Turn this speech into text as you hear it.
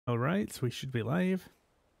Alright, we should be live.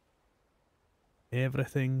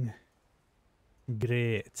 Everything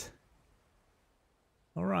great.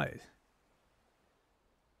 Alright.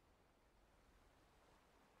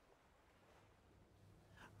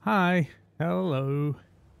 Hi, hello.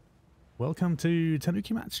 Welcome to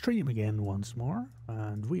Tanukimatt stream again once more.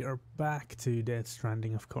 And we are back to Death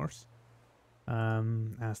Stranding, of course.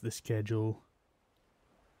 As the schedule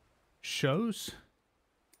shows.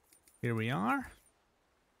 Here we are.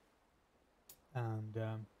 And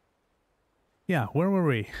yeah, where were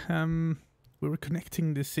we? We were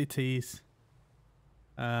connecting the cities.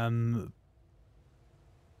 Of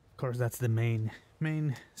course, that's the main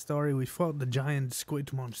story. We fought the giant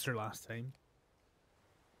squid monster last time.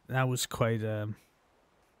 That was quite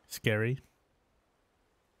scary.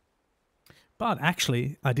 But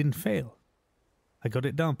actually, I didn't fail. I got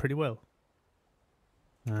it done pretty well.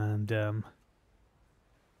 And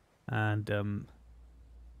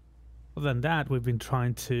other than that, we've been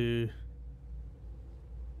trying to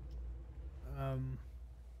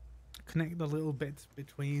connect the little bits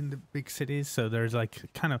between the big cities. So there's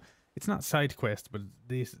like kind of, it's not side quest, but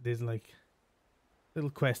there's like little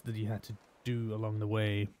quests that you had to do along the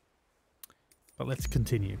way. But let's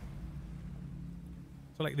continue.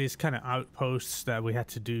 So like these kind of outposts that we had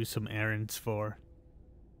to do some errands for,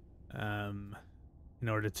 in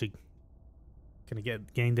order to kind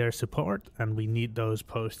of gain their support, and we need those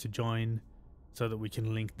posts to join so that we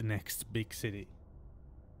can link the next big city.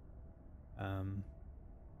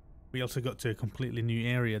 We also got to a completely new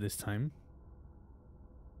area this time,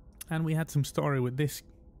 and we had some story with this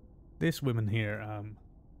woman here,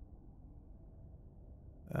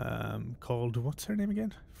 called, what's her name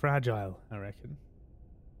again? Fragile, I reckon.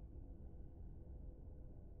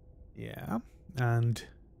 Yeah, and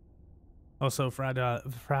also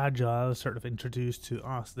Fragile sort of introduced to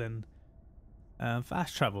us then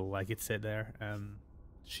fast travel, like it said there.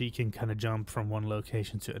 She can kind of jump from one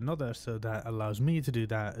location to another, so that allows me to do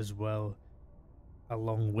that as well,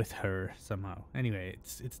 along with her somehow. Anyway,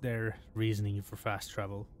 it's their reasoning for fast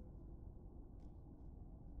travel.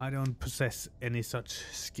 I don't possess any such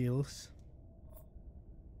skills.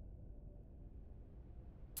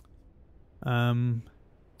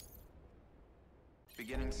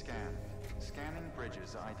 Beginning scan. Scanning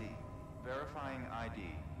bridges ID. Verifying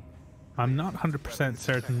ID. I'm not 100%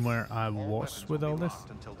 certain where I was with all this,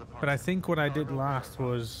 but I think what I did last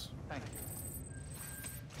was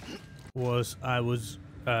I was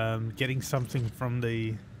getting something from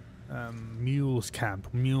the mules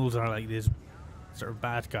camp. Mules are like these sort of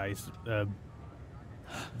bad guys,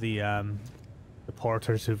 the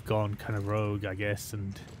porters who've gone kind of rogue, I guess,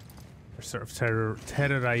 and are sort of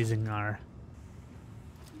terrorizing our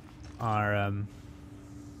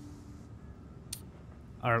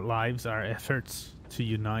lives, our efforts to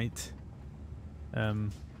unite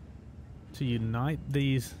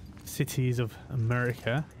these cities of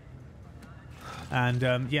America.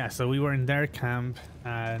 And yeah, so we were in their camp,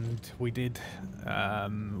 and we did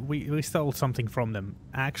we stole something from them.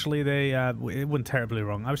 Actually, they it went terribly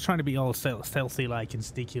wrong. I was trying to be all stealthy like and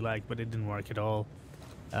sneaky like, but it didn't work at all.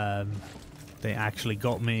 They actually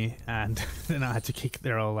got me, and then I had to kick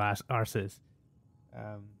their old arses.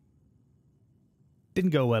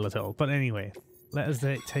 Didn't go well at all, but anyway, let us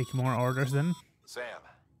take more orders then. Sam,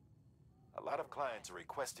 a lot of clients are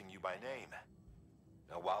requesting you by name.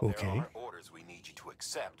 Now, while there are orders we need you to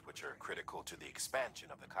accept, which are critical to the expansion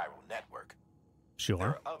of the chiral network, sure, there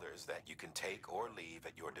are others that you can take or leave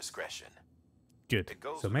at your discretion. Good.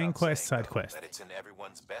 So main quest, side quest. That it's in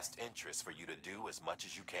everyone's best interest for you to do as much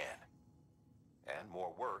as you can. And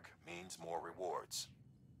more work means more rewards.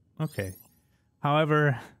 Okay.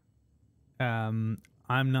 However, I'm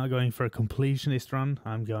not going for a completionist run.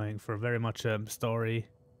 I'm going for very much a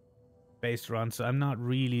story-based run, so I'm not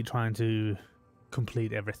really trying to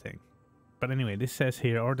complete everything. But anyway, this says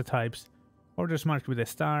here, order types. Orders marked with a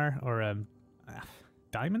star or a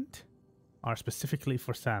diamond are specifically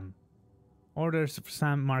for Sam. Orders for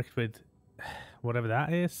Sam marked with whatever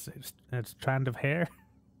that is. It's a strand of hair.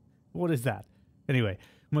 What is that? Anyway,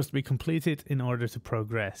 must be completed in order to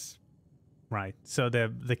progress. Right, so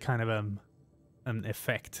the kind of an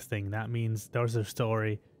effect thing. That means those are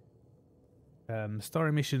story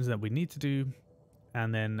missions that we need to do,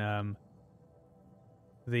 and then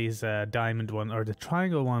these diamond ones, or the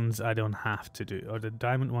triangle ones, I don't have to do, or the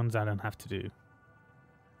diamond ones I don't have to do.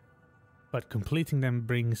 But completing them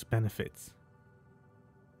brings benefits.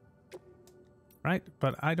 Right,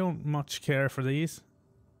 but I don't much care for these,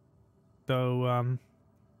 though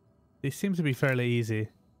they seem to be fairly easy.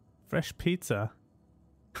 Fresh pizza.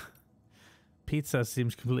 Pizza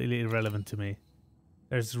seems completely irrelevant to me.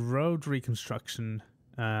 There's road reconstruction,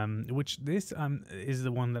 which this is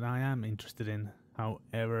the one that I am interested in.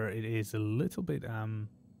 However, it is a little bit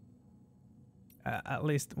at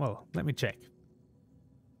least, well, let me check.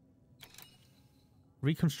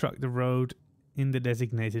 Reconstruct the road in the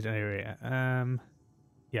designated area.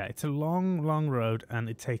 Yeah, it's a long road, and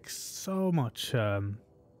it takes so much. It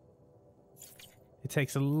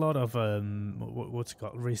takes a lot of what's it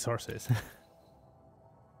called, resources.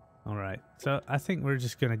 All right, so I think we're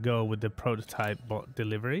just gonna go with the prototype bot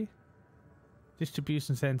delivery.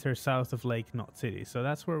 Distribution center south of Lake Knot City. So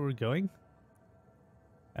that's where we're going.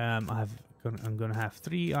 I'm gonna have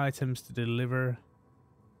 3 items to deliver.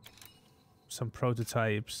 Some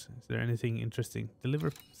prototypes. Is there anything interesting?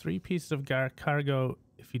 Deliver 3 pieces of cargo.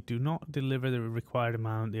 If you do not deliver the required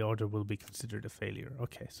amount, the order will be considered a failure.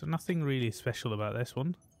 Okay, so nothing really special about this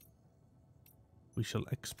one. We shall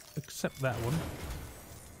accept that one.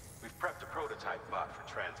 We've prepped a prototype bot for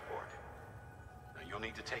transport. Now you'll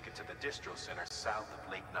need to take it to the distro center south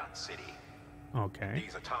of Lake Knot City. Okay.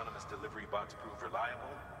 These autonomous delivery bots prove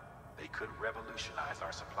reliable. They could revolutionize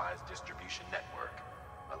our supplies distribution network.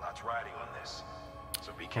 A lot's riding on this,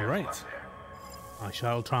 so be careful out there. I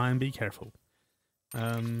shall try and be careful.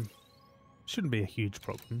 Shouldn't be a huge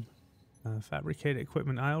problem. Fabricate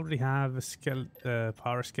equipment. I already have a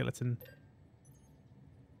power skeleton.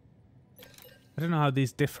 I don't know how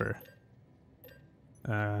these differ.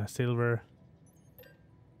 Silver.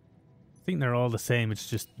 I think they're all the same. It's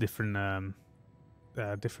just different,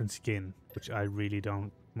 different skin, which I really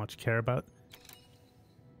don't much care about.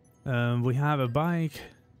 We have a bike.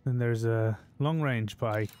 And there's a long-range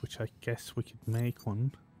bike, which I guess we could make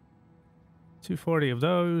one. 240 of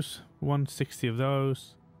those, 160 of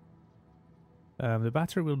those. The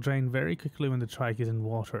battery will drain very quickly when the trike is in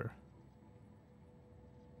water.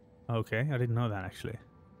 Okay, I didn't know that actually.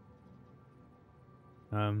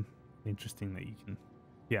 Interesting that you can...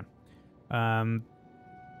 Yeah.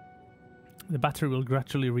 The battery will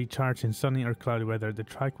gradually recharge in sunny or cloudy weather. The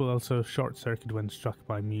trike will also short-circuit when struck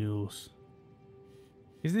by mules.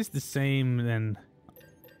 Is this the same then?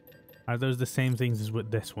 Are those the same things as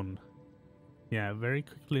with this one? Yeah, very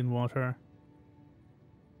quickly in water.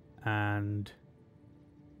 And...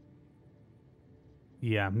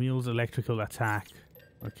 yeah, mule's electrical attack.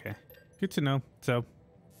 Okay, good to know. So,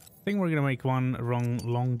 I think we're going to make one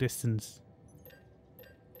long distance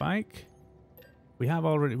bike. We have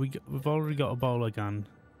already... We've already got a bowler gun.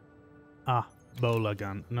 Ah, bowler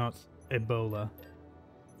gun, not Ebola.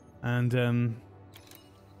 And,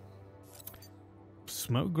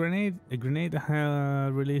 smoke grenade. A grenade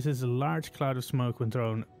releases a large cloud of smoke when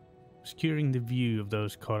thrown, obscuring the view of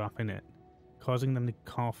those caught up in it, causing them to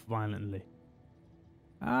cough violently.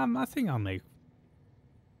 I think I'll make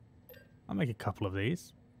a couple of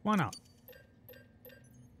these. Why not?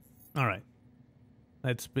 All right.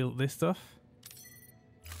 Let's build this stuff.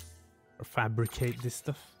 Or fabricate this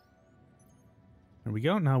stuff. There we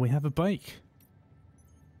go. Now we have a bike.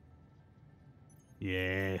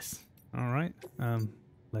 Yes. All right.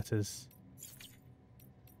 Let us.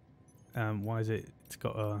 Why is it? It's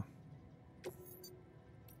got a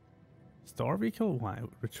store vehicle. Why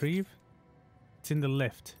retrieve? It's in the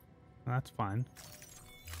lift. That's fine.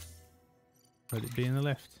 Let it be in the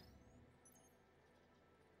lift.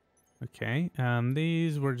 Okay.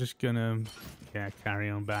 These we're just gonna carry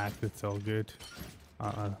on back. It's all good.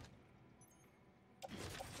 I'll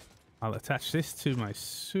attach this to my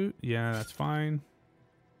suit. Yeah, that's fine.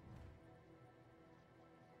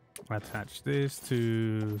 Attach this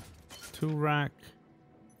to tool rack,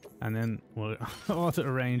 and then we'll auto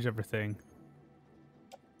arrange everything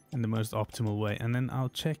in the most optimal way. And then I'll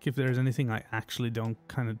check if there's anything I actually don't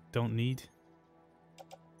need.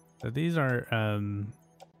 So these are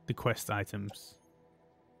the quest items.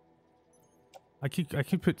 I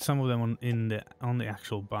could put some of them on the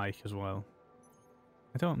actual bike as well.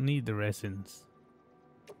 I don't need the resins.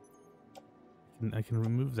 I can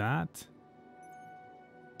remove that.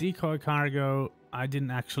 Decoy cargo, I didn't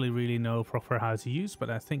actually really know proper how to use, but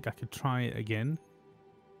I think I could try it again.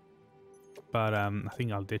 But I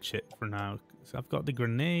think I'll ditch it for now. So I've got the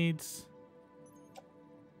grenades.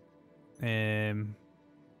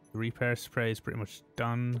 Repair spray is pretty much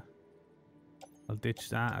done. I'll ditch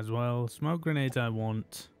that as well. Smoke grenades I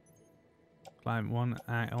want. Climb one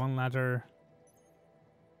ladder.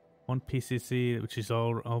 One PCC, which is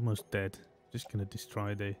almost dead. Just gonna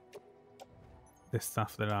destroy the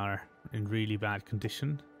stuff that are in really bad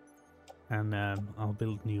condition, and I'll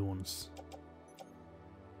build new ones.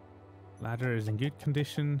 Ladder is in good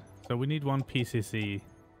condition, so we need one PCC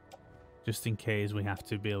just in case we have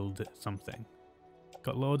to build something.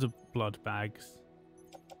 Got loads of blood bags.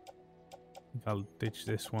 think I'll ditch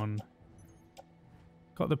this one.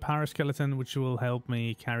 Got the power skeleton, which will help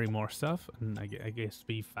me carry more stuff and I guess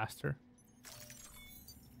be faster.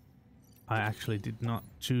 I actually did not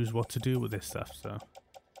choose what to do with this stuff, so...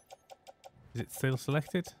 Is it still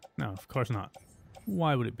selected? No, of course not.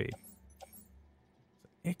 Why would it be?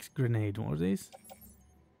 X-grenade, what were these?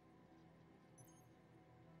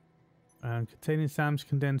 Containing Sam's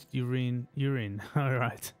condensed urine.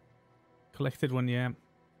 Alright. Collected one, yeah.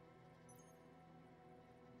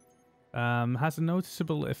 Has a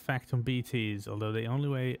noticeable effect on BTs, although the only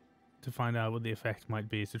way to find out what the effect might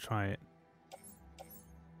be is to try it.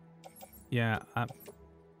 Yeah,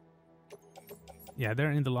 yeah,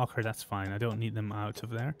 they're in the locker, that's fine. I don't need them out of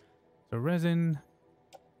there. So resin,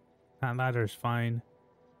 that ladder's fine.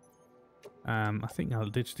 I think I'll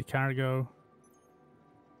ditch the cargo.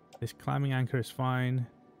 This climbing anchor is fine.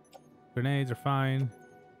 Grenades are fine.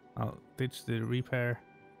 I'll ditch the repair.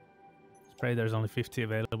 Spray, there's only 50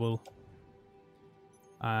 available.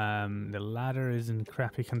 The ladder is in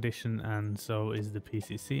crappy condition and so is the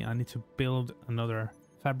PCC. I need to build another,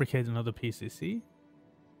 fabricate another PCC.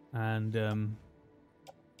 And I've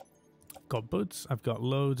got boots. I've got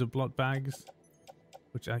loads of blood bags,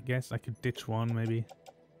 which I guess I could ditch one maybe.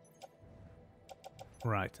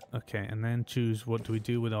 Right, okay, and then choose what do we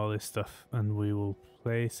do with all this stuff, and we will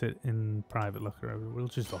place it in private locker. We'll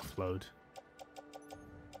just offload.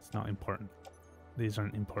 It's not important. These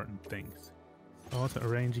aren't important things. Auto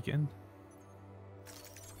arrange again.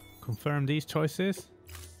 Confirm these choices.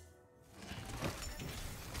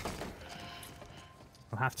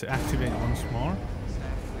 I'll have to activate once more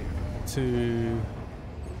to...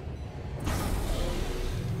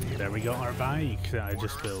 There we go, our bike that I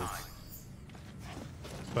just built.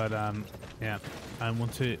 But yeah, I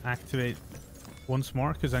want to activate once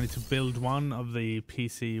more because I need to build one of the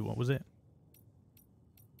PC. What was it?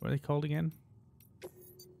 What are they called again?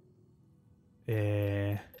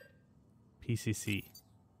 PCC.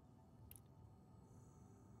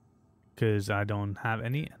 Because I don't have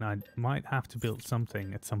any, and I might have to build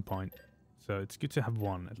something at some point. So it's good to have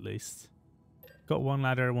one at least. Got one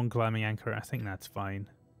ladder, one climbing anchor. I think that's fine.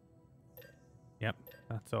 Yep,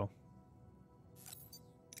 that's all.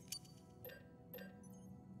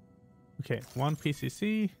 Okay, one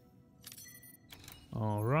PCC.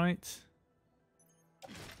 All right.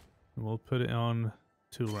 And we'll put it on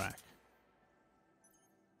tool rack.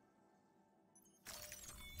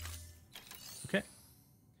 Okay.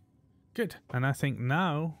 Good. And I think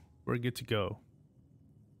now we're good to go.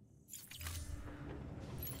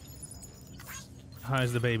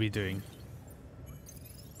 How's the baby doing?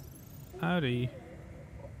 Howdy.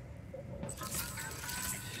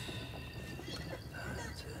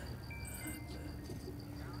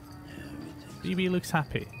 BB looks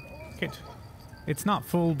happy. Good. It's not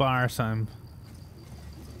full bar, so I'm...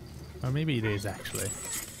 Or maybe it is, actually.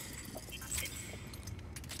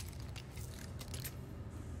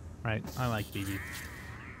 Right, I like BB.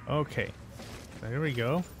 Okay. So here we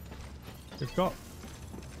go. We've got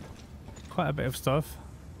quite a bit of stuff.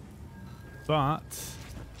 But...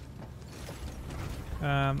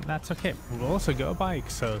 that's okay. We've also got a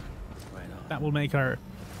bike, so... That will make our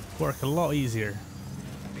work a lot easier.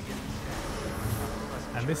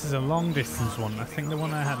 And this is a long distance one. I think the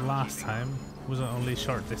one I had last time was only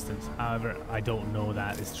short distance. However, I don't know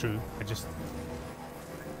that is true. I just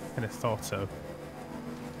kind of thought so.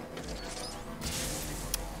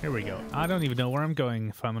 Here we go. I don't even know where I'm going,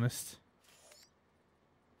 if I'm honest.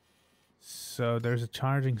 So there's a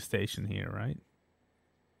charging station here, right?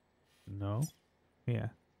 No? Yeah.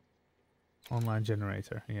 Online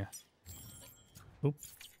generator, yeah. Oop,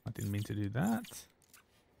 I didn't mean to do that.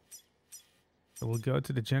 So we'll go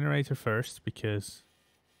to the generator first because...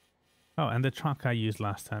 Oh, and the truck I used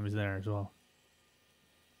last time is there as well.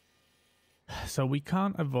 So we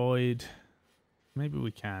can't avoid... Maybe we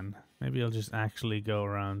can. Maybe I'll just actually go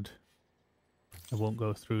around. I won't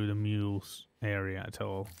go through the mules area at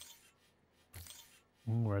all.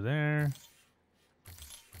 Oh, we're there.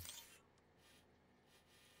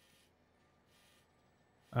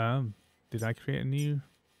 Did I create a new...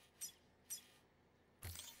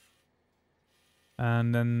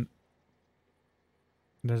 And then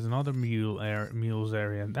there's another mules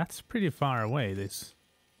area. That's pretty far away, this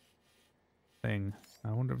thing.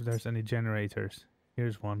 I wonder if there's any generators.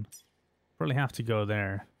 Here's one. Probably have to go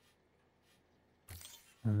there.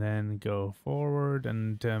 And then go forward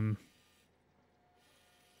and...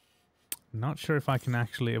 not sure if I can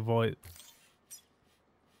actually avoid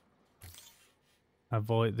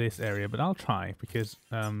this area, but I'll try because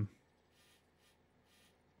I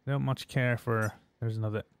don't much care for... There's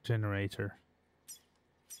another generator.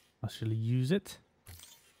 I'll shall use it.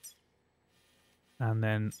 And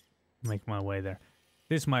then make my way there.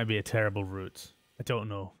 This might be a terrible route. I don't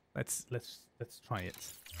know. Let's try it.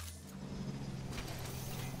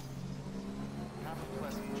 Have a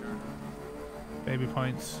pleasant journey. Baby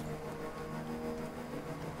points.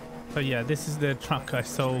 So yeah, this is the truck I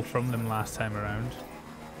stole from them last time around.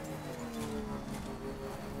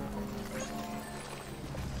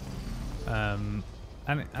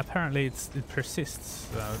 And apparently it persists,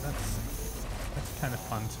 so that's kind of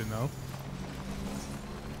fun to know.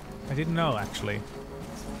 I didn't know actually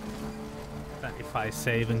that if I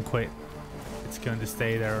save and quit, it's going to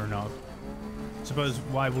stay there or not. Suppose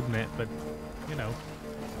why wouldn't it? But you know,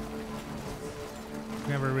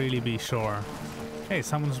 never really be sure. Hey,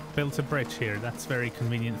 someone's built a bridge here. That's very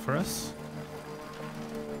convenient for us.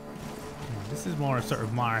 This is more sort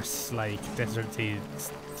of Mars-like, deserty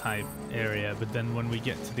type area, but then when we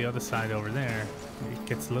get to the other side over there, it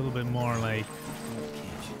gets a little bit more like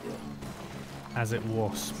as it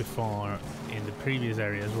was before in the previous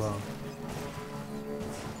area as well.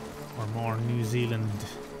 Or more New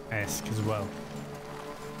Zealand-esque as well.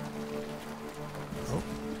 Oh,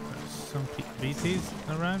 there's some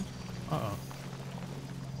BTs around. Uh-oh.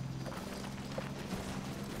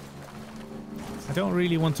 I don't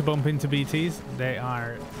really want to bump into BTs. They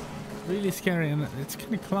are really scary, and it's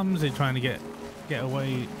kind of clumsy trying to get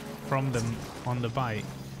away from them on the bike.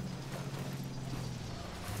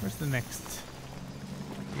 Where's the next?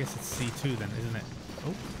 I guess it's C2 then, isn't it?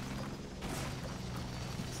 Oh.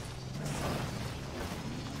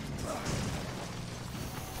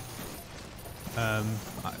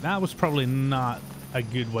 That was probably not a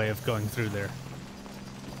good way of going through there.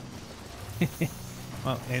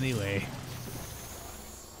 Well, anyway.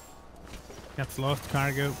 That's lost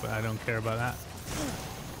cargo, but I don't care about that.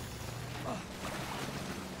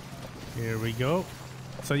 Here we go.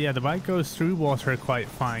 So yeah, the bike goes through water quite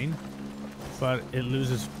fine, but it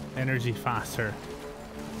loses energy faster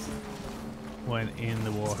when in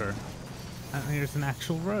the water. And here's an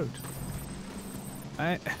actual road.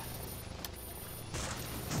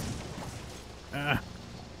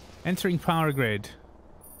 Entering power grid.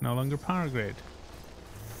 No longer power grid.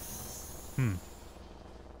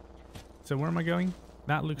 So where am I going?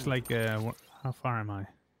 That looks like, how far am I?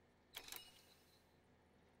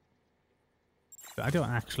 I don't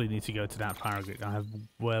actually need to go to that power grid. I have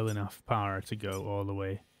well enough power to go all the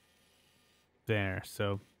way there.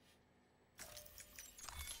 So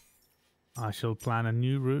I shall plan a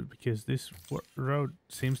new route because this road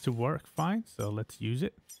seems to work fine. So let's use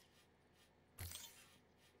it.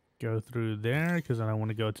 Go through there because I don't want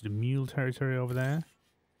to go to the mule territory over there.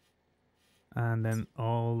 And then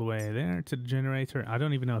all the way there to the generator. I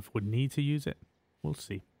don't even know if we need to use it. We'll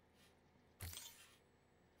see.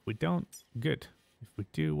 If we don't, good. If we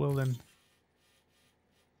do, well then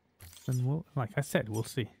we'll, like I said, we'll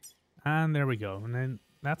see. And there we go. And then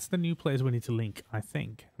that's the new place we need to link, I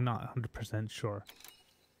think. I'm not 100% sure.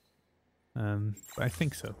 But I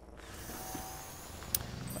think so.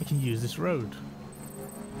 I can use this road.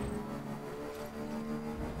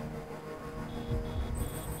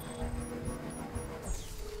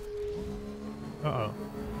 Uh-oh.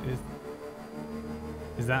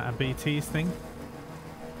 Is that a BT's thing?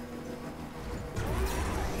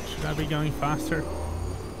 Should I be going faster?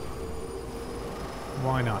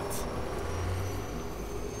 Why not?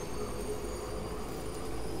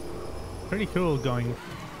 Pretty cool going...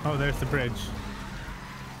 Oh, there's the bridge.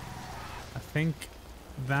 I think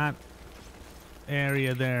that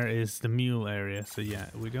area there is the mule area. So yeah,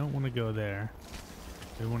 we don't want to go there.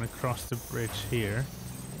 We want to cross the bridge here.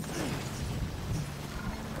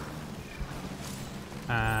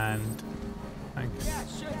 And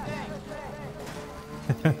thanks.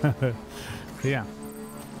 Yeah.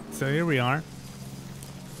 So here we are.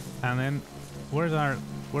 And then where's our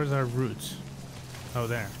route? Oh,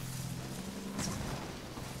 there.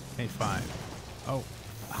 A5. Oh.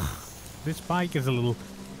 This bike is a little...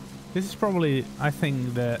 This is probably, I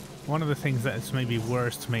think, that one of the things that's maybe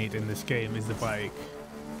worst made in this game is the bike.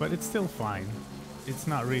 But it's still fine. It's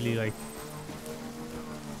not really like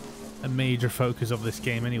a major focus of this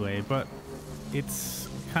game anyway, but it's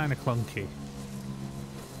kind of clunky,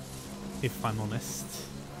 if I'm honest.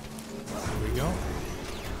 There we go.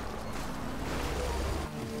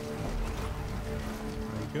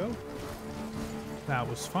 There we go. That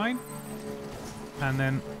was fine. And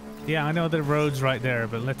then, yeah, I know the road's right there,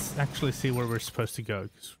 but let's actually see where we're supposed to go.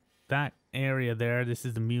 'Cause that area there, this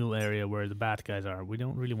is the mule area where the bad guys are. We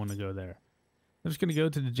don't really want to go there. I'm just going to go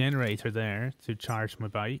to the generator there to charge my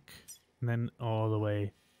bike. And then all the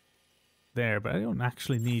way there. But I don't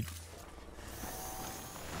actually need...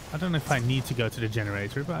 I don't know if I need to go to the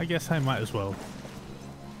generator, but I guess I might as well.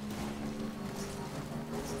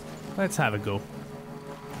 Let's have a go.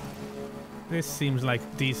 This seems like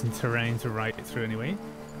decent terrain to ride through anyway.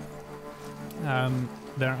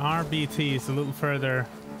 There are BTs a little further.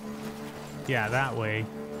 Yeah, that way.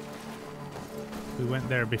 We went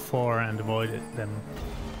there before and avoided them.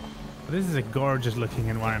 But this is a gorgeous looking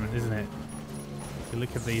environment, isn't it? If you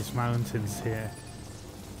look at these mountains here.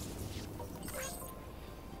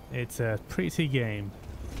 It's a pretty game.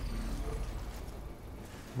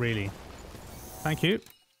 Really. Thank you.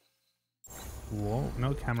 Whoa,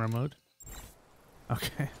 no camera mode.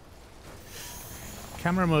 Okay.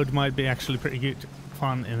 Camera mode might be actually pretty good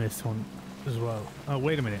fun in this one as well. Oh,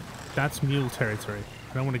 wait a minute. That's mule territory.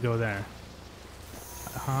 I don't want to go there.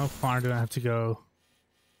 How far do I have to go?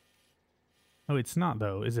 Oh, it's not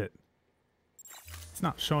though, is it? It's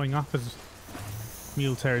not showing up as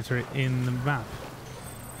mule territory in the map.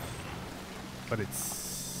 But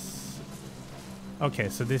it's... Okay,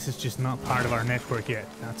 so this is just not part of our network yet.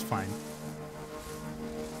 That's fine.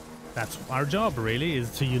 That's our job, really,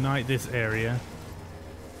 is to unite this area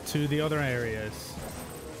to the other areas.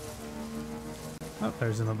 Oh,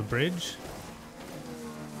 there's another bridge.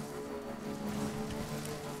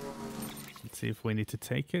 Let's see if we need to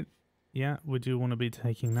take it. Yeah, we do want to be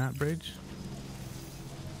taking that bridge.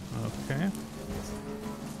 Okay.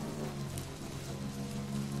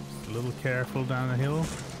 Just a little careful down the hill.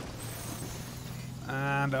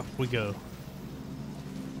 And up we go.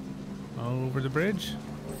 Over the bridge.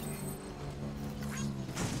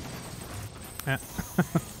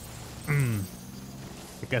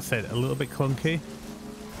 Like I said, a little bit clunky.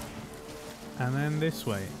 And then this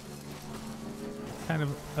way. Kind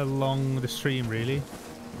of along the stream, really.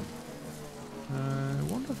 I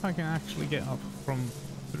wonder if I can actually get up from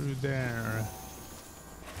through there.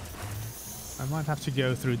 I might have to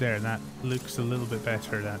go through there. That looks a little bit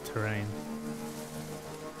better, that terrain.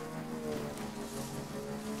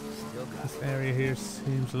 This area here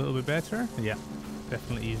seems a little bit better. Yeah,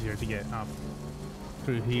 definitely easier to get up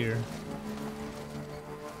through here.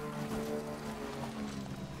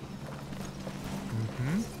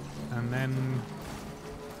 And then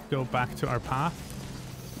go back to our path.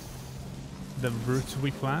 The route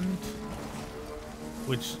we planned,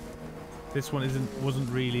 which this one wasn't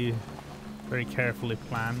really very carefully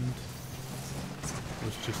planned. It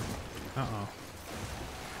was just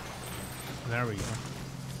there we go.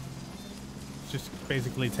 Just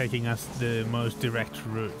basically taking us the most direct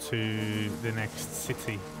route to the next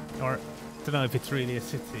city, or I don't know if it's really a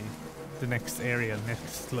city, the next area,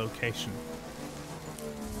 next location.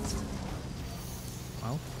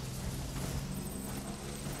 Well,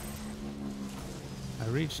 I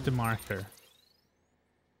reached the marker.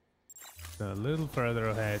 So a little further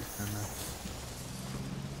ahead, and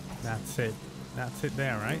that's it. That's it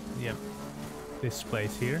there, right? Yep. This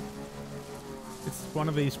place here. It's one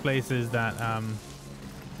of these places that,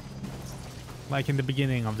 like in the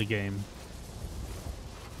beginning of the game.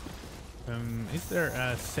 Is there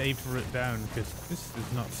a safe route down? Because this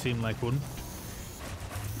does not seem like one.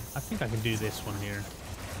 I think I can do this one here.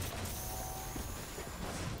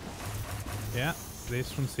 Yeah,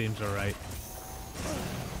 this one seems alright.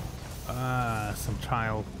 Some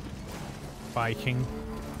child biking.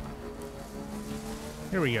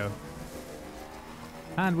 Here we go.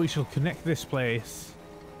 And we shall connect this place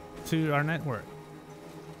to our network.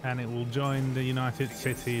 And it will join the United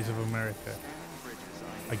Cities of America.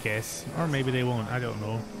 I guess. Or maybe they won't, I don't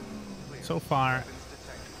know. So far,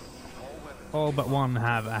 all but one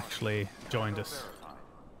have actually joined us.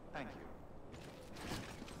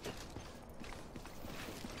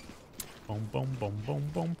 Boom, boom, boom, boom,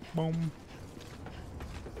 boom, boom.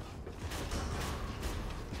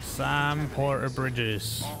 Sam Porter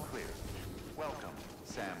Bridges. All clear. Welcome,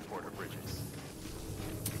 Sam Porter Bridges.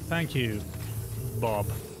 Thank you, Bob.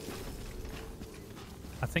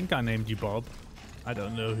 I think I named you Bob. I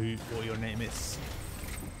don't know what your name is.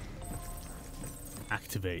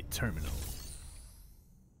 Activate terminal.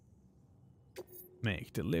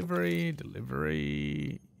 Make delivery.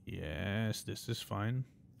 Delivery. Yes, this is fine.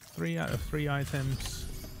 3 out of 3 items.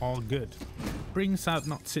 All good. Bring South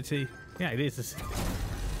Knot City. Yeah, it is a city.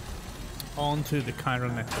 Onto the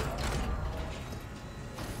Chiron network.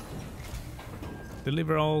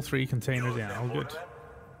 Deliver all 3 containers. Yeah, all good.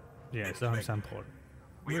 Yes, I'm Sam Porter.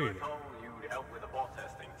 We were told you'd help with the bot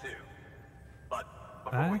testing too. But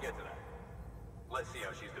before we get to that, let's see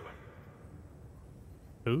how she's doing.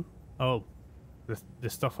 Who? Oh, the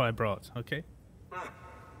stuff I brought. Okay.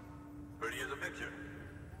 Pretty as a picture.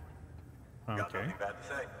 Got Okay. nothing bad to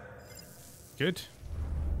say. Good.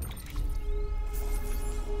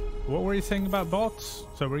 what were you saying about bots?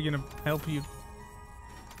 So we're gonna help you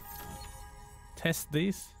test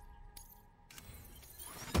these?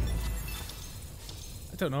 I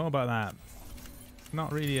don't know about that.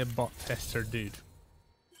 Not really a bot tester, dude.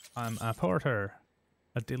 I'm a porter,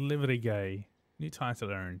 a delivery guy. New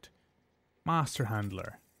title earned. Master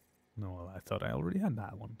handler. No, I thought I already had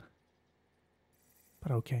that one.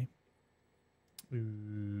 But okay.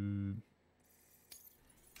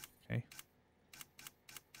 Okay.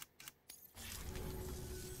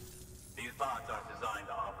 These bots aren't designed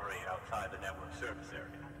to operate outside the network service area.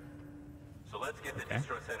 So let's get the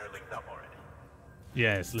distro center linked up already.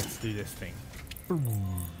 Yes, let's do this thing.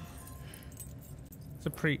 It's a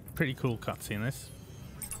pretty cool cutscene, this.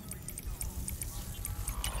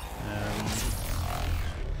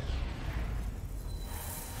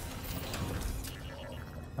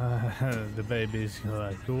 The baby's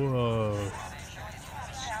like, whoa.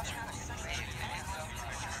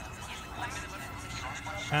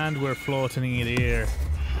 And we're floating in here.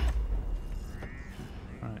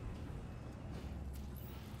 Alright.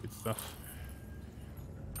 Good stuff.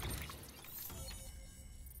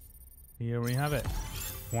 Here we have it.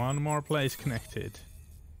 One more place connected.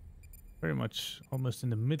 Very much almost in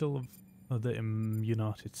the middle of the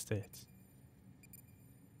United States.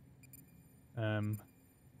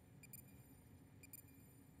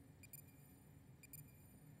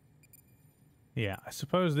 Yeah, I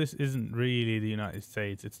suppose this isn't really the United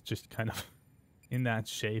States. It's just kind of in that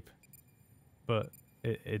shape, but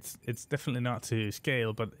it's definitely not to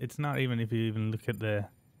scale. But it's not even if you even look at the,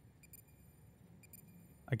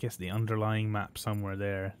 I guess, the underlying map somewhere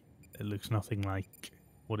there. It looks nothing like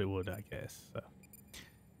what it would, I guess. So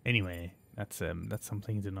anyway, that's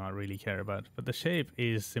something to not really care about. But the shape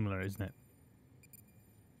is similar, isn't it?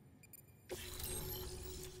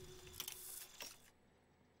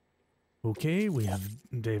 Okay,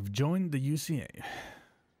 they've joined the UCA.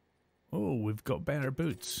 Oh, we've got better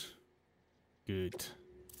boots. Good.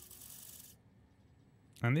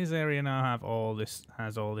 And this area now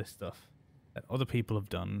has all this stuff that other people have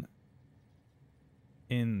done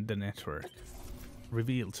in the network.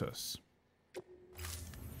 Revealed to us.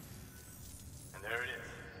 And there it is.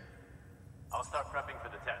 I'll start prepping for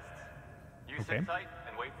the test. You sit tight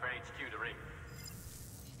and wait for HQ to ring.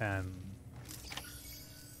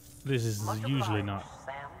 This is usually not.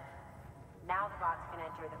 Sam. Now the bots can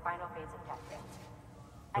enter the final phase of testing.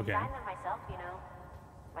 I Okay. designed them myself, you know.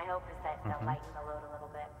 My hope is that they'll lighten the load a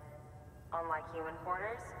little bit. Unlike human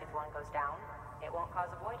porters, if one goes down, it won't cause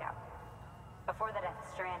a void out. Before the Death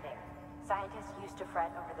Stranding, scientists used to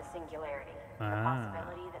fret over the singularity. The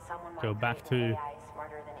possibility that someone might Go back create an to AI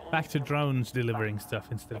smarter than back to humans. drones delivering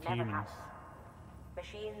stuff instead of It never humans. happened.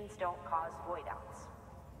 Machines don't cause void outs.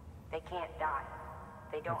 They can't die.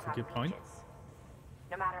 They don't That's a have good point. beaches.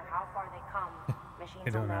 No matter how far they come, machines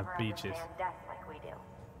They will don't have never beaches. understand death like we do.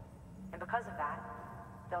 And because of that,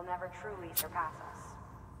 they'll never truly surpass us.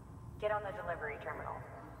 Get on the delivery terminal.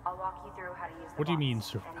 I'll walk you through how to use the What do you mean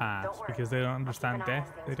bots. And surpass? don't worry, Because they don't I'll keep understand an eye on death?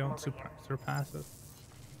 things They from don't over here. surpass us?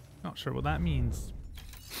 Not sure what that means.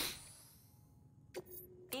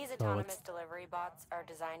 These autonomous delivery bots are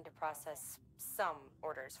designed to process some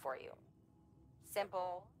orders for you.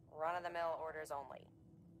 Simple, run-of-the-mill orders only.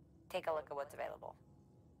 Take a look at what's available.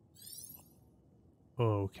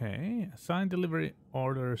 Okay. Assign delivery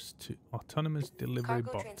orders to autonomous delivery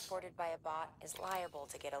Cargo bots. transported by a bot is liable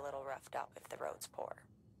to get a little roughed up if the road's poor.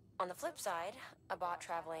 On the flip side, a bot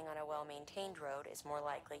traveling on a well-maintained road is more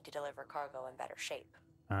likely to deliver cargo in better shape.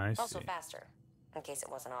 I Also see. faster, in case it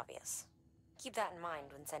wasn't obvious. Keep that in mind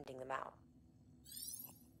when sending them out.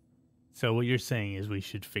 So what you're saying is we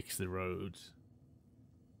should fix the roads.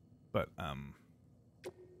 But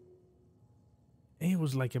it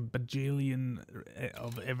was like a bajillion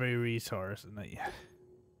of every resource, and I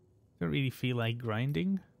don't really feel like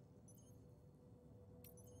grinding.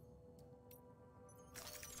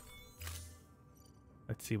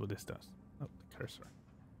 Let's see what this does. Oh, the cursor.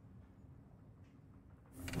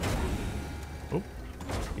 Oh,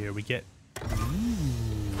 here we get.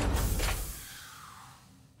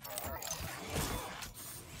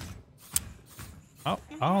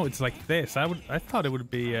 Oh, it's like this. I thought it would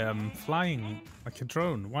be flying like a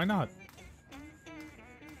drone. Why not?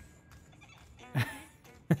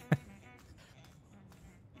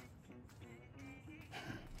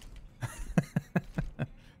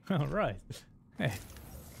 All right. Hey,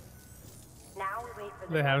 Now we wait for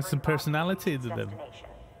the they have some delivery bots to personality reach to its them. destination.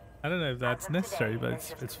 I don't know if that's As of necessary, today, but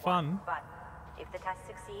there's it's just fun. one, But if the test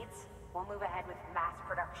succeeds, we'll move ahead with mass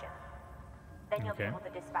production. Then you'll Okay. be able to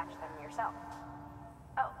dispatch them yourself.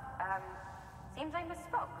 Oh, seems I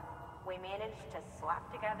misspoke. we managed to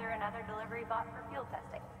slap together another delivery bot for field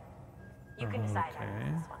testing. You can decide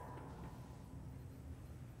on this one.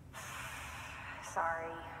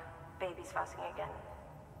 Sorry, baby's fussing again.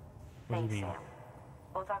 What Thanks, do you mean? Sam.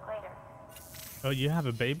 We'll talk later. Oh, you have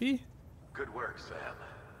a baby? Good work, Sam.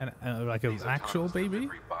 And like an These actual autonomous baby?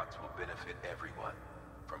 delivery bots will benefit everyone,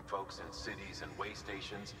 from folks in cities and way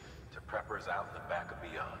stations to preppers out in the back and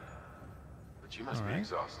beyond. But you must be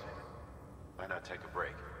exhausted. Why not take a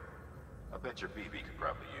break? I bet your BB could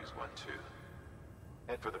probably use one too.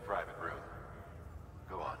 Head for the private room.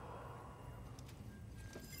 Go on.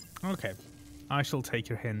 Okay. I shall take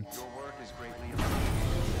your hint. Your work is greatly appreciated.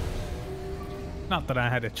 Not that I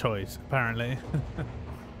had a choice, apparently.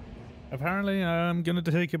 Apparently, I'm gonna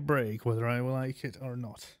take a break, whether I will like it or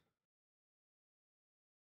not.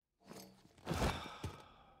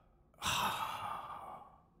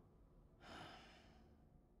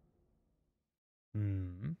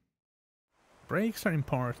 Breaks are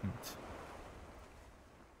important.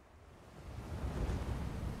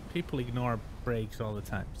 People ignore breaks all the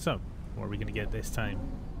time. So, what are we gonna get this time?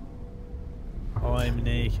 I'm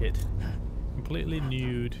naked. Completely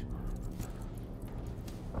nude.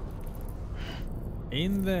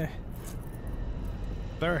 In the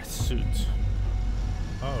birth suit.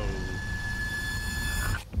 Oh.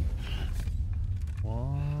 What?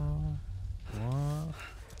 What?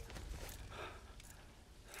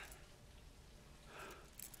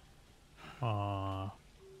 Aww.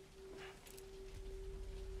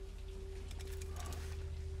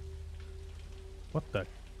 What the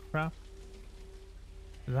crap?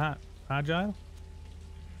 Is that fragile?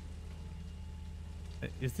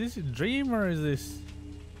 Is this a dream or is this...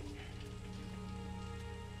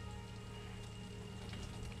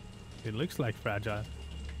 It looks like fragile.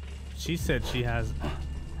 She said she has...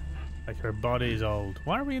 Like her body is old.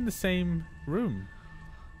 Why are we in the same room?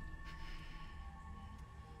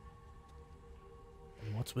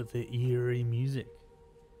 And what's with the eerie music?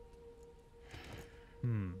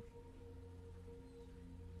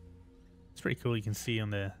 It's pretty cool. You can see on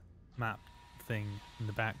the map thing in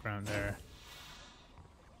the background there.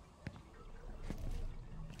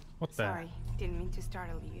 What the? Sorry, didn't mean to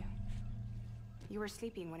startle you. You were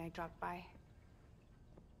sleeping when I dropped by.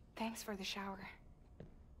 Thanks for the shower.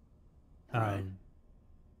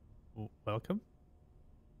 Welcome.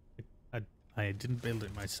 I didn't build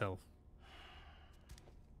it myself.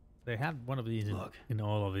 They have one of these in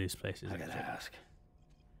all of these places. I gotta ask.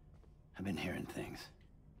 I've been hearing things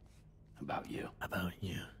about you. About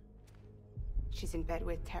you. She's in bed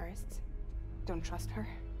with terrorists. Don't trust her.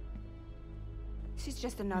 She's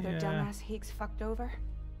just another dumbass Higgs fucked over.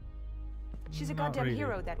 She's a goddamn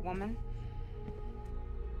hero, that woman.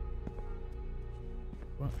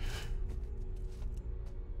 What?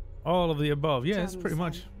 All of the above. Yeah, it's pretty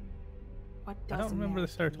much. What I don't remember the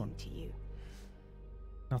third one. To you?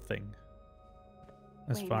 Nothing.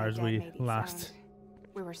 As far as we last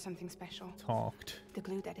we were something special. Talked. The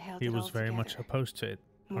glue that held He it was all very together. much opposed to it.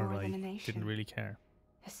 More or like than a nation. didn't really care.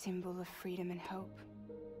 A symbol of freedom and hope.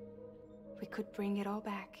 We could bring it all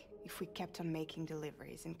back if we kept on making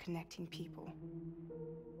deliveries and connecting people.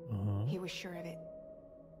 He was sure of it.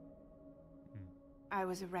 I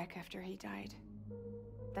was a wreck after he died.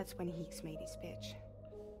 That's when Higgs made his pitch.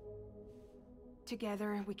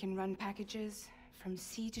 Together, we can run packages from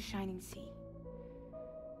sea to shining sea.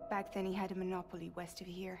 Back then, he had a monopoly west of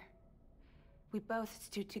here. We both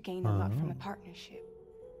stood to gain a lot from a partnership.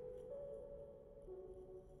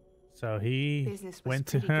 So he went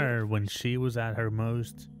to her when she was at her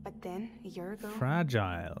most But then, a year ago,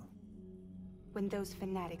 fragile. when those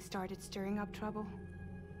fanatics started stirring up trouble,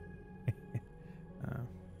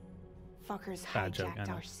 fuckers hijacked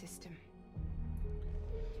our system.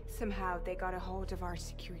 Somehow they got a hold of our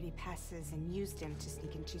security passes and used them to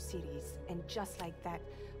sneak into cities. And just like that,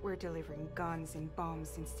 we're delivering guns and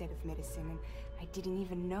bombs instead of medicine, and I didn't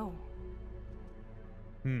even know.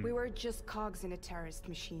 We were just cogs in a terrorist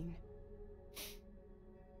machine.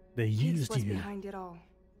 They Higgs used was you. behind it all.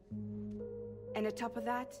 And on top of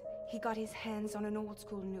that, he got his hands on an old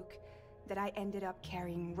school nuke that I ended up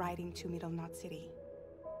carrying right into Middle Knot City.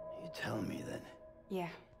 You tell me then. Yeah.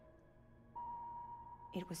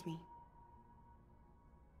 It was me.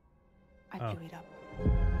 I blew it up.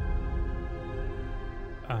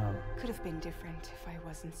 Could have been different if I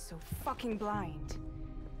wasn't so fucking blind.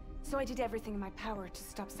 So I did everything in my power to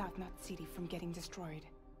stop South Knot City from getting destroyed.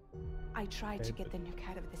 I tried to get the nuke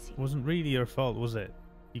out of the city. Wasn't really your fault, was it?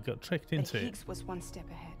 You got tricked into But it. Higgs was one step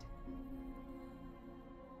ahead.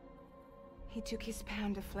 He took his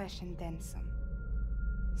pound of flesh and then some.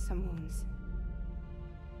 Some wounds.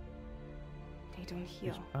 they don't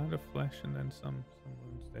heal. Each pound of flesh and then some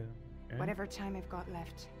wounds there. Okay. Whatever time I've got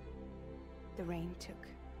left, the rain took.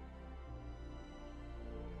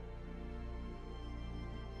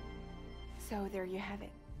 So there you have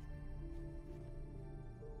it.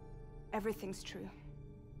 Everything's true.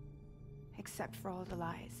 Except for all the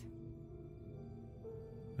lies.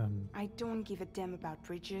 I don't give a damn about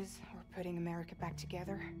bridges or putting America back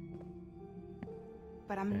together.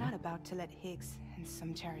 But I'm not about to let Higgs and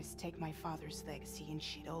some terrorists take my father's legacy and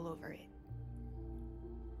shit all over it.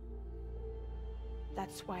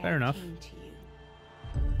 That's why Fair enough. Came to you.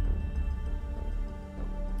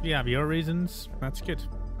 You have your reasons. That's good.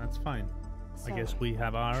 That's fine. So, I guess we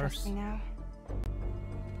have ours. Trust me now?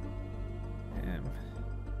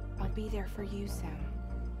 I'll be there for you, Sam.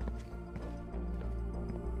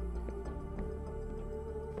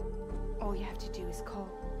 All you have to do is call.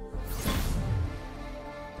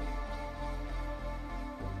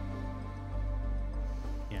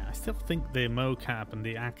 Yeah, I still think the mocap and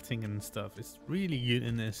the acting and stuff is really good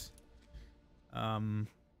in this.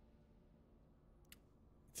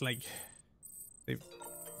 It's like they've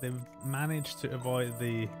managed to avoid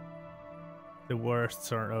the worst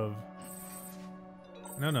sort of.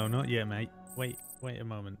 No, not yet, mate. Wait a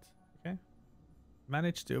moment. Okay,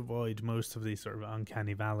 managed to avoid most of these sort of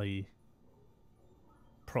uncanny valley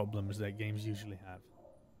problems that games usually have.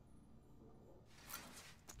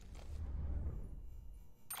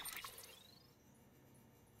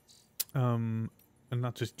 And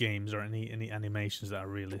not just games or any animations that are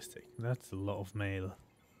realistic. That's a lot of mail.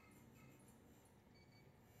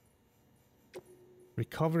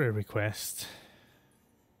 Recovery request.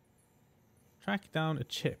 Track down a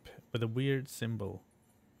chip with a weird symbol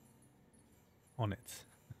on it.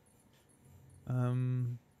 I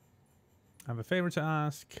have a favor to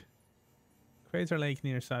ask. Crater Lake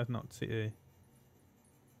near South Knot City.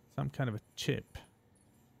 Some kind of a chip.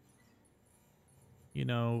 You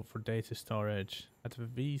know, for data storage. That's a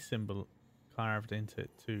V symbol carved into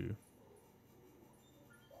it too.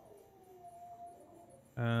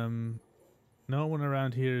 No one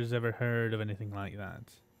around here has ever heard of anything like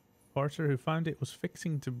that. Porter who found it was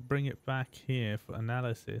fixing to bring it back here for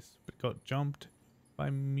analysis, but got jumped by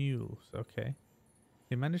mules. Okay.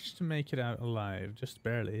 He managed to make it out alive, just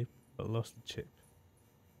barely, but lost the chip.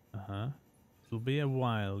 It'll be a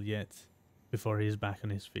while yet before he's back on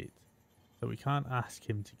his feet. So we can't ask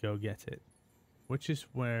him to go get it. Which is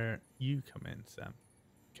where you come in, Sam.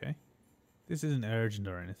 Okay? This isn't urgent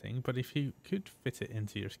or anything, but if you could fit it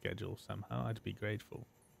into your schedule somehow, I'd be grateful.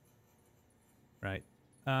 Right.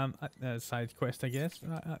 Side quest, I guess.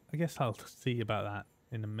 I guess I'll see about that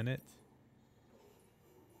in a minute.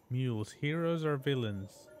 Mules, heroes or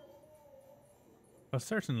villains? Well,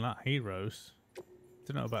 certainly not heroes.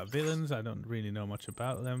 Don't know about villains. I don't really know much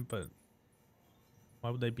about them, but why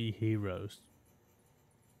would they be heroes?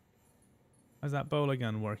 How's that bowler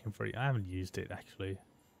gun working for you? I haven't used it actually.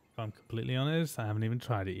 If I'm completely honest, I haven't even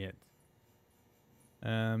tried it yet.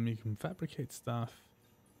 You can fabricate stuff.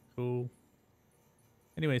 Cool.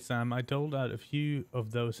 Anyway, Sam, I doled out a few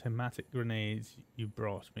of those hematic grenades you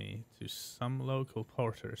brought me to some local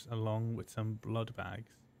porters along with some blood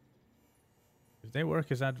bags. If they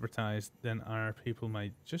work as advertised, then our people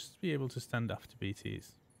might just be able to stand up to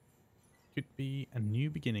BTs. Could be a new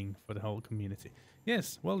beginning for the whole community.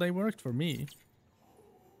 Yes, well, they worked for me.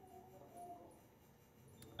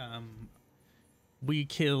 We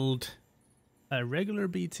killed a regular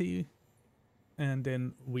BT, and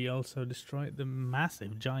then we also destroyed the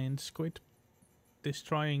massive giant squid,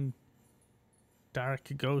 destroying dark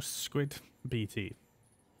ghost squid BT.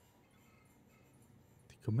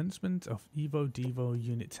 The commencement of Evo-Devo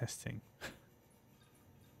unit testing.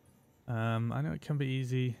 I know it can be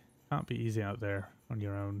easy. Can't be easy out there on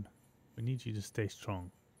your own. We need you to stay strong.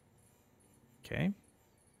 Okay.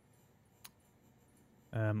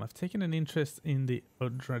 I've taken an interest in the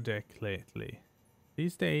Udra deck lately.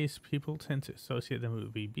 These days, people tend to associate them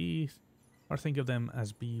with BBs or think of them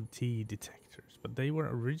as BT detectors, but they were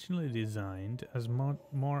originally designed as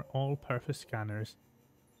more all-purpose scanners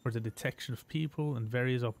for the detection of people and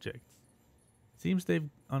various objects. Seems they've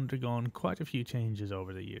undergone quite a few changes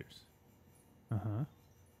over the years.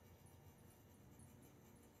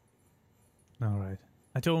 Alright.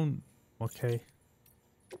 Okay.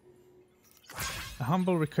 A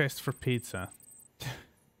humble request for pizza.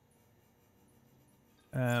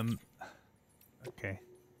 Okay.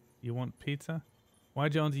 You want pizza? Why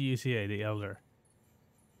join the UCA, the Elder?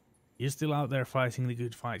 You're still out there fighting the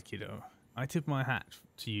good fight, kiddo. I tip my hat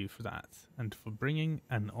to you for that, and for bringing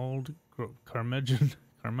an old curmudgeon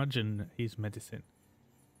his medicine.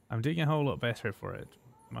 I'm doing a whole lot better for it.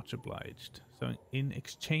 Much obliged. So in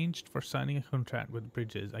exchange for signing a contract with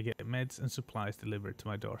Bridges, I get meds and supplies delivered to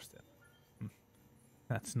my doorstep.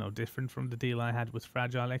 That's no different from the deal I had with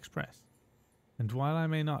Fragile Express. And while I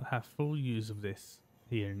may not have full use of this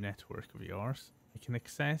here network of yours, I can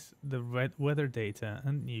access the weather data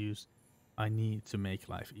and news I need to make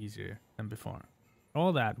life easier than before.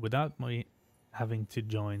 All that without me having to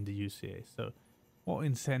join the UCA. So what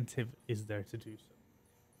incentive is there to do so?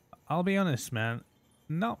 I'll be honest, man,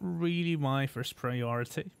 not really my first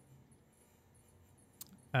priority.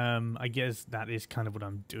 I guess that is kind of what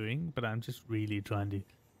I'm doing, but I'm just really trying to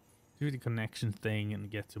do the connection thing and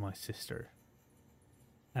get to my sister.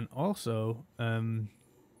 And also,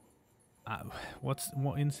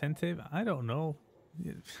 what incentive? I don't know.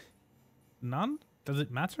 None? Does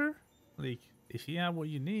it matter? Like, if you have what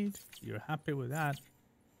you need, you're happy with that,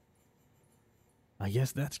 I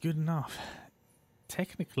guess that's good enough.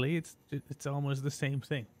 Technically, it's almost the same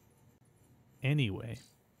thing. Anyway.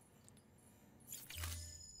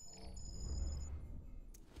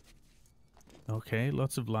 Okay,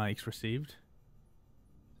 lots of likes received.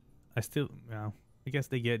 Well, I guess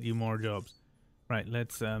they get you more jobs. Right,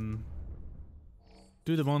 let's do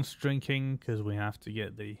the monster drinking because we have to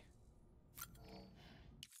get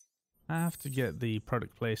the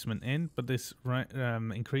product placement in, but this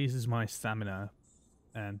increases my stamina,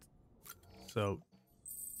 and so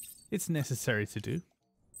it's necessary to do.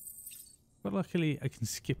 But luckily I can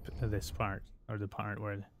skip this part, or the part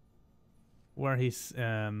where he's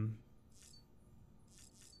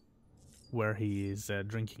where he is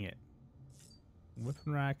drinking it.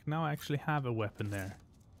 Weapon rack. Now I actually have a weapon there.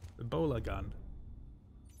 The Ebola gun.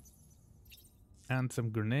 And some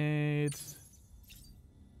grenades.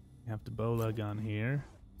 We have the Ebola gun here.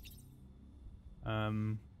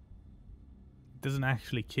 It doesn't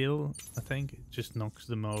actually kill, I think. It just knocks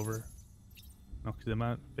them over. Knocks them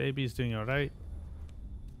out. Baby's doing alright.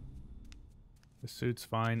 The suit's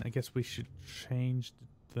fine. I guess we should change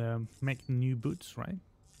make new boots, right?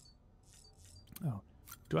 Oh,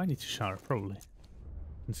 do I need to shower? Probably.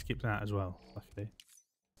 And skip that as well, luckily.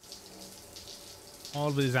 All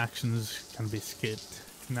of these actions can be skipped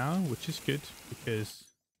now, which is good because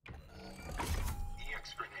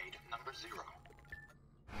EX grenade number 0.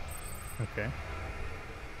 okay.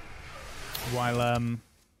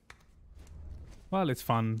 While it's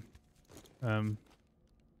fun, you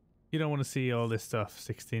don't want to see all this stuff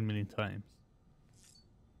 16 million times.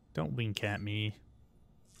 Don't wink at me,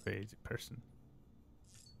 crazy person.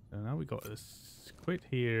 So now we got this squid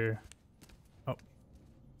here. Oh,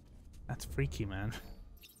 that's freaky, man.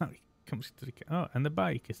 He comes to the oh, and the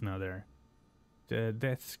bike is now there. The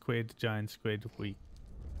death squid, giant squid, we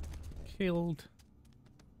killed.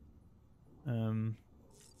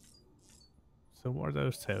 So what are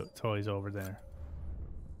those toys over there?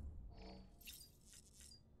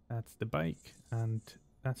 That's the bike, and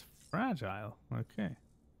that's Fragile. Okay.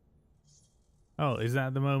 Oh, is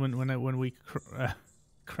that the moment when we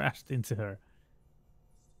crashed into her?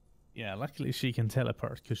 Yeah, luckily she can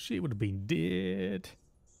teleport, because she would have been dead.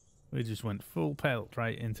 We just went full pelt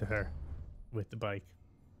right into her with the bike.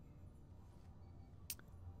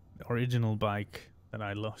 The original bike that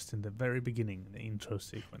I lost in the very beginning, the intro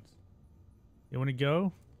sequence. You want to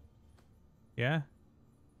go? Yeah?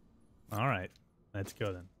 Alright, let's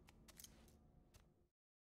go then.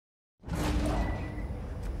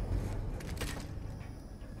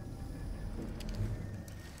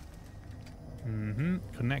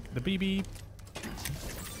 Connect the BB.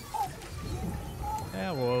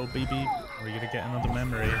 Hello, BB. We're gonna get another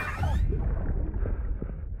memory.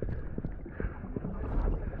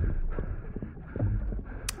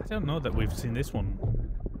 I don't know that we've seen this one.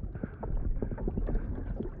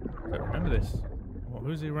 I don't remember this. What,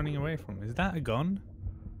 who's he running away from? Is that a gun?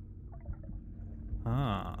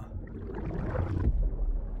 Ah.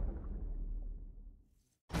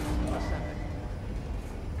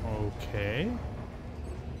 Okay.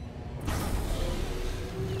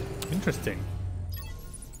 Interesting.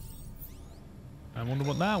 I wonder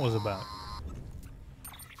what that was about.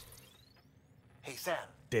 Hey Sam.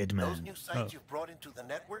 Dead man. Those new sites you've brought into the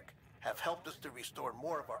network have helped us to restore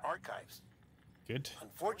more of our archives. Good.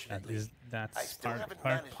 Unfortunately, that's I still haven't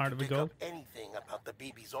part managed of to the pick goal. up anything about the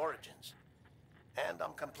BB's origins. And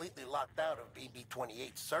I'm completely locked out of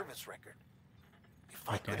BB-28's service record. If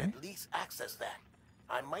I could at least access that,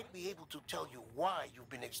 I might be able to tell you why you've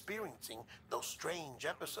been experiencing those strange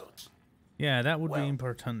episodes. Yeah, that would be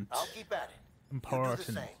important. I'll keep at it. Important. You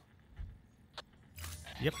do the same.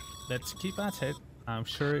 Yep, let's keep at it. I'm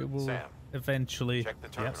sure it will Sam, eventually. check the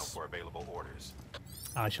terminal yes. for available orders.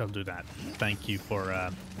 I shall do that. Thank you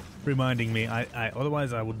for reminding me.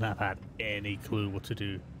 Otherwise I wouldn't have had any clue what to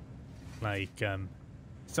do. Like,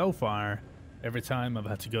 so far, every time I've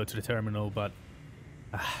had to go to the terminal, but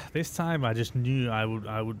this time I just knew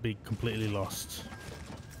I would be completely lost.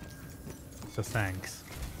 So thanks.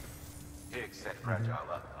 Higgs set Fragile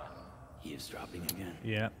up, huh? Eavesdropping again?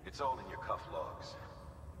 Yeah. It's all in your cuff logs.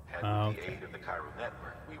 And with the aid of the Chiral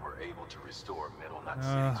network, we were able to restore Middle Nut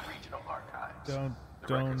City's regional archives.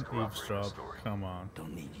 Don't eavesdrop. Come on.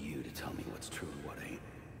 Don't need you to tell me what's true and what ain't.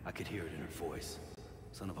 I could hear it in her voice.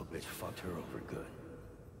 Son of a bitch fucked her over good.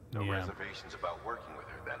 No reservations about working with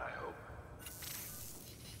her then, I hope.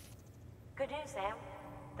 Good news, Sam.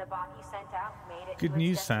 The bot you sent out made it. Good to its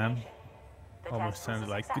news, Sam. destination. The Almost test was a sounded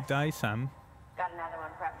like success. good day, Sam. Got another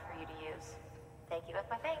one prepped for you to use. Thank you with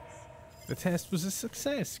my thanks. The test was a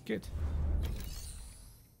success. Good.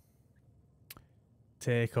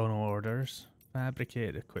 Take on orders.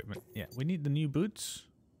 Fabricate equipment. Yeah, we need the new boots.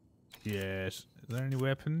 Yes. Is there any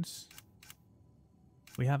weapons?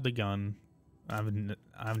 We have the gun. I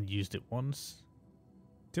haven't used it once.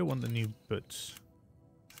 Still want the new boots.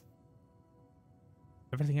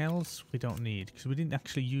 Everything else we don't need because we didn't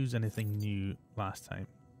actually use anything new last time.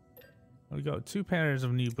 We got 2 pairs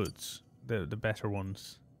of new boots, the better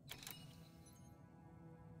ones.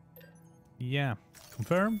 Yeah,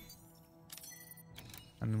 confirm,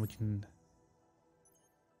 and then we can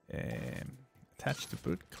attach the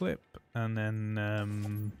boot clip and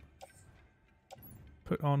then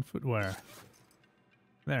put on footwear.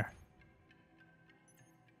 There.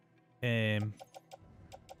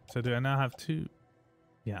 So do I now have 2?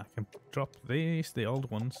 Yeah, I can drop these, the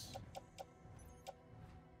old ones.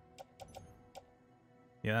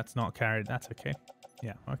 Yeah, that's not carried. That's okay.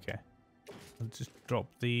 Yeah, okay. I'll just drop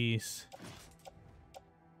these.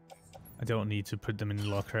 I don't need to put them in the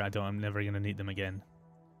locker. I'm never going to need them again.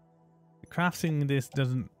 Crafting this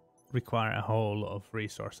doesn't require a whole lot of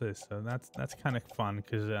resources, so that's kind of fun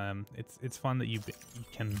because it's fun that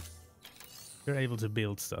you're able to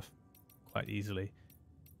build stuff quite easily,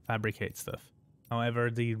 fabricate stuff.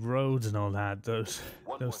 However, the roads and all that, those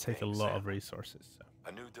take a lot of resources. So.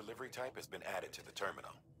 A new delivery type has been added to the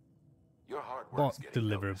terminal. Your hard work Bot is getting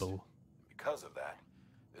deliverable. noticed. Because of that,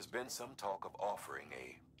 there's been some talk of offering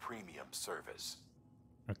a premium service.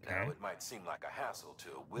 Okay. Now, it might seem like a hassle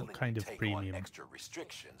to willingly kind of take premium? on extra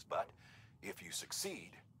restrictions, but if you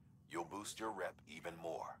succeed, you'll boost your rep even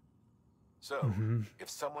more. So, if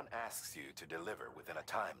someone asks you to deliver within a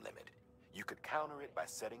time limit, you could counter it by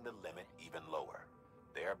setting the limit even lower,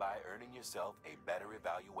 thereby earning yourself a better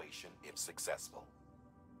evaluation if successful.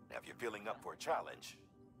 Now, if you're feeling up for a challenge,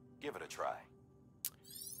 give it a try.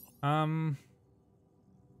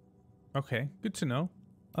 Okay, good to know.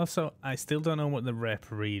 Also, I still don't know what the rep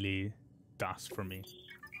really does for me.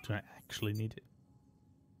 Do I actually need it?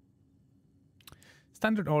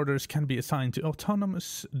 Standard orders can be assigned to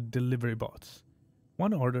autonomous delivery bots.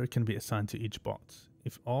 1 order can be assigned to each bot.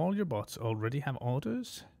 If all your bots already have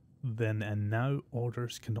orders, then now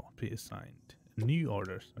orders cannot be assigned. New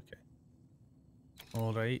orders, okay.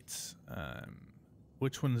 Alright,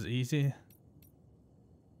 which one's easy?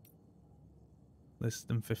 Less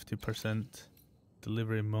than 50%.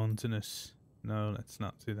 Delivery mountainous. No, let's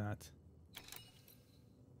not do that.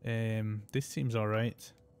 This seems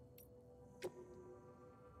alright.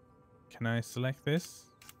 Can I select this?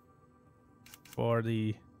 For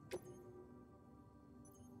the...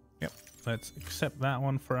 Yep, let's accept that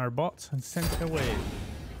one for our bots and send it away.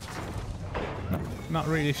 Not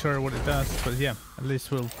really sure what it does, but yeah, at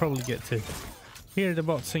least we'll probably get to hear the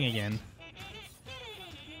bot sing again.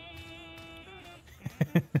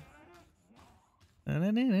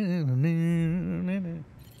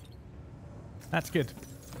 That's good.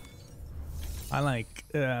 I like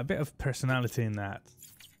a bit of personality in that.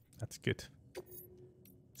 That's good.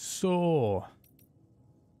 So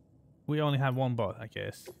we only have 1 bot, I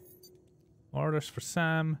guess. Orders for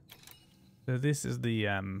Sam. So this is the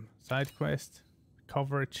side quest.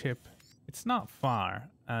 Recover a chip. It's not far,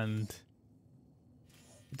 and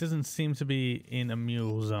it doesn't seem to be in a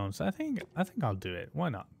mule zone. So I think I'll do it. Why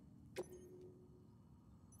not?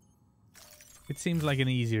 It seems like an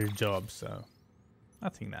easier job, so I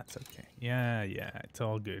think that's okay. Yeah, it's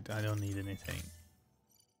all good. I don't need anything.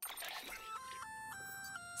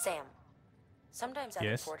 Sam, sometimes other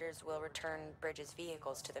Yes? porters will return Bridges'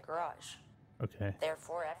 vehicles to the garage. Okay. They're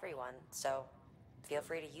for everyone, so feel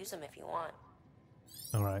free to use them if you want.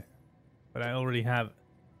 All right. But I already have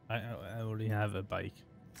a bike.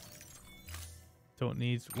 Don't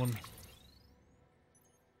need one.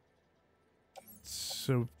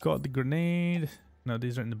 So we've got the grenade. No,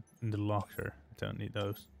 these are in the locker. don't need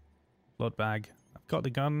those. Blood bag. I've got the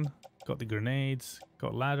gun, got the grenades,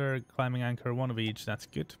 got ladder, climbing anchor, one of each. That's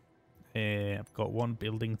good. I've got one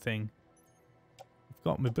building thing. I've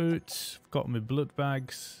got my boots. I've got my blood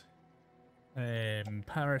bags.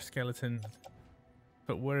 Power skeleton.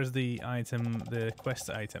 But where's the item? The quest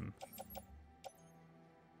item?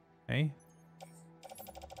 Hey.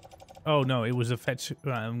 Oh no, it was a fetch.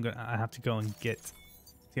 Right, I have to go and get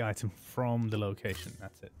the item from the location.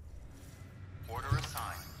 That's it. Order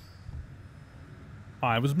assigned.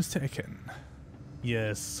 I was mistaken.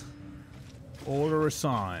 Yes. Order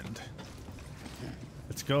assigned.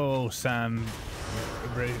 Let's go, Sam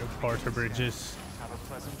Porter Bridges. Have a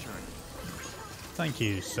pleasant journey. Thank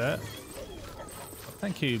you, sir.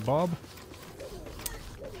 Thank you, Bob.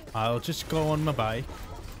 I'll just go on my bike.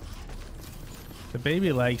 The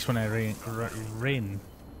baby likes when I rain.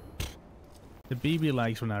 The baby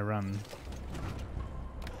likes when I run.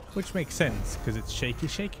 Which makes sense, because it's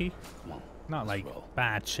shaky. Not like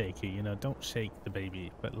bad shaky, you know, don't shake the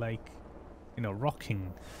baby, but like, you know,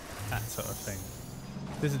 rocking, that sort of thing.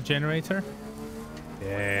 This is a generator?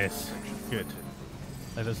 Yes, good.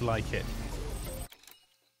 Let us like it.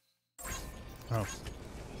 Oh.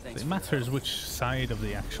 It matters which side of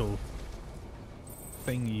the actual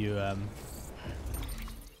thing you,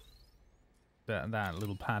 that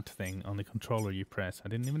little pad thing on the controller you press. I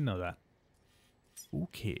didn't even know that.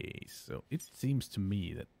 Okay, so it seems to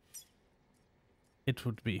me that it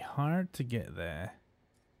would be hard to get there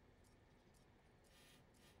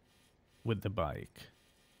with the bike.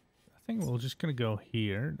 I think we're just gonna go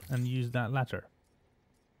here and use that ladder.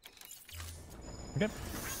 Okay.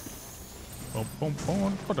 Boom, boom,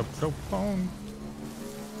 boom, put up, boom, boom.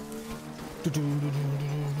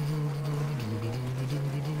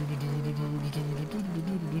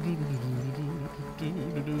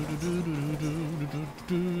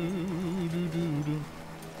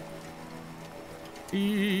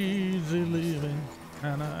 Easy living,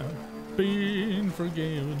 and I've been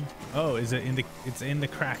forgiven. Oh, is it in the? It's in the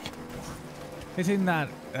crack. It's in that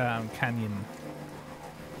canyon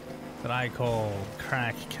that I call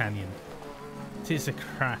Crack Canyon. It is a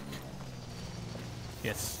crack.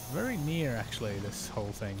 Yes, very near actually. This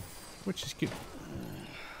whole thing, which is good.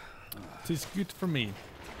 It is good for me.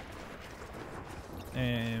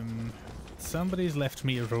 Somebody's left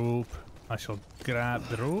me a rope. I shall grab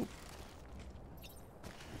the rope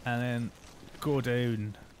and then go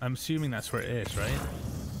down. I'm assuming that's where it is, right?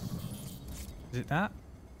 Is it that?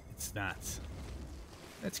 It's that.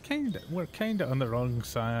 It's we're kinda on the wrong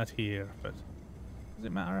side here, but does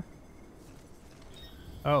it matter?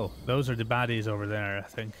 Oh, those are the baddies over there, I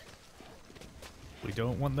think. We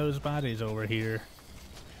don't want those baddies over here.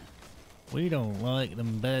 We don't like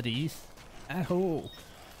them baddies at all.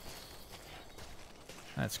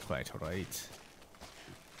 That's quite alright.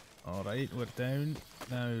 Alright, we're down.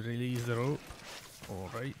 Now release the rope.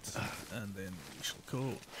 Alright, and then we shall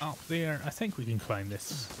go up there. I think we can climb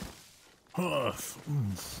this. Hoof!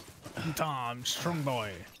 Tom, strong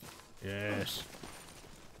boy. Yes.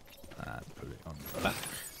 And put it on the back.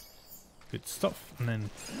 Good stuff. And then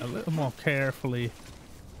a little more carefully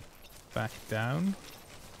back down.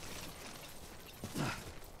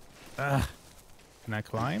 Can I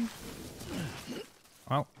climb?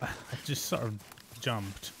 Well, I just sort of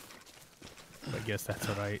jumped. But I guess that's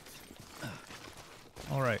alright.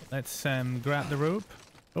 Alright, let's grab the rope.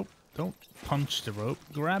 Oh, don't punch the rope.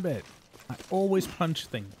 Grab it. I always punch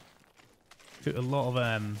things. Do a lot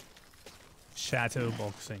of shadow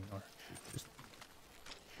boxing or just...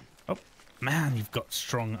 Oh, man, you've got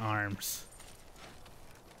strong arms.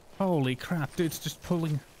 Holy crap, dude's just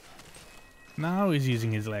pulling. Now he's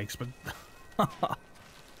using his legs, but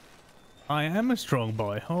I am a strong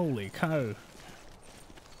boy. Holy cow.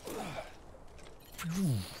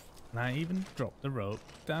 And I even dropped the rope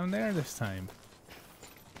down there this time.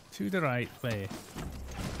 To the right place.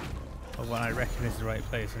 Or what I reckon is the right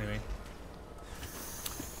place anyway.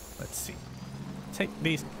 Let's see. Take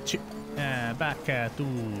these back to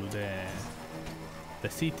the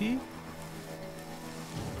city.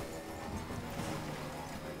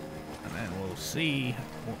 And then we'll see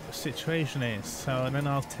what the situation is. So then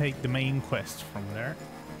I'll take the main quest from there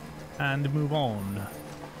and move on.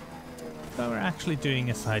 So we're actually doing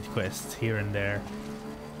a side quest here and there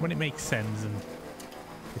when it makes sense and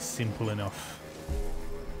is simple enough.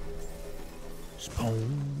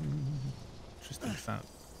 Boom. Interesting sound.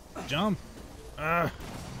 Jump! There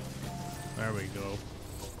we go.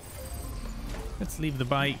 Let's leave the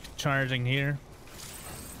bike charging here.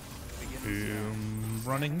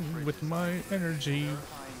 Running with my energy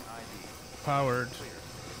powered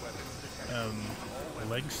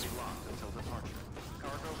legs.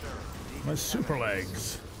 My super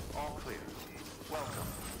legs. All clear. Welcome,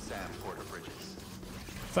 Sam Porter Bridges.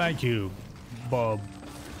 Thank you, Bob.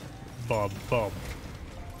 Bob.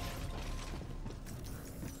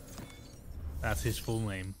 That's his full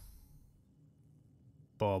name.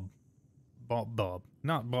 Bob.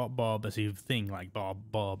 Not Bob as you think like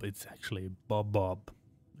Bob. It's actually Bob.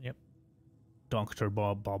 Yep. Dr.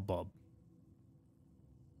 Bob.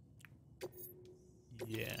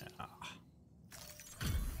 Yeah.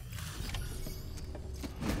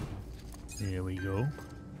 Here we go.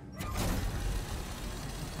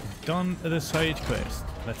 Done the side quest.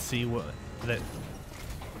 Let's see what that.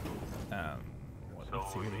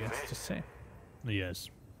 Let's see what he has to say. Yes,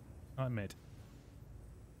 I made.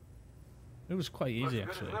 It was quite easy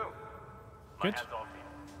actually. Good.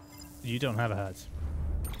 You don't have a hat.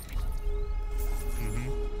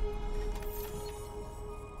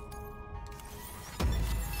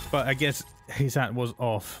 But I guess his hat was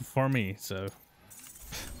off for me, so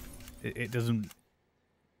it doesn't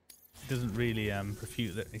really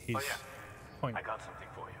refute that his point. I got something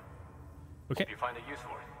for you. Okay. Hope you find a use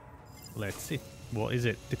for it. Let's see. What is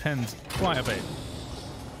it? Depends quite a bit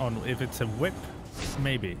on if it's a whip,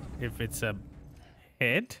 maybe. If it's a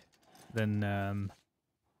head, then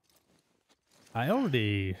I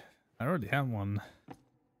already have one.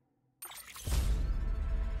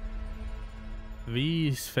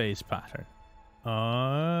 V's face pattern.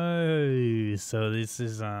 Oh, so this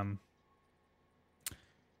is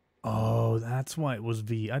oh, that's why it was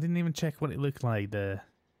V. I didn't even check what it looked like, the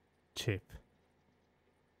chip.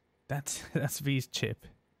 That's V's chip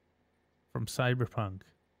from Cyberpunk.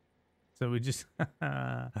 So we just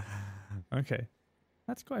okay.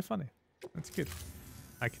 That's quite funny. That's good.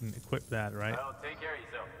 I can equip that, right? Well, take care of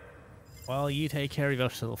yourself. Well, you take care of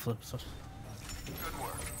yourself. Good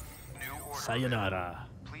work. New order. Sayonara.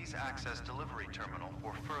 Please access delivery terminal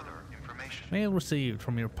for further information. Mail received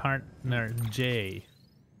from your partner J.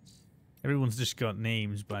 Everyone's just got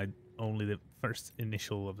names by only the first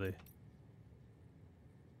initial of the.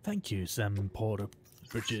 Thank you, Sam Porter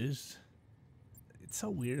Bridges. It's so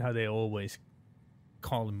weird how they always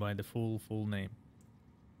call him by the full name.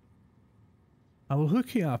 I will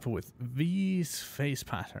hook you up with V's face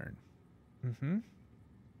pattern.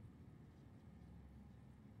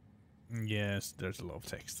 Yes, there's a lot of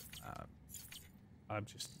text. I'm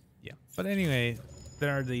just, yeah. But anyway,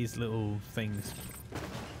 there are these little things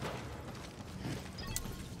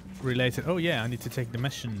related. Oh yeah, I need to take the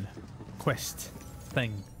mission quest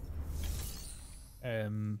thing.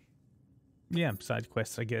 Yeah, side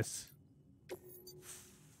quests, I guess,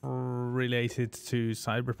 related to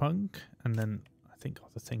Cyberpunk, and then I think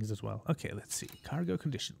other things as well. Okay, let's see. Cargo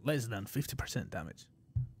condition, less than 50% damage.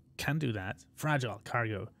 Can do that. Fragile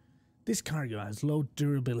cargo. This cargo has low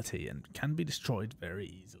durability and can be destroyed very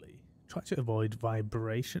easily. Try to avoid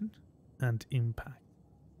vibration and impact.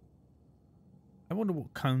 I wonder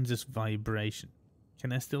what counts as vibration.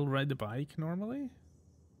 Can I still ride the bike normally?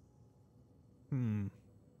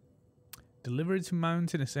 Delivery to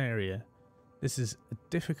mountainous area. This is a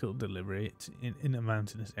difficult delivery in a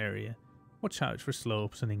mountainous area. Watch out for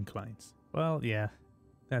slopes and inclines. Well, yeah,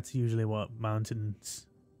 that's usually what mountains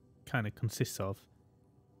kind of consists of.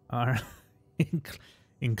 Are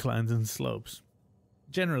inclines and slopes.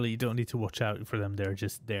 Generally, you don't need to watch out for them. They're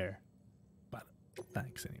just there. But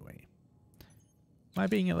thanks anyway. Am I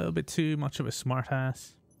being a little bit too much of a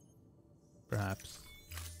smartass? Perhaps.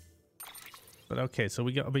 But okay, so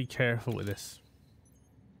we gotta be careful with this.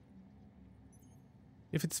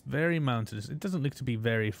 If it's very mountainous, it doesn't look to be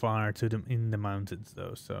very far to them in the mountains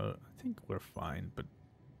though, so I think we're fine. But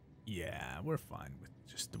yeah, we're fine with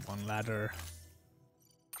just the one ladder.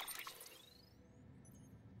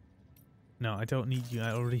 No, I don't need you.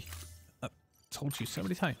 I already told you so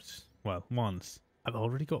many times. Well, once. I've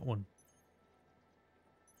already got one.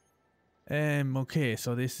 Okay,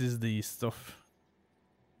 so this is the stuff.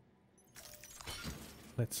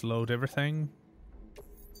 Let's load everything.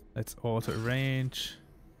 Let's auto arrange.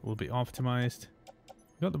 Will be optimized.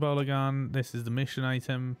 Got the bowler gun. This is the mission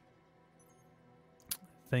item.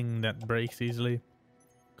 Thing that breaks easily.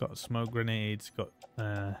 Got smoke grenades. Got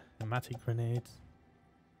pneumatic grenades.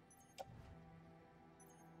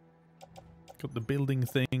 Got the building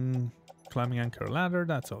thing. Climbing anchor ladder.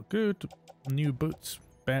 That's all good. New boots.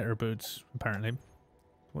 Better boots, apparently.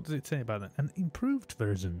 What does it say about that? An improved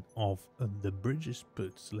version of the Bridges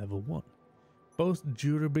boots level 1. Both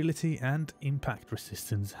durability and impact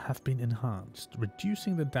resistance have been enhanced,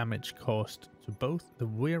 reducing the damage caused to both the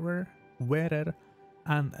wearer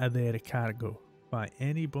and their cargo by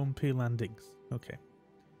any bumpy landings. Okay.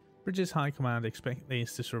 Bridges High Command expect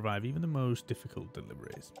these to survive even the most difficult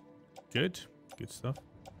deliveries. Good. Good stuff.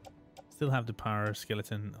 Still have the power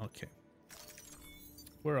skeleton. Okay.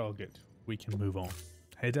 We're all good. We can move on.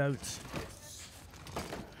 Head out.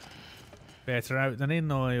 Better out than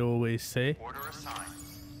in, I always say. Order assigned.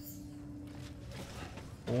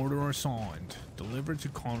 Order assigned. Delivered to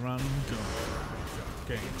Conrad and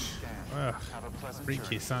Gage. Ugh.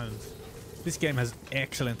 Freaky sounds. This game has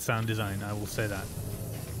excellent sound design, I will say that.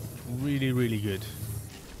 Really, really good.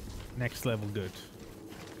 Next level good.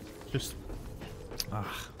 Just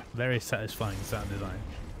very satisfying sound design.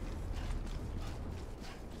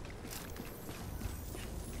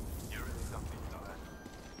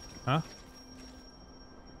 Huh?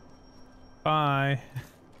 Bye.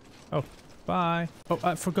 Oh, bye. Oh,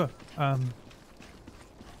 I forgot.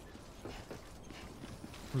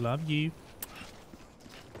 Love you.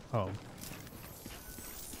 Oh.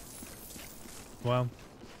 Well,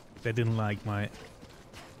 they didn't like my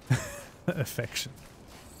affection.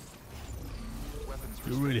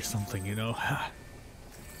 You're really something, you know.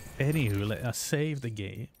 Anywho, let us save the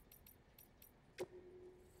game.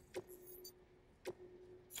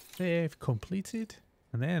 Save completed.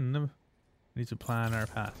 And then we need to plan our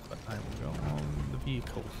path. But I will go on the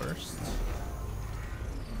vehicle first.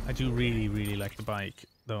 I do really, really like the bike.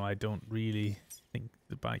 Though I don't really think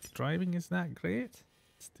the bike driving is that great.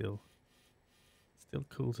 Still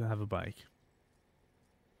cool to have a bike.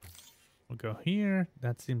 We'll go here.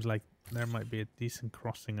 That seems like there might be a decent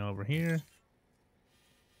crossing over here.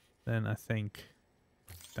 Then I think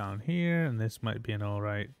down here, and this might be an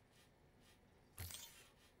alright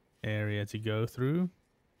area to go through.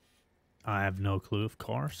 I have no clue, of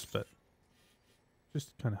course, but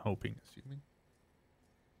just kind of hoping, assuming.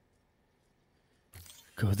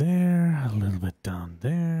 Go there, a little bit down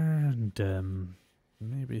there, and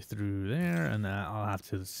maybe through there, and I'll have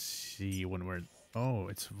to see when we're... Oh,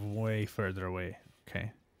 it's way further away.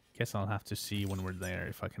 Okay. Guess I'll have to see when we're there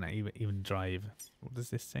if I can even drive. What does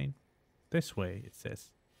this say? This way, it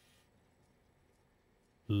says.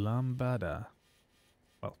 Lambada.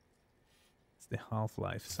 Well, it's the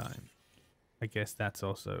Half-Life sign. I guess that's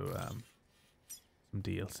also some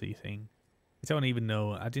DLC thing. I don't even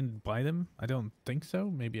know. I didn't buy them. I don't think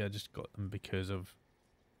so. Maybe I just got them because of...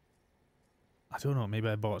 I don't know. Maybe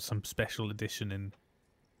I bought some special edition in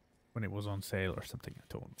when it was on sale or something. I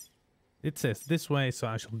don't know. It says this way, so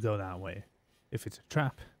I shall go that way. If it's a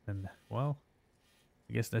trap, then, well,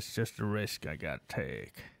 I guess that's just a risk I gotta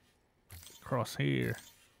take. Across here.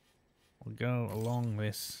 We'll go along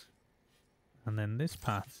this. And then this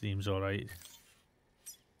path seems alright.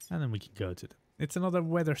 And then we can go to the... It's another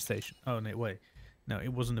weather station. Oh, no, wait. No,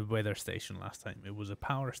 it wasn't a weather station last time. It was a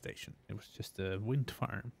power station. It was just a wind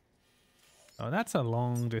farm. Oh, that's a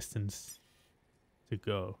long distance to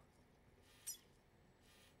go.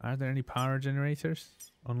 Are there any power generators?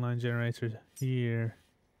 Online generators here.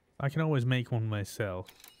 I can always make one myself.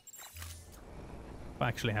 If I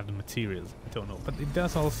actually have the materials, I don't know. But it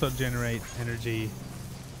does also generate energy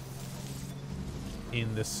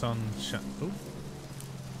in the sunshine. Oh,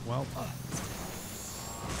 well.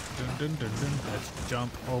 Dun, dun, dun, dun. Let's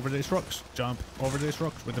jump over these rocks. Jump over these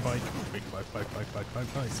rocks with the bike. Big bike.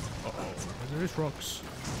 Uh-oh. There's rocks.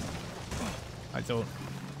 I don't...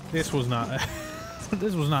 This was not...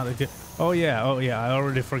 This was not a good... Oh yeah, I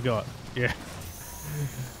already forgot. Yeah.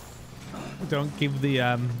 Don't give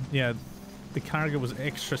the, yeah, the cargo was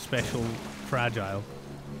extra special fragile.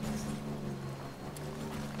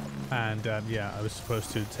 And, yeah, I was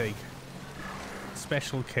supposed to take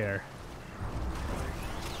special care.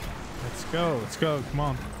 Let's go, come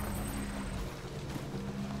on.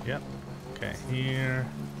 Yep. Okay, here.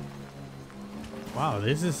 Wow,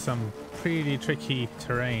 this is some pretty tricky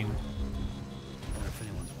terrain.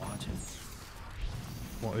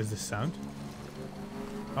 What is this sound?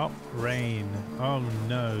 Oh, rain. Oh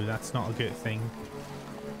no, that's not a good thing.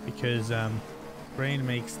 Because rain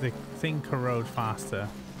makes the thing corrode faster.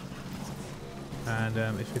 And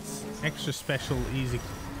if it's extra special, easy...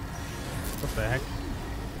 What the heck?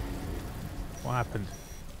 What happened?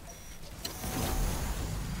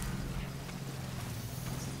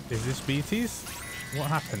 Is this BTs? What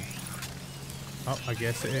happened? Oh, I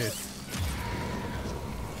guess it is.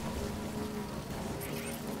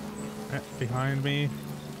 Behind me.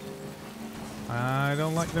 I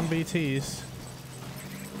don't like them BTs.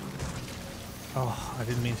 Oh, I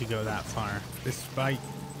didn't mean to go that far. This bike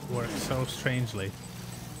works so strangely.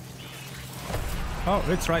 Oh,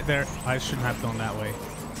 it's right there. I shouldn't have gone that way.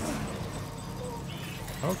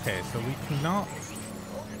 Okay, so we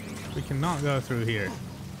cannot go through here.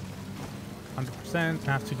 100%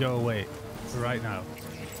 have to go away right now.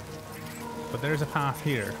 But there's a path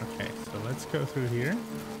here. Okay, so let's go through here.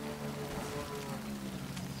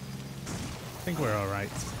 think we're alright.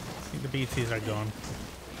 I think the BTs are gone.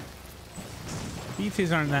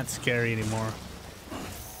 BTs aren't that scary anymore.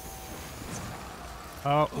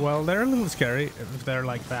 Oh, well, they're a little scary if they're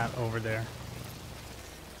like that over there.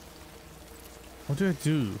 What do I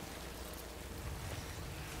do?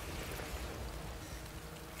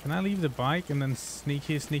 Can I leave the bike and then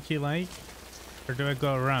sneaky like? Or do I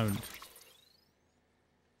go around?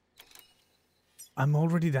 I'm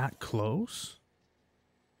already that close?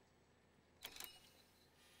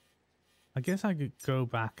 I guess I could go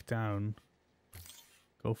back down.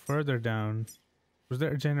 Go further down. Was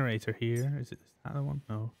there a generator here? Is it that the one?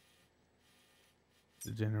 No.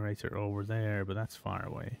 The generator over there, but that's far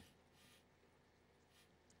away.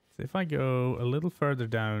 So if I go a little further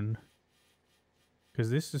down, because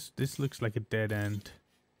this looks like a dead end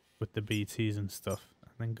with the BTs and stuff,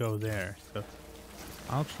 and then go there. So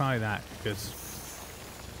I'll try that because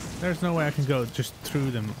there's no way I can go just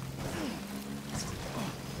through them.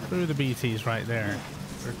 Through the BTs right there.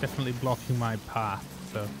 They're definitely blocking my path.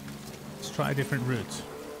 So let's try a different route.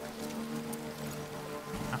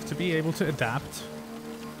 Have to be able to adapt.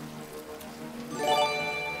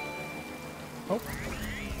 Oh.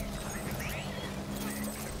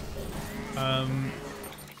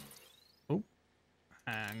 Oh.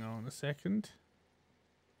 Hang on a second.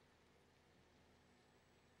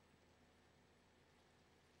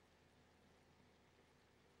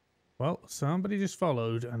 Well, somebody just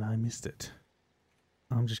followed and I missed it.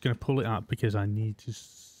 I'm just going to pull it up because I need to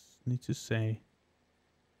say.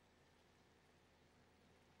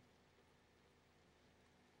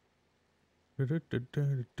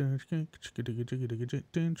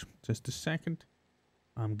 Just a second.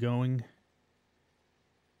 I'm going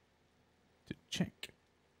to check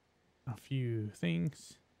a few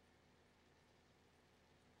things.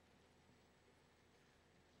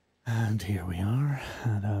 And here we are.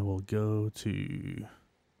 And I will go to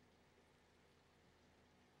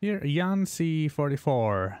here, Jan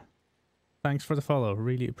C44. Thanks for the follow.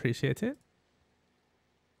 Really appreciate it.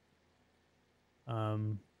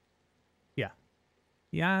 Yeah.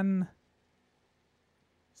 Jan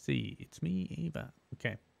C. It's me, Eva.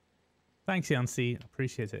 Okay. Thanks, Jan C.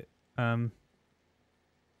 Appreciate it.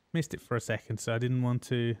 Missed it for a second, so I didn't want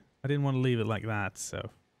to leave it like that, so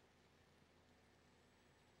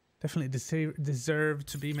definitely deserve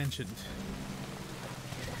to be mentioned.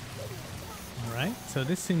 Alright, so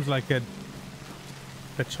this seems like the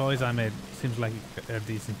choice I made seems like a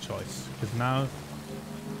decent choice. Because now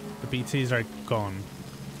the BTs are gone.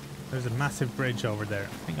 There's a massive bridge over there.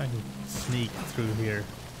 I think I can sneak through here.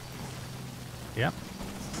 Yep.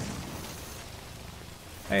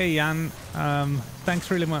 Hey Jan,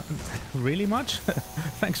 thanks really much. Really much?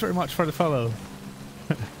 Thanks very much for the follow.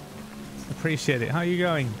 Appreciate it. How are you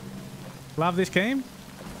going? Love this game?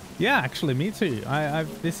 Yeah, actually, me too.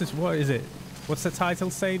 This is, what is it? What's the title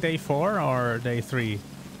say? Day 4 or day 3?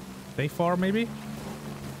 Day 4 maybe?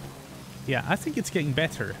 Yeah, I think it's getting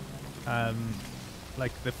better.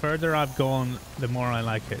 Like the further I've gone, the more I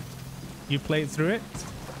like it. You played through it?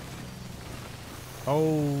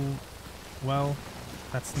 Oh, well,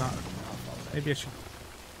 that's not... Maybe I should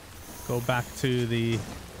go back to the...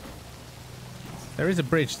 There is a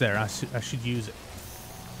bridge there. I should use it.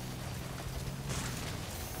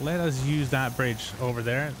 Let us use that bridge over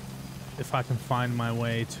there, if I can find my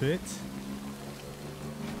way to it.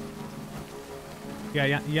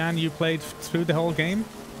 Yeah, Jan, you played through the whole game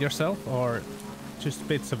yourself, or just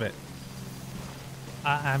bits of it?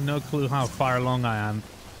 I have no clue how far along I am.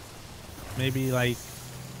 Maybe like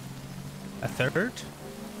a third?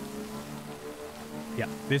 Yeah,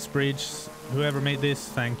 this bridge, whoever made this,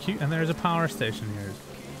 thank you. And there's a power station here.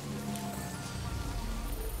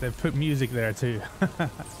 They've put music there too.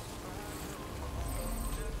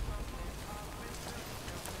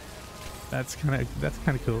 That's kind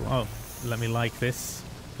of cool. Oh, let me like this.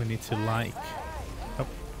 We need to like. Oh.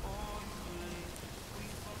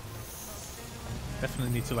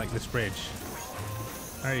 Definitely need to like this bridge.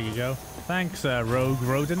 There you go. Thanks, Rogue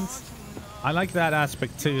Rodent. I like that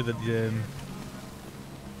aspect too. That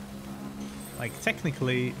like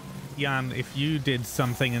technically, Jan, if you did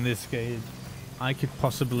something in this game, I could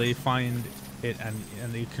possibly find it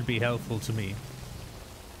and it could be helpful to me.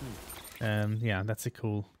 Yeah, that's a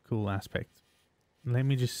cool aspect. Let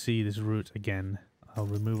me just see this route again. I'll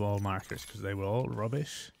remove all markers because they were all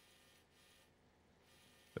rubbish.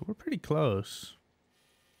 But we're pretty close.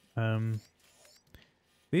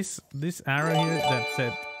 This arrow here that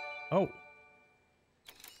said, oh,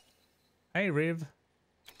 hey Riv,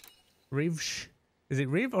 Rivsh, is it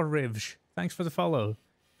Riv or Rivsh? Thanks for the follow,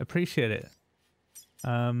 appreciate it.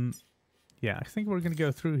 Yeah, I think we're gonna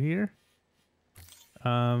go through here.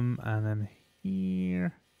 And then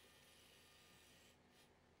here.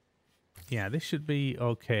 Yeah, this should be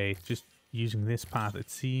okay. Just using this path, it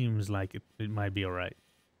seems like it might be alright.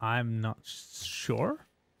 I'm not sure.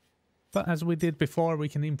 But as we did before, we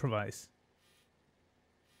can improvise.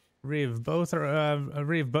 Riv, both are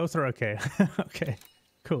okay. Okay,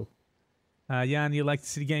 cool. Jan, you like to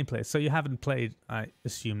see the gameplay. So you haven't played, I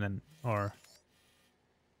assume then, or...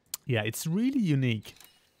 Yeah, it's really unique.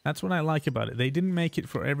 That's what I like about it. They didn't make it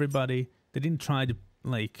for everybody. They didn't try to,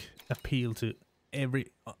 like, appeal to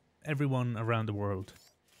everyone around the world,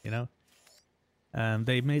 you know?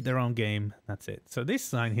 They made their own game, that's it. So this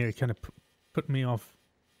sign here kind of put me off,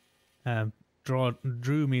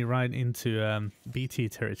 drew me right into BT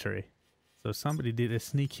territory. So somebody did a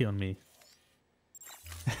sneaky on me.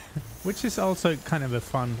 Which is also kind of a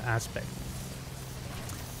fun aspect.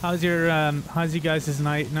 How's your guys'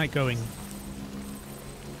 night going?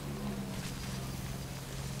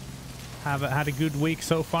 Have had a good week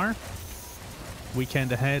so far?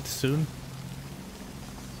 Weekend ahead soon.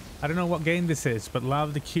 I don't know what game this is, but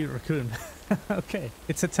love the cute raccoon. Okay,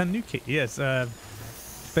 it's a tanuki. Yes,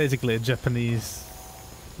 basically a Japanese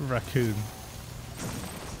raccoon.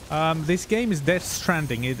 This game is Death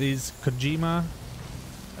Stranding. It is Kojima,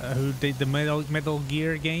 who did the Metal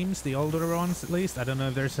Gear games, the older ones at least. I don't know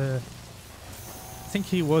if there's a... I think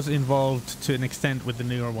he was involved to an extent with the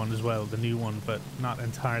newer one as well, the new one, but not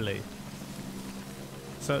entirely.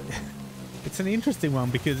 So it's an interesting one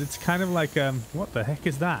because it's kind of like, what the heck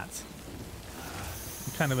is that?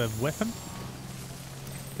 Kind of a weapon?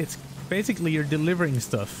 It's basically you're delivering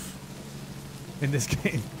stuff in this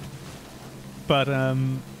game. But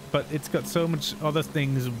it's got so much other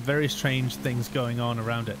things, very strange things going on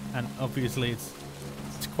around it, and obviously it's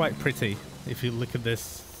quite pretty if you look at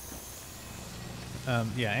this.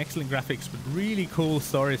 Yeah, excellent graphics, but really cool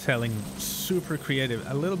storytelling, super creative,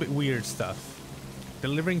 a little bit weird stuff.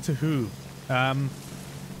 Delivering to who?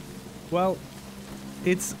 Well,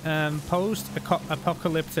 it's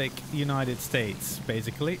post-apocalyptic United States,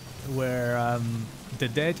 basically, where the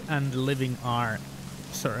dead and the living are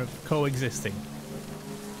sort of coexisting.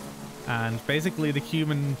 And basically the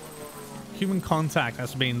human contact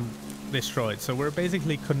has been destroyed. So we're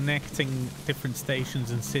basically connecting different stations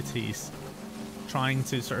and cities, trying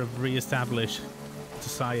to sort of re-establish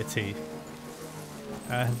society.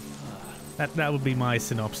 That would be my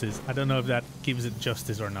synopsis. I don't know if that gives it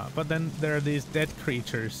justice or not. But then there are these dead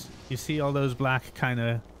creatures. You see all those black kind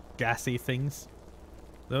of gassy things?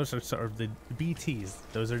 Those are sort of the BTs.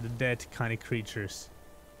 Those are the dead kind of creatures.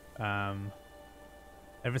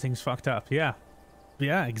 Everything's fucked up. Yeah,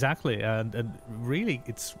 exactly. And really,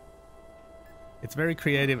 it's very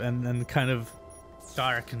creative and kind of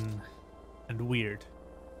dark and weird.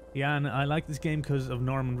 Yeah, and I like this game because of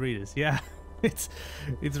Norman Reedus. Yeah, it's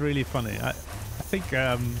really funny. I think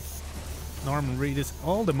Norman Reedus,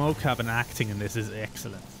 all the mocap and acting in this is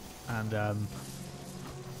excellent, and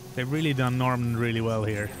they've really done Norman really well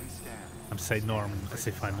here. I'm saying Norman as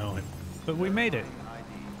if I know him, but we made it.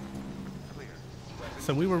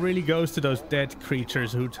 So we were really goes to those dead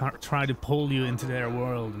creatures who try to pull you into their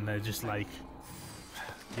world, and they're just like,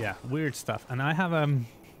 yeah, weird stuff. And I have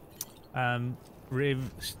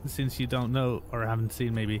Riv, since you don't know or haven't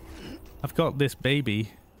seen, maybe I've got this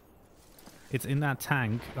baby. It's in that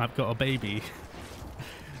tank. I've got a baby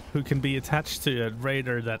who can be attached to a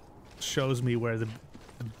radar that shows me where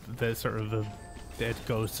the sort of the dead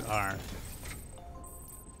ghosts are,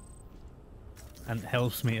 and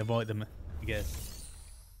helps me avoid them, I guess.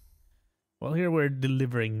 Well, here we're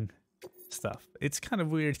delivering stuff. It's kind of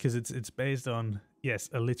weird because it's based on, yes,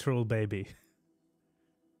 a literal baby.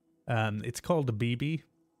 It's called a BB.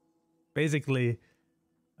 Basically,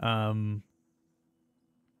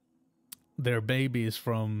 they're babies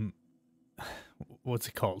from, what's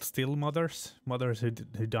it called? Still mothers? Mothers who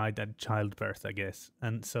died at childbirth, I guess.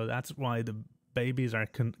 And so that's why the babies are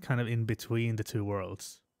kind of in between the two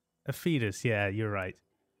worlds. A fetus, yeah, you're right.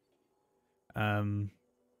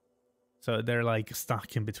 So they're like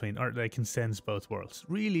stuck in between, or they can sense both worlds.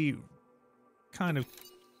 Really kind of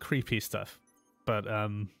creepy stuff, but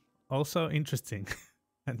also interesting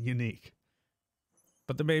and unique.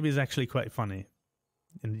 But the baby is actually quite funny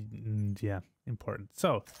and yeah, important.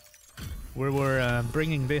 So we're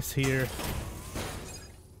bringing this here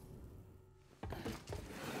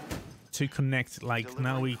to connect, like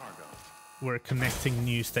now we're connecting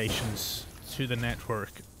new stations to the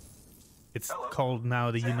network. It's called now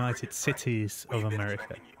the United Cities of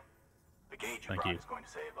America. The gauge Thank you. Is going to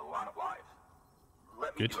save a lot of lives.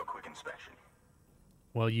 Let me Good. do a quick inspection.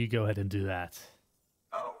 Well, you go ahead and do that.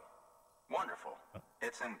 Oh, wonderful.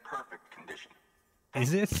 It's in perfect condition.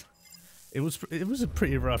 Is it? It was a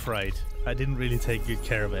pretty rough ride. I didn't really take good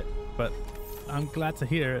care of it, but I'm glad to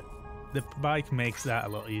hear the bike makes that a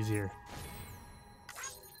lot easier.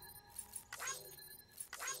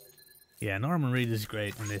 Yeah, Norman Reedus is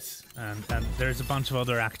great in this, and there's a bunch of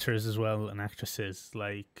other actors as well and actresses,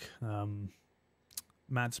 like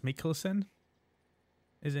Mads Mikkelsen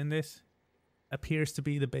is in this. Appears to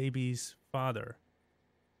be the baby's father.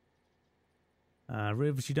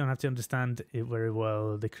 Rivs, you don't have to understand it very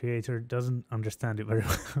well. The creator doesn't understand it very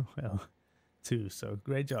well too, so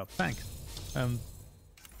great job. Thanks.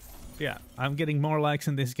 Yeah, I'm getting more likes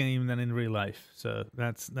in this game than in real life, so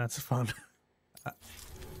that's fun.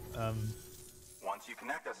 Once you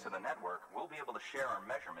connect us to the network, we'll be able to share our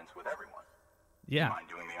measurements with everyone. Yeah. Mind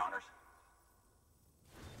doing the honors?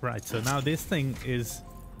 Right, so now this thing is...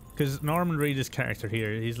 Because Norman Reedus' character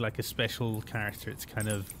here, he's like a special character. It's kind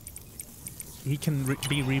of... He can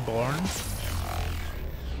be reborn.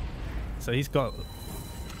 So he's got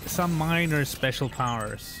some minor special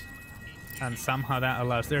powers. And somehow that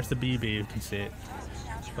allows... There's the BB, you can see it.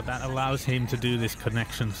 But that allows him to do this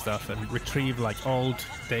connection stuff and retrieve like old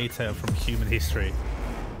data from human history,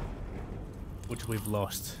 which we've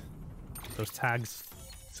lost. Those tags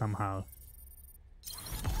somehow.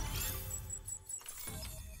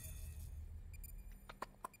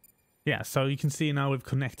 Yeah, so you can see now we've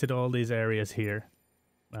connected all these areas here.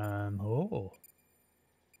 Oh.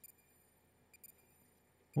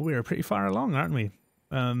 Well, we're pretty far along, aren't we?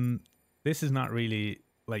 This is not really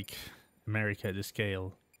like America to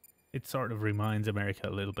scale. It sort of reminds America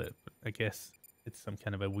a little bit, but I guess it's some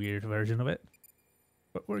kind of a weird version of it.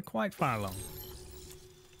 But we're quite far along.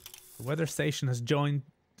 The weather station has joined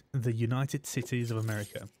the United Cities of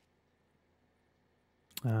America.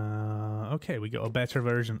 Okay, we got a better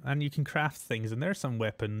version, and you can craft things, and there's some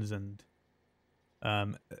weapons, and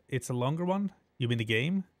it's a longer one. You mean the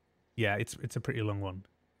game? Yeah, it's a pretty long one,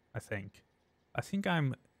 I think.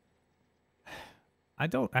 I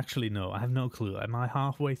don't actually know. I have no clue. Am I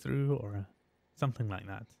halfway through or something like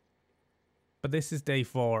that? But this is day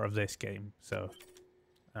 4 of this game, so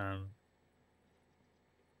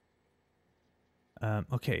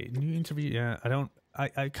okay, new interview. Yeah,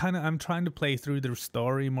 I'm trying to play through the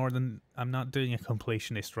story more than I'm not doing a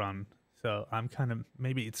completionist run. So I'm kind of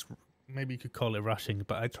maybe you could call it rushing,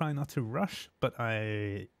 but I try not to rush, but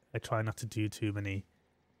I try not to do too many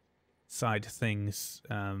side things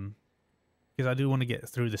because I do want to get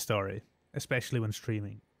through the story, especially when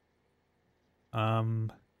streaming.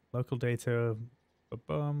 Local data,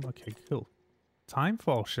 okay, cool.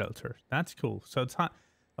 Timefall shelter, that's cool. So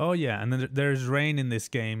oh yeah, and then there's rain in this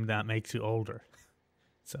game that makes you older.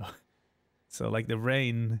 So like the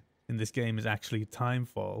rain in this game is actually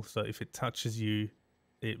timefall. So if it touches you,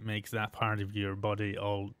 it makes that part of your body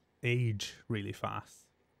age really fast.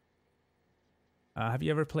 Have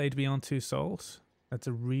you ever played Beyond Two Souls? That's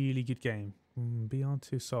a really good game. Beyond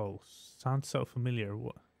Two Souls sounds so familiar.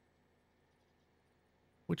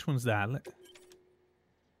 Which one's that?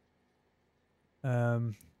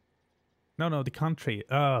 No, the country.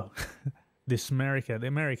 Oh, the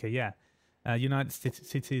America, yeah. United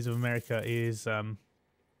Cities of America is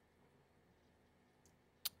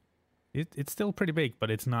it's still pretty big,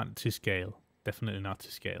 but it's not to scale. Definitely not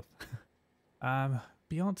to scale.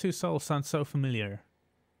 Beyond Two Souls sounds so familiar.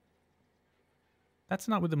 That's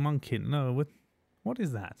not with the monkey. No, what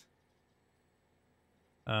is that?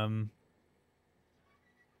 I'm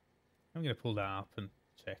gonna pull that up and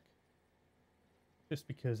check. Just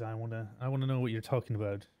because I wanna know what you're talking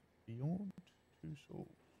about. Beyond Two Souls.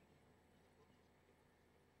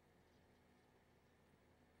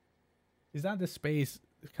 Is that the space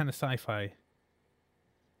kind of sci-fi?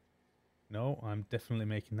 No, I'm definitely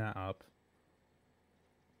making that up.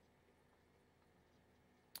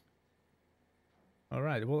 All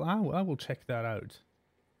right, well, I will check that out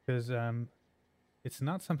because it's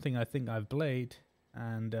not something I think I've played,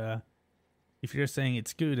 and if you're saying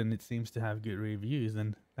it's good and it seems to have good reviews,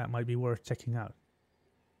 then that might be worth checking out.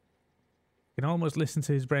 You can almost listen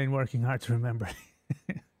to his brain working hard to remember.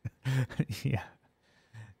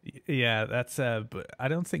 Yeah, that's but I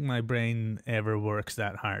don't think my brain ever works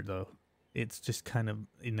that hard though. It's just kind of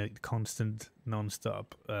in a constant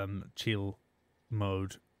non-stop chill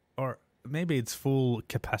mode, or maybe it's full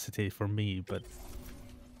capacity for me, but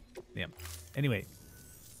yeah. Anyway,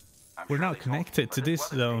 we're now connected to this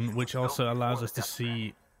zone, which also allows us to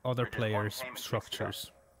see other players'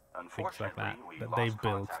 structures, things like that they've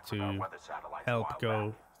built to help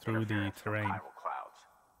go through the terrain.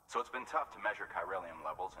 So it's been tough to measure chiralium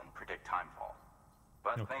levels and predict timefall.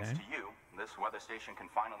 But thanks to you, this weather station can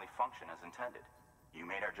finally function as intended. You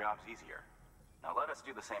made our jobs easier. Now let us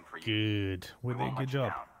do the same for you. Good. We With won't a let good you job.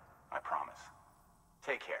 down, I promise.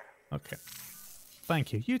 Take care. Okay.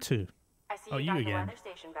 Thank you. You too. I see Oh, you you got the again. weather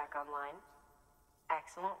station back online.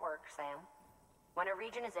 Excellent work, Sam. When a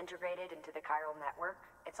region is integrated into the chiral network,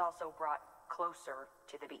 it's also brought closer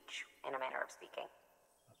to the beach, in a manner of speaking.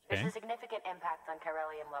 There's Okay. a significant impact on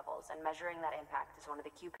chiralium levels, and measuring that impact is one of the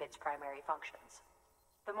Cupid's primary functions.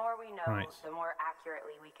 The more we know, Right. the more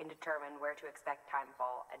accurately we can determine where to expect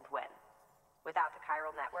timefall and when. Without the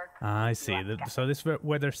chiral network, I you see. have to guess. So this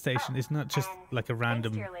weather station is not just and like a thanks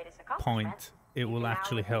random to your latest accomplishment, point. It you will can now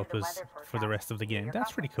actually review help the us weather for the rest of the forecast game. via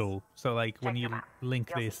That's pretty compass. cool. So like when Check you your map. link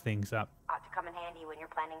You'll these see. things up. Ought to come in handy when you're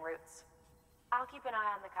planning routes. I'll keep an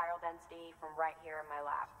eye on the chiral density from right here in my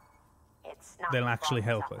lab. It's not They'll too far actually from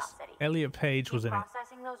help South us. Knot City. Elliot Page Keep was in it.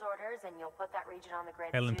 processing those orders, and you'll put that region on the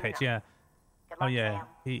grid Ellen soon Page, enough. yeah. Good Oh luck, yeah.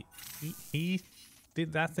 Sam. He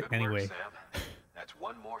did that thing Good anyway. work, Sam. That's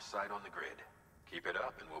one more site on the grid. Keep it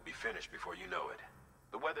up and we'll be finished before you know it.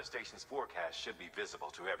 The weather station's forecast should be visible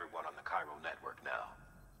to everyone on the chiral network now.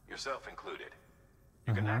 Yourself included.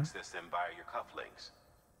 You can access them via your cufflinks.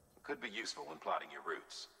 It could be useful when plotting your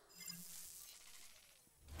routes.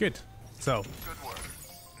 Good. So Good work.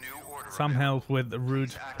 New order some available. help with route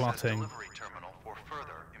Please access plotting. delivery terminal for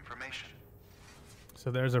further information.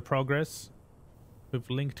 So there's our progress. We've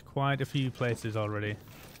linked quite a few places already.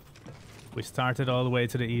 We started all the way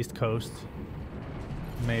to the east coast.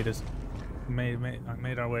 Made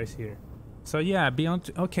our ways here. So yeah,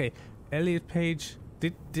 beyond. Okay, Elliot Page.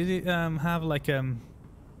 Did it have like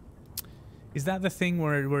Is that the thing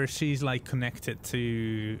where she's like connected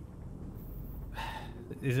to?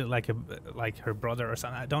 Is it like her brother or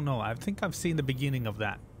something? I don't know. I think I've seen the beginning of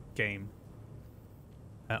that game.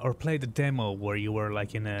 Or played the demo where you were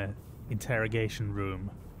like in a interrogation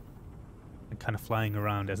room and kind of flying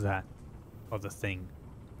around as that other thing.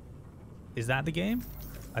 Is that the game?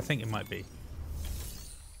 I think it might be.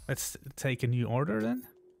 Let's take a new order then.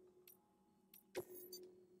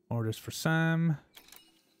 Orders for Sam.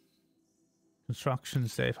 Construction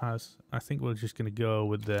safe house. I think we're just gonna go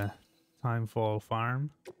with the Timefall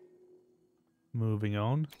farm. Moving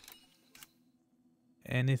on.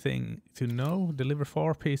 Anything to know? Deliver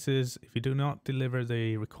 4 pieces. If you do not deliver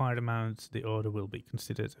the required amount, the order will be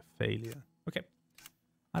considered a failure. Okay.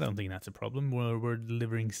 I don't think that's a problem. We're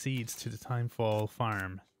delivering seeds to the Timefall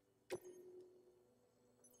farm.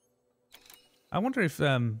 I wonder if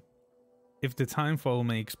the Timefall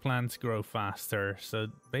makes plants grow faster. So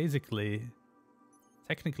basically,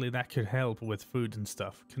 technically that could help with food and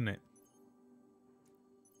stuff, couldn't it?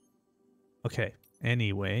 Okay.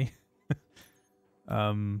 Anyway.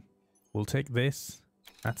 We'll take this.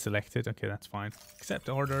 That's selected. Okay, that's fine. Accept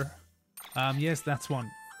order. Yes, that's one.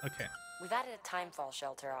 Okay. We've added a timefall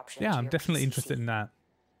shelter option. Yeah, to I'm your definitely PCC. interested in that.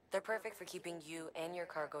 They're perfect for keeping you and your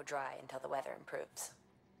cargo dry until the weather improves.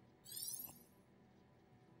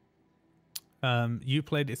 You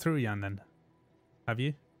played it through, Jan, then? Have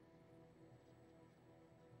you?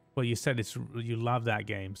 Well, you said you love that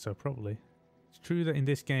game, so probably. It's true that in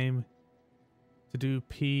this game, to do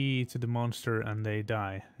pee to the monster and they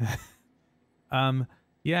die.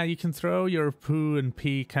 Yeah, you can throw your poo and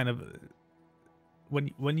pee kind of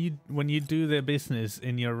when you do their business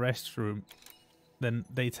in your restroom, then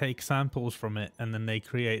they take samples from it and then they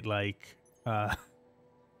create like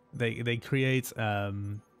they create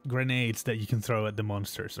grenades that you can throw at the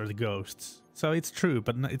monsters or the ghosts. So it's true,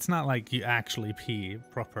 but it's not like you actually pee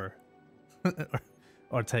proper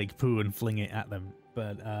or take poo and fling it at them.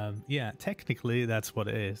 But yeah, technically that's what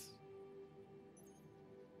it is.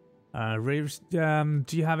 Reeves, do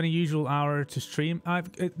you have any usual hour to stream?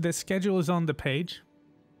 The schedule is on the page.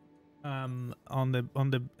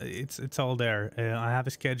 It's all there. I have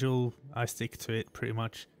a schedule. I stick to it pretty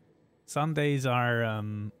much. Sundays are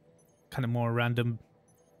kind of more random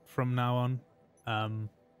from now on. I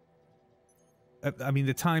mean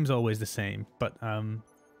the time's always the same, but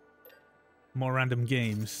more random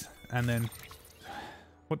games. And then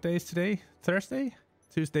what day is today? Thursday?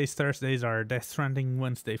 Tuesdays, Thursdays are Death Stranding.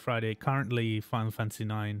 Wednesday, Friday, currently Final Fantasy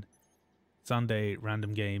 9. Sunday,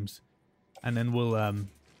 random games. And then we'll I'll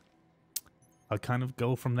kind of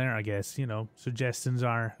go from there, I guess. You know, suggestions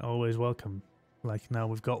are always welcome. Like now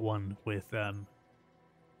we've got one with I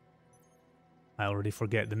already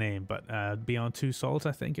forget the name, but Beyond Two Souls,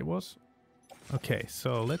 I think it was. Okay,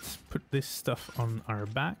 so let's put this stuff on our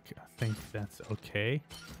back. I think that's okay.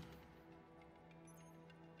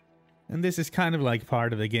 And this is kind of like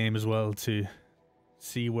part of the game as well, to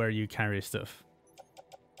see where you carry stuff.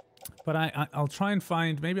 But I'll try and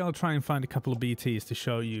find, maybe I'll try and find a couple of BTs to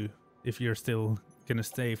show you if you're still gonna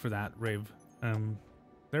stay for that, Riv.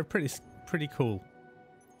 They're pretty pretty cool.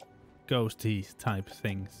 Ghosty type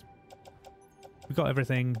things. We got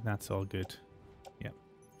everything. That's all good. Yep.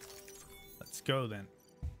 Let's go then.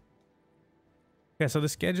 Yeah, so the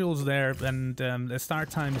schedule's there, and the start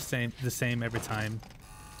time is the same every time.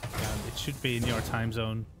 It should be in your time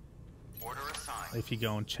zone. Order assigned. If you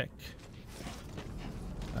go and check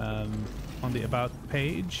on the About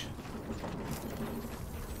page.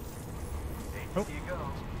 Oh. See you go,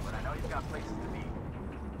 but I know you've got places to be.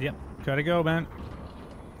 Yep, gotta go, man.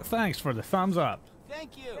 Thanks for the thumbs up.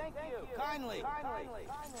 Thank you. Kindly.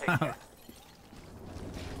 Take care.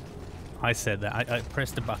 I said that. I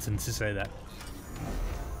pressed the button to say that.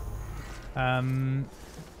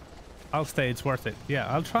 I'll stay. It's worth it. Yeah,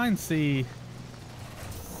 I'll try and see.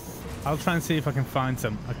 I'll try and see if I can find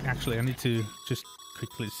some. Actually, I need to just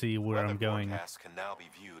quickly see where I'm going. Forecasts can now be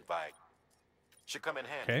viewed by. Should come in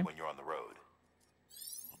handy when you're on the road.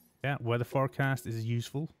 Yeah, weather forecast is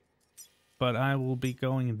useful, but I will be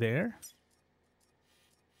going there.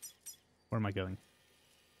 Where am I going?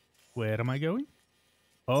 Where am I going?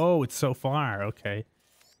 Oh, it's so far. Okay.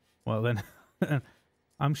 Well then,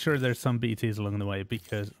 I'm sure there's some BTs along the way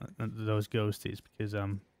because those ghosties. Because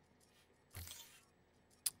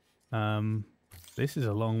this is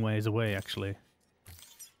a long ways away actually.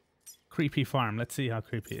 Creepy farm. Let's see how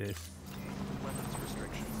creepy it is.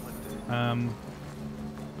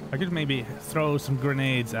 I could maybe throw some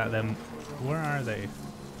grenades at them. Where are they?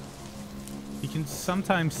 You can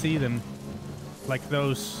sometimes see them, like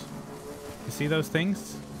those. You see those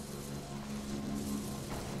things?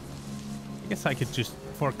 I guess I could just,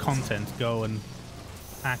 for content, go and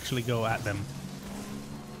actually go at them.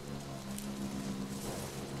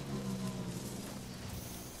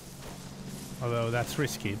 Although that's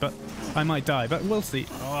risky, but I might die, but we'll see.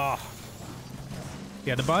 Oh.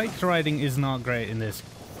 Yeah, the bike riding is not great in this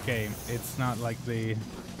game. It's not like the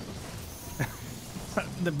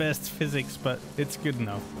the best physics, but it's good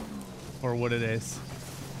enough for what it is.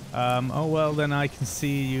 Oh well, then I can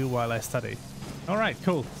see you while I study. All right,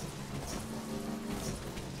 cool.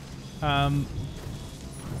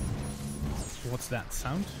 What's that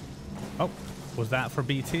sound? Oh, was that for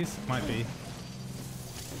BTs? Might be.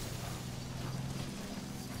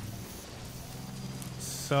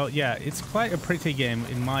 So yeah, it's quite a pretty game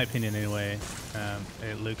in my opinion anyway.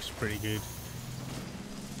 It looks pretty good.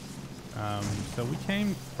 So we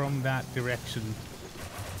came from that direction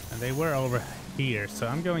and they were over here. So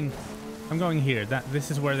I'm going here. This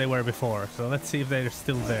is where they were before. So let's see if they're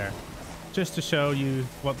still there. Just to show you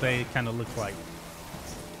what they kind of look like.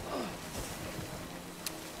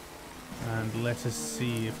 And let us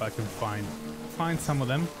see if I can find some of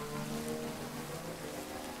them.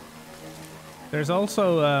 There's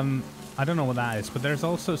also, I don't know what that is, but there's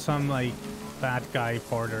also some like bad guy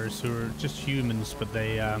porters who are just humans, but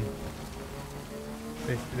they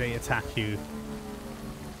attack you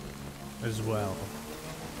as well.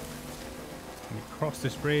 Let me cross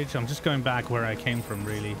this bridge. I'm just going back where I came from,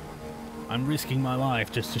 really. I'm risking my life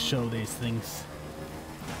just to show these things.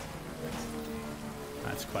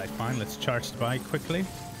 That's quite fine. Let's charge the bike quickly.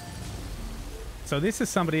 So this is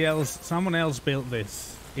someone else built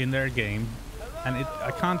this in their game. And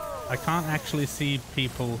I can't actually see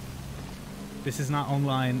people. This is not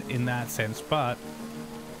online in that sense, but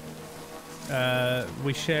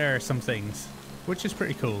we share some things, which is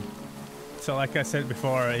pretty cool. So like I said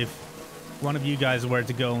before, if one of you guys were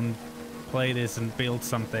to go and play this and build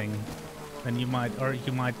something, then you might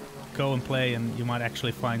go and play and you might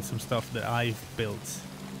actually find some stuff that I've built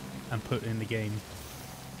and put in the game.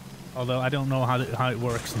 Although I don't know how it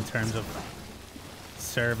works in terms of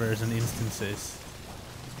servers and instances,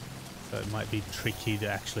 so it might be tricky to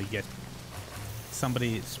actually get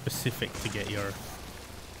somebody specific to get your.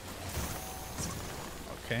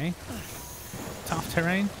 Okay, tough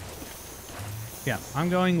terrain. Yeah, I'm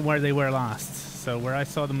going where they were last, so where I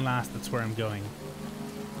saw them last, that's where I'm going.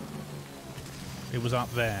 It was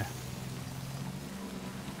up there.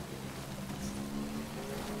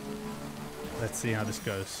 Let's see how this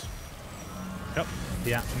goes. Yep,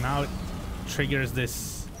 yeah, now it triggers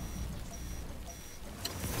this.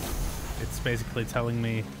 It's basically telling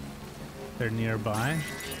me they're nearby.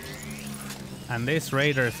 And this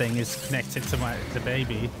radar thing is connected to the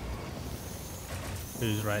baby,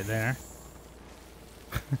 who's right there.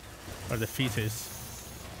 Or the fetus.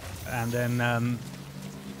 And then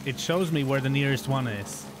it shows me where the nearest one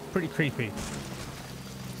is. Pretty creepy.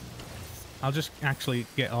 I'll just actually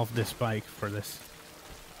get off this bike for this.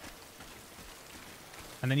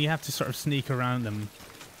 And then you have to sort of sneak around them.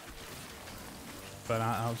 But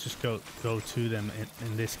I'll just go to them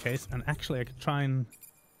in this case. And actually I could try and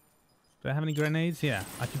Do I have any grenades? Yeah,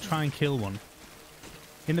 I can try and kill one.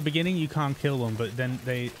 In the beginning, you can't kill one, but then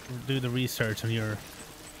they do the research on your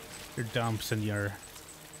dumps and your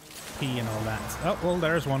pee and all that. Oh, well,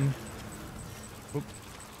 there's one. Oop.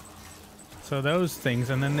 So those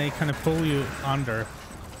things, and then they kind of pull you under.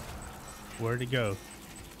 Where'd it go?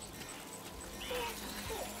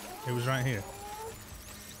 It was right here.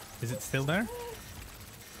 Is it still there?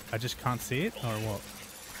 I just can't see it, or what?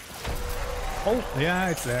 Oh, yeah,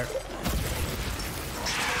 it's there.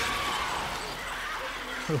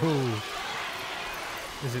 Ooh.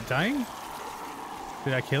 Is it dying?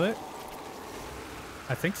 Did I kill it?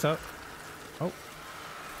 I think so. Oh.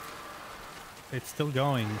 It's still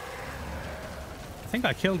going. I think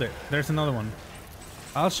I killed it. There's another one.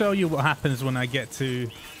 I'll show you what happens when I get to...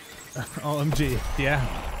 OMG. Yeah.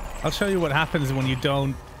 I'll show you what happens when you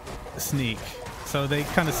don't sneak. So they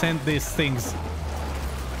kind of send these things.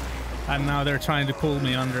 And now they're trying to pull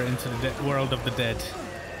me under into the world of the dead.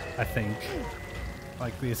 I think.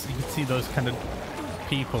 Like this. You can see those kind of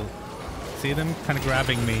people. See them kind of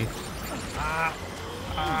grabbing me. Ah.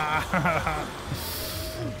 Ah.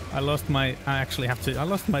 I lost my... I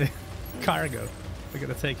lost my cargo. I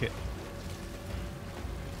gotta take it.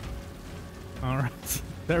 Alright.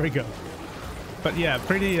 There we go. But yeah,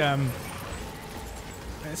 pretty...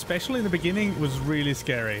 especially in the beginning, was really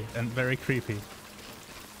scary and very creepy.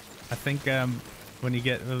 I think when you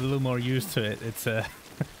get a little more used to it, it's...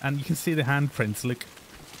 and you can see the handprints, look.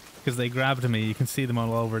 Because they grabbed me, you can see them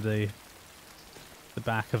all over the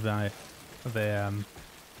back of the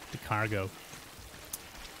cargo.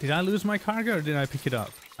 Did I lose my cargo or did I pick it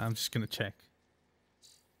up? I'm just gonna check.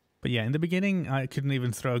 But yeah, in the beginning, I couldn't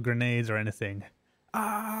even throw grenades or anything.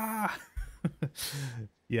 Ah!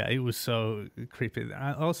 Yeah, it was so creepy.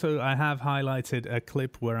 I have highlighted a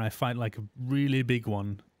clip where I fight like a really big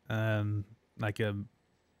one. Like a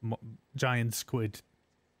giant squid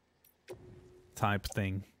type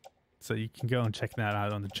thing. So you can go and check that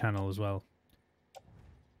out on the channel as well.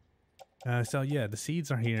 So yeah, the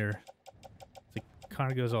seeds are here. The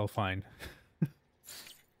cargo's all fine.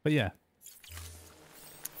 But yeah.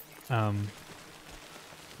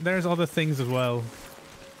 There's other things as well.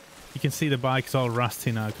 You can see the bike's all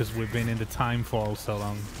rusty now because we've been in the time fall so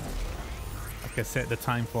long. Like I said, the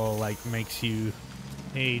time fall like makes you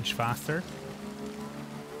age faster.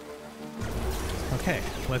 Okay,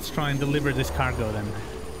 let's try and deliver this cargo then.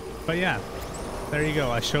 But yeah, there you go.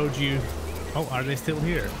 I showed you. Oh, are they still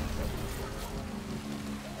here?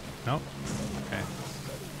 No? Okay.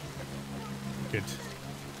 Good.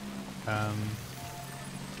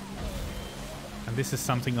 And this is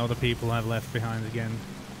something other people have left behind again.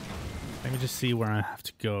 Let me just see where I have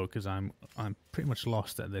to go, because I'm pretty much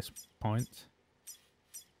lost at this point.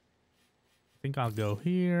 I think I'll go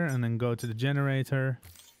here and then go to the generator.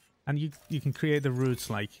 And you can create the routes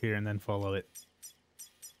like here and then follow it.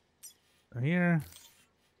 So here,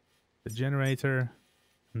 the generator,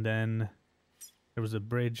 and then there was a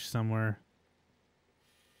bridge somewhere.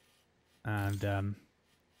 And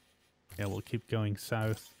yeah, we'll keep going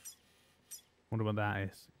south. Wonder what that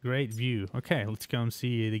is. Great view. Okay, let's go and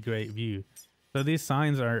see the great view. So these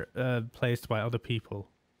signs are placed by other people,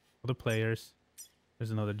 other players.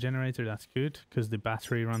 There's another generator. That's good because the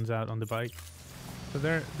battery runs out on the bike. So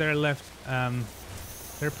they're left.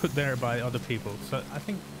 They're put there by other people. So I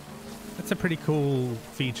think that's a pretty cool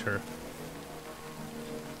feature.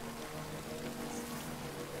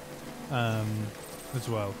 As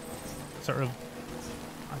well, sort of.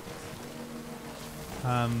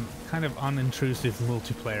 Kind of unintrusive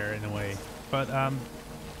multiplayer in a way, but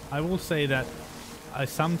I will say that I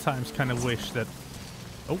sometimes kind of wish that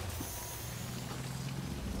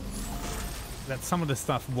that some of the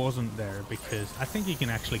stuff wasn't there, because I think you can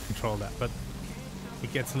actually control that, but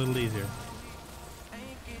it gets a little easier.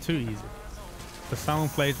 Too easy. So someone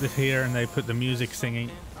plays this here and they put the music playing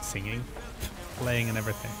and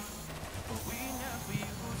everything.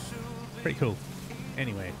 Pretty cool.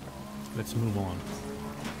 Anyway, let's move on.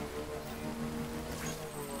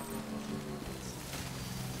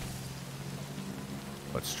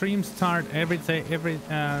 But streams start every time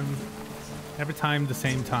the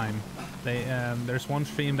same time. They there's one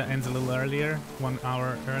stream that ends a little earlier, 1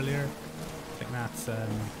 hour earlier. I think that's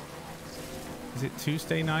is it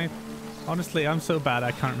Tuesday night? Honestly, I'm so bad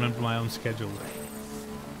I can't remember my own schedule.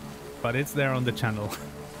 But it's there on the channel.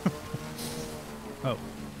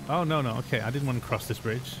 Oh no, okay, I didn't want to cross this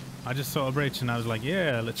bridge. I just saw a bridge and I was like,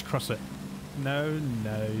 yeah, let's cross it. No,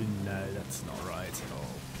 that's not right at all.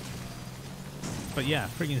 But yeah,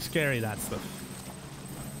 freaking scary, that stuff.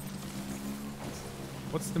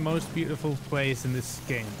 What's the most beautiful place in this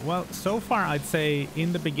game? Well, so far I'd say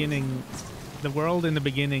in the beginning, the world in the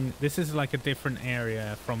beginning, this is like a different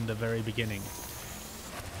area from the very beginning.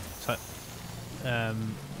 So,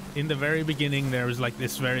 in the very beginning there was like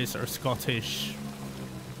this very sort of Scottish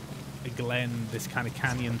glen, this kind of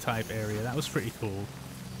canyon type area. That was pretty cool.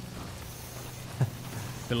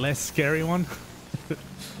 The less scary one.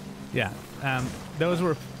 Yeah, those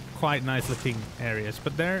were quite nice looking areas,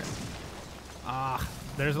 but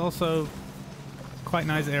there's also quite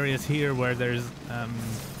nice areas here where there's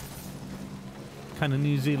kind of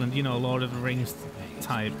New Zealand, you know, Lord of the Rings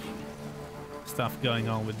type stuff going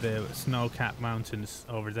on with the snow-capped mountains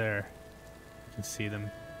over there. You can see them.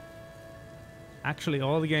 Actually,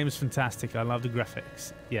 all the game is fantastic. I love the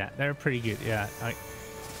graphics. Yeah, they're pretty good. Yeah, I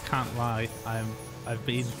can't lie. I've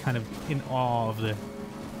been kind of in awe of the...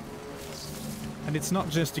 And it's not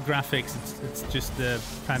just the graphics, it's just the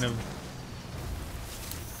kind of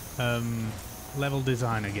level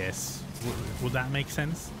design, I guess. Would that make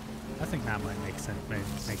sense? I think that might make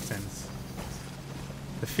sense.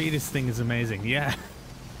 The fetus thing is amazing. Yeah,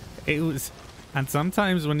 it was. And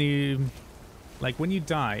sometimes when you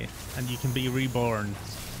die and you can be reborn,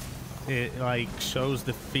 it like shows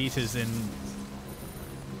the fetus in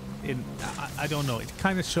I don't know. It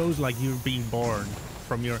kind of shows like you're being born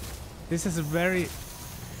from your. This is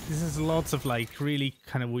lots of like really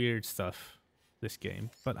kind of weird stuff, this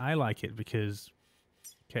game, but I like it because,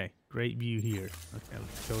 okay, great view here. Okay,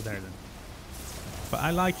 let's go there then. But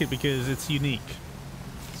I like it because it's unique,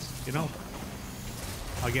 you know.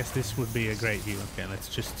 I guess this would be a great view. Okay,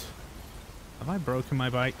 let's just... Have I broken my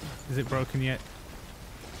bike? Is it broken yet?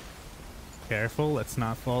 Careful, let's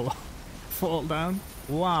not fall down.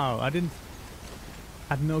 Wow, I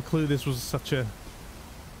had no clue this was such a...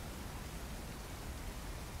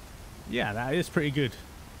 Yeah, that is pretty good.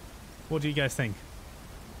 What do you guys think?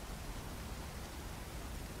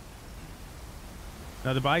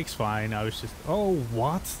 No, the bike's fine. I was just... Oh,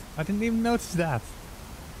 what? I didn't even notice that.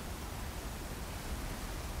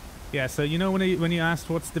 Yeah, so you know when you asked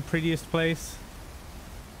what's the prettiest place?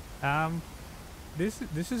 This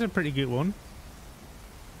is a pretty good one.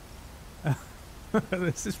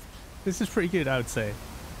 This is pretty good, I would say.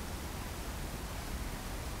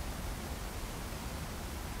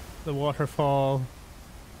 The waterfall.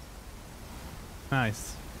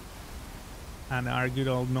 Nice. And our good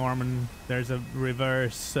old Norman. There's a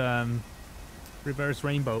reverse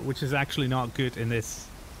rainbow, which is actually not good in this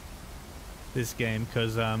game,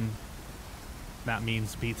 because that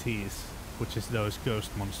means BTs, which is those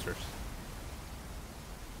ghost monsters.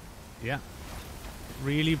 Yeah,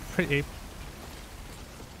 really pretty.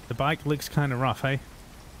 The bike looks kind of rough, eh?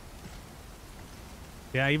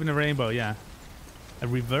 Yeah, even a rainbow. Yeah, a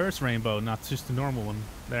reverse rainbow, not just a normal one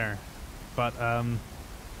there. But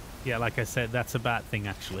yeah, like I said, that's a bad thing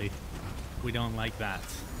actually. We don't like that.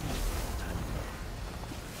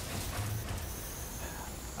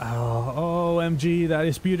 Oh, OMG, that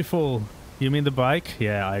is beautiful. You mean the bike?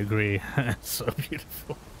 Yeah, I agree. So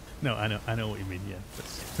beautiful. No, I know what you mean. Yeah,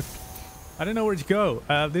 I don't know where to go.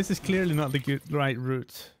 This is clearly not the right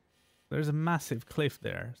route. There's a massive cliff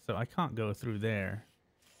there, so I can't go through there.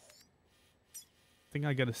 I think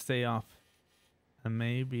I gotta stay off, and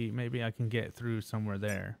maybe I can get through somewhere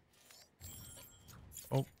there.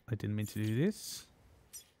 Oh, I didn't mean to do this.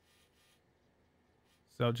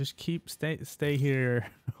 So just stay here,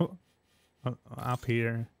 up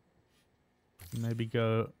here. Maybe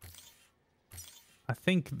go. I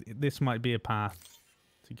think this might be a path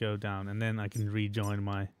to go down, and then I can rejoin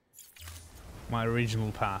my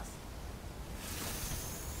original path.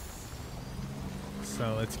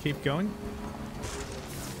 So let's keep going.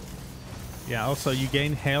 Yeah. Also, you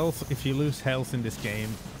gain health if you lose health in this game.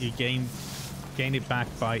 You gain it back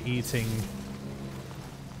by eating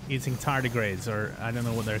tardigrades, or I don't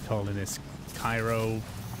know what they're called in this. Cairo.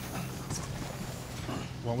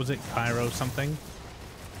 What was it? Cairo something?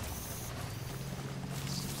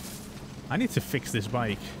 I need to fix this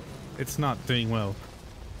bike. It's not doing well.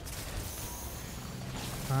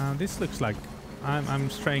 This looks like I'm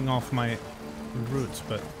straying off my route,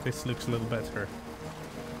 but this looks a little better.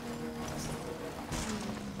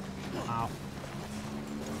 Ow.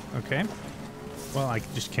 Okay. Well, I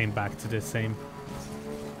just came back to the same.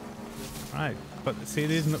 Right, but see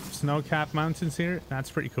these snow-capped mountains here? That's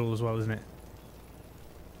pretty cool as well, isn't it?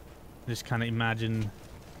 Just kind of imagine,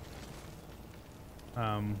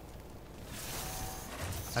 I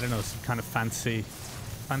don't know, some kind of fancy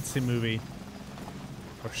movie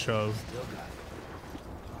or show.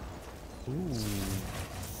 Ooh,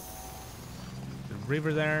 the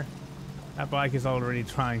river there. That bike is already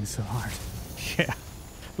trying so hard. Yeah,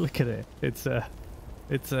 Look at it.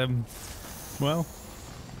 Well,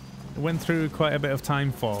 it went through quite a bit of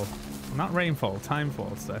timefall. Not rainfall,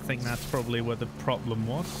 timefall. So I think that's probably what the problem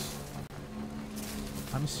was.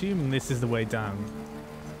 I'm assuming this is the way down.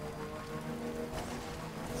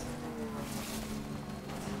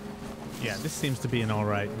 Yeah, this seems to be an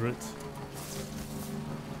alright route.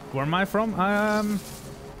 Where am I from? I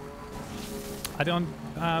don't.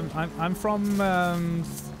 I'm from.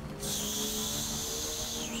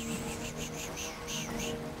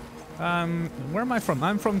 Where am I from?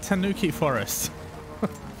 I'm from Tanuki Forest.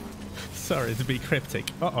 Sorry to be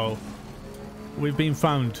cryptic. Uh-oh. We've been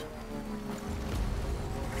found.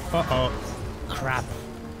 Uh-oh. Crap.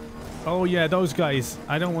 Oh yeah, those guys.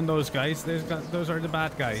 I don't want those guys. Those are the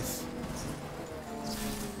bad guys.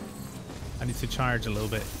 I need to charge a little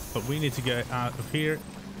bit, but we need to get out of here.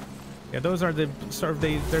 Yeah, those are the sort of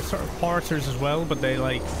they're sort of porters as well, but they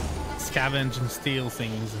like scavenge and steal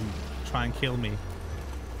things and try and kill me.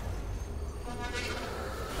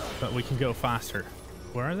 But we can go faster.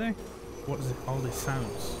 Where are they? What is it? All these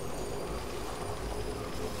sounds.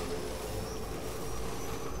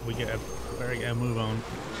 We better get a move on.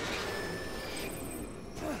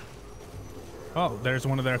 Oh, there's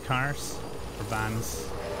one of their cars or vans.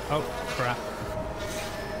 Oh crap!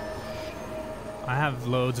 I have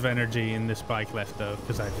loads of energy in this bike left though,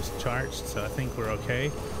 because I just charged, so I think we're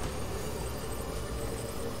okay.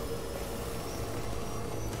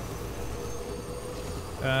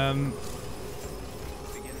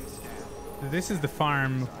 This is the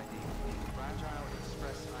farm.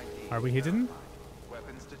 Are we hidden?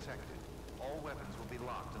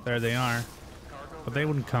 There they are. But they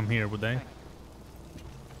wouldn't come here, would they?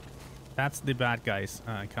 That's the bad guys.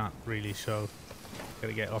 I can't really show.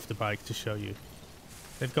 Gotta get off the bike to show you.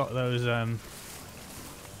 They've got those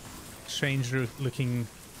strange looking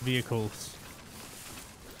vehicles.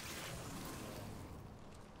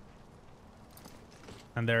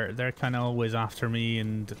 And they're kind of always after me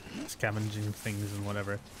and scavenging things and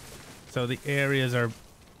whatever. So the areas are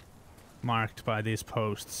marked by these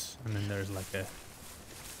posts, and then there's like a...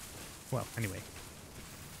 Well, anyway.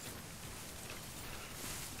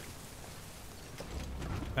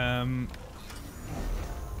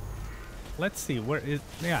 Let's see, where is...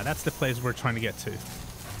 Yeah, that's the place we're trying to get to.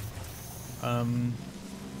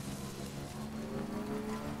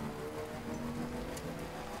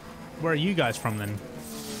 Where are you guys from then?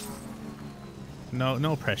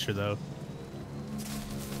 No pressure though.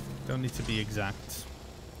 Don't need to be exact.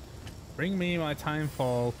 Bring me my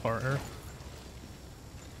timefall, Porter.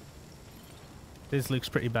 This looks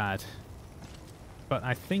pretty bad. But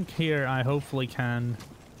I think here I hopefully can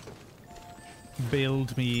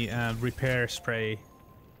build me a repair spray.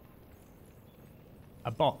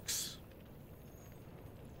 A box.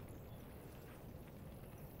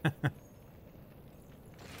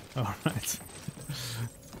 Alright.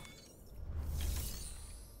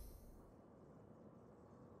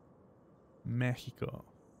 Mexico.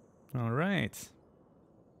 Alright.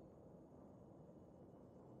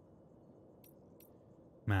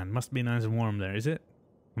 Man, must be nice and warm there, is it?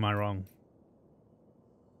 Am I wrong?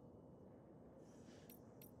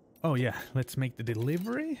 Oh yeah, let's make the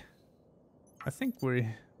delivery. I think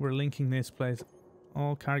we're linking this place.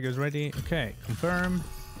 All cargo's ready. Okay, confirm.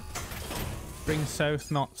 Bring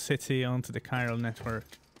South, not City, onto the chiral network.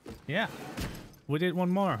 Yeah, we did one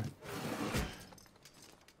more.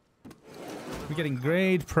 We're getting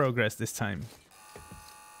great progress this time.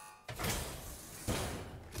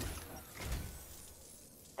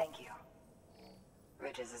 Thank you.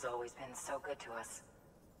 Ridges has always been so good to us.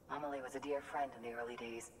 Amelie was a dear friend in the early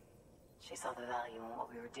days. She saw the value in what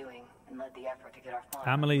we were doing and led the effort to get our farm.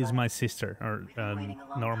 Amelie is my sister, or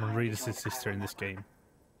Norman Reedus' sister in this game.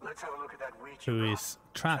 Let's have a look at that who is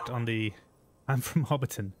trapped on the... I'm from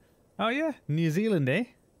Hobbiton. Oh yeah, New Zealand, eh?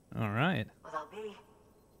 Alright. Well, I'll be.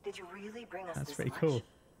 Did you really bring us That's this pretty much? cool.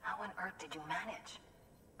 How on earth did you manage?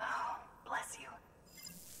 Oh, bless you.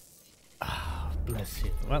 Oh, bless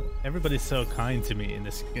you. Well, everybody's so kind to me in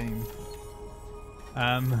this game.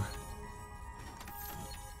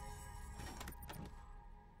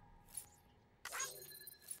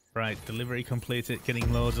 Right, delivery completed,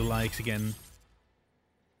 getting loads of likes again.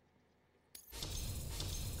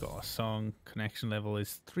 Got a song, connection level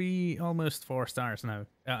is 3, almost 4 stars now.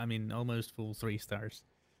 I mean, almost full 3 stars.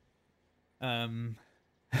 I'm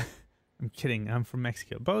kidding, I'm from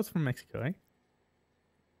Mexico. Both from Mexico, eh?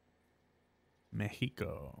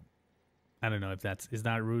 Mexico. I don't know if that's... Is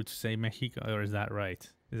that rude to say Mexico, or is that right?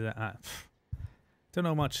 Is that... don't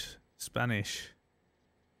know much Spanish.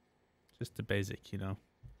 Just the basic, you know.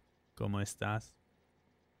 ¿Cómo estás?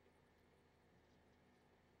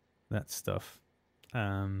 that stuff.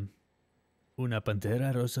 Una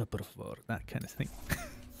bandera rosa, por favor. That kind of thing.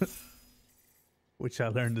 Which I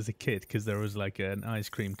learned as a kid because there was like an ice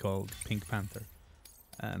cream called Pink Panther.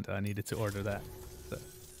 And I needed to order that. So.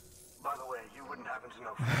 By the way, you wouldn't happen to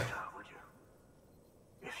know Frida, would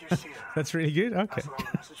you? If you see her, that's really good. Okay. pass along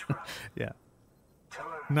a message for us. Yeah. Tell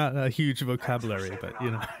her Not a huge vocabulary, but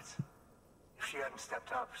you know. If she hadn't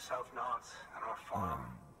stepped up, South Nods and our farm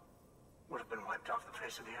would have been wiped off the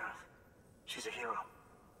face of the earth. She's a hero.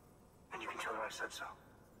 And you can tell her I said so.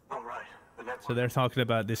 All right. The network. So they're talking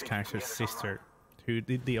about this character's sister, who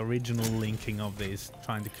did the original linking of these,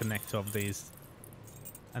 trying to connect of these.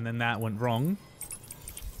 And then that went wrong.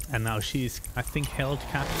 And now she's, I think, held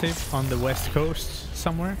captive on the west coast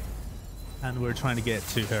somewhere. And we're trying to get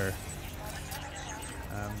to her.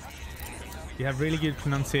 You have really good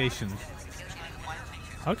pronunciation.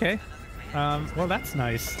 Okay. Well, that's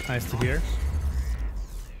nice. Nice to hear.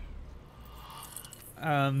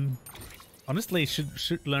 Honestly,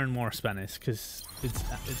 should learn more Spanish because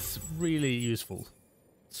it's really useful.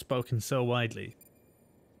 Spoken so widely.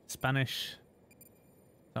 Spanish,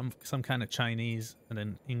 some kind of Chinese, and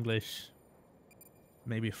then English,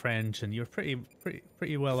 maybe French, and you're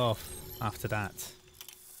pretty well off after that.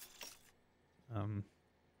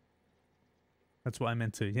 That's what I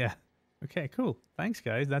meant to. Yeah. Okay. Cool. Thanks,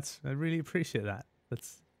 guys. I really appreciate that.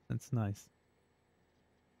 That's nice.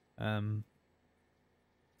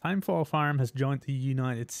 Timefall Farm has joined the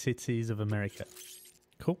United Cities of America.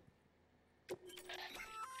 Cool.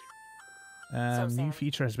 New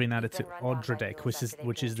feature has been added to Odradek,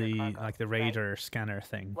 which is the the radar scanner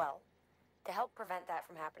thing. Well, to help prevent that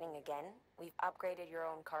from happening again, we've upgraded your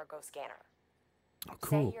own cargo scanner. Oh,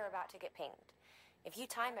 cool. Say you're about to get pinged. If you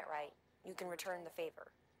time it right, you can return the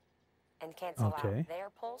favor and cancel out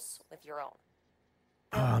their pulse with your own.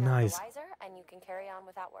 Oh, nice. Wiser, and you can carry on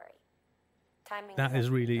without worry. Timing that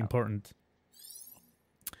is really important.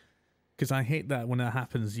 Because I hate that when that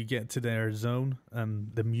happens, you get to their zone,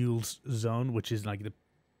 the mules zone, which is like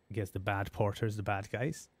the bad porters, the bad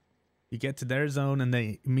guys. You get to their zone and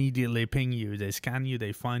they immediately ping you, they scan you,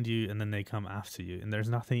 they find you, and then they come after you. And there's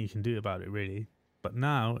nothing you can do about it, really. But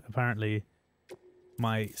now, apparently,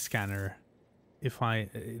 my scanner,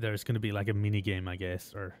 there's going to be like a mini game, I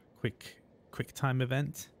guess, or quick time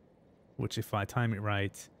event, which if I time it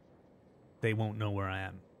right, they won't know where I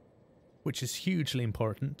am, which is hugely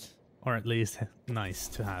important, or at least nice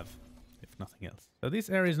to have, if nothing else. So this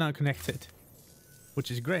area is now connected, which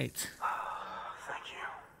is great. Thank you.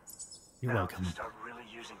 You're welcome. Start really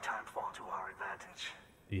using Timefall to our advantage.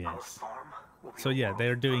 Yes. So yeah,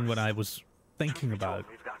 they're doing what I was thinking about,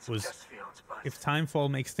 was if Timefall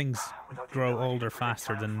makes things grow older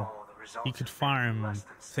faster, then you could farm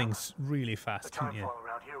things really fast, couldn't you? Timefall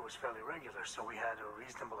around here was fairly regular, so we had a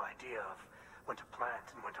reasonable idea of when to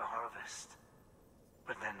plant and when to harvest.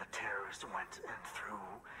 But then the terrorists went and threw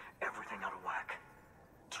everything out of whack.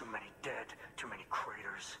 Too many dead, too many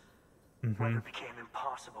craters. Weather became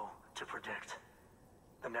impossible to predict.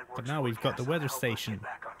 The network. But now we've got the weather station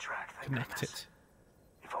connected.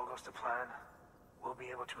 If all goes to plan, we'll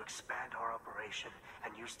be able to expand our operation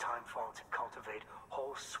and use Timefall to cultivate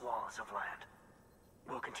whole swaths of land.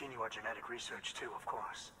 We'll continue our genetic research too, of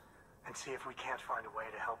course, and see if we can't find a way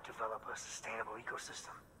to help develop a sustainable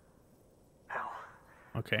ecosystem. Hell,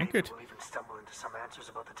 okay, good. We'll even stumble into some answers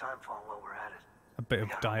about the Timefall while we're at it. A bit of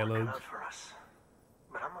dialogue. For us.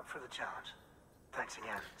 But I'm up for the challenge. Thanks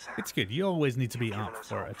again, Sam. It's good. You always need to be up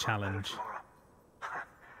for a challenge.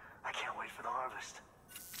 I can't wait for the harvest.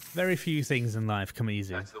 Very few things in life come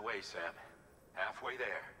easy. That's the way, Sam. Halfway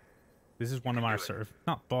there. This is one of our sort of,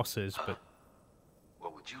 not bosses, but...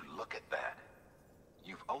 Well, would you look at that?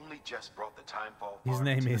 You've only just brought the Timefall His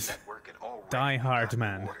name is Die Hard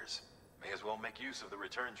Man. May as well make use of the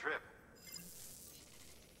return trip.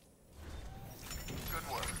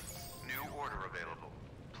 Good work. New order available.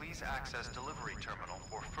 Please access delivery terminal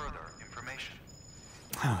for further information.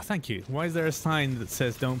 Oh, thank you. Why is there a sign that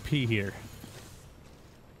says don't pee here?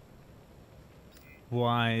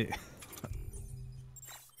 Why?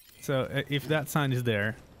 So if that sign is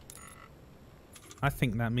there, I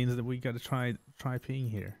think that means that we gotta try peeing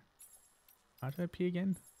here. How do I pee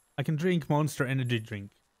again? I can drink Monster Energy drink.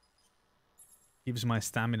 Gives my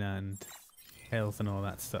stamina and health and all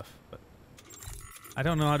that stuff, but I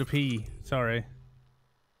don't know how to pee. Sorry.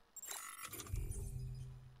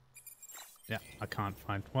 Yeah, I can't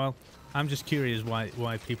find. Well, I'm just curious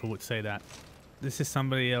why people would say that. This is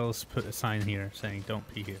somebody else put a sign here saying don't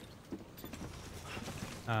pee here.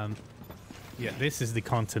 Yeah, this is the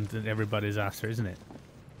content that everybody's after, isn't it?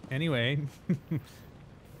 Anyway,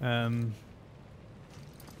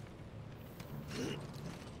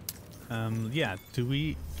 Yeah, do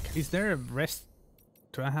we... Is there a rest...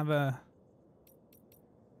 Do I have a...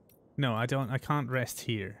 No, I don't. I can't rest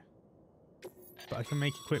here. But I can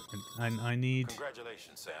make equipment. I need...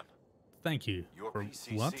 Congratulations, Sam. Thank you. Your For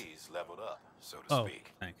PCC's what? leveled up, so to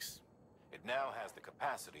speak. Thanks. It now has the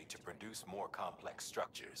capacity to produce more complex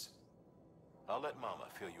structures. I'll let Mama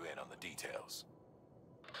fill you in on the details.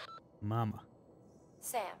 Mama.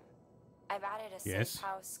 Sam, I've added a Yes? safe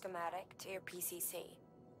house schematic to your PCC.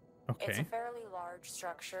 Okay. It's a fairly large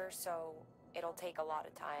structure, so it'll take a lot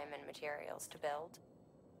of time and materials to build.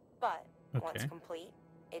 But once Okay. complete,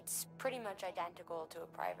 it's pretty much identical to a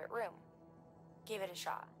private room. Give it a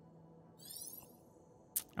shot.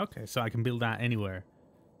 Okay, so I can build that anywhere.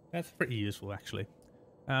 That's pretty useful, actually.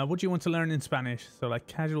 What do you want to learn in Spanish? So, like,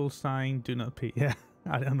 casual sign, do not pee. Yeah,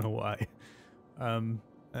 I don't know why.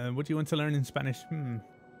 What do you want to learn in Spanish?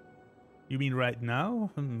 You mean right now?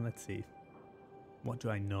 Let's see. What do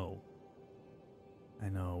I know? I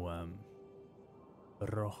know,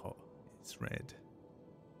 rojo is red.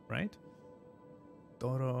 Right?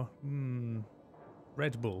 Toro,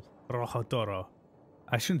 Red Bull. Rojo Toro.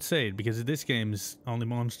 I shouldn't say it because this game's only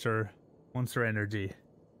Monster Energy.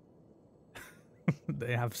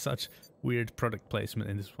 They have such weird product placement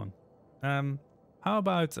in this one. How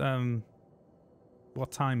about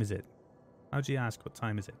what time is it? How'd you ask what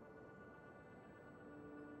time is it?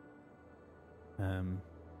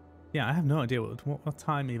 Yeah, I have no idea what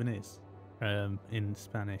time even is in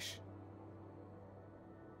Spanish.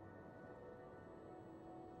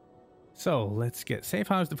 So let's get safe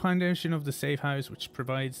house. The foundation of the safe house, which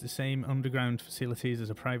provides the same underground facilities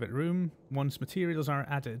as a private room. Once materials are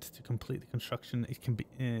added to complete the construction, it can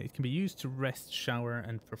be used to rest, shower,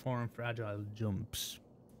 and perform fragile jumps.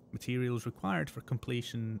 Materials required for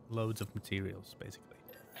completion: loads of materials, basically.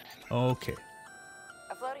 Okay.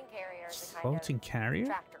 A floating carrier is a kind Floating of carrier?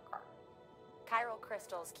 tractor car. Chiral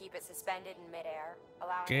crystals keep it suspended in midair,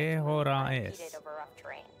 allowing ¿Qué it to move hora unimpeded es? over rough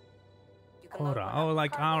terrain. You can load Hora. one Oh, up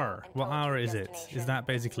like cargo hour. and What tow it to hour your is it? Is destination that with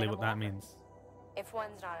basically what minimal that effort. means? If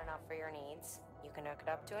one's not enough for your needs, you can hook it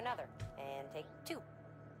up to another and take two.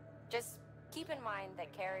 Just keep in mind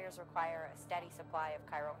that carriers require a steady supply of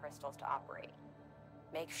chiral crystals to operate.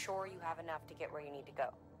 Make sure you have enough to get where you need to go.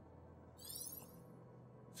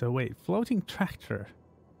 So wait, floating tractor.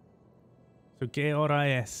 So ¿qué hora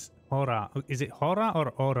es? Hora. Is it hora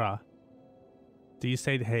or hora? Do you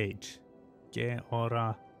say the H? ¿Qué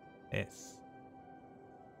hora es?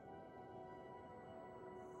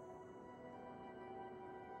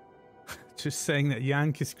 Just saying that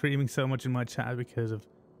Yank is screaming so much in my chat because of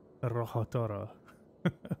Rojo Toro.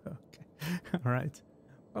 Okay. Alright.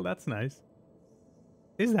 Well, that's nice.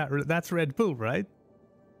 Is that's Red Bull, right?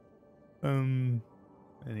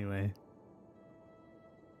 Anyway.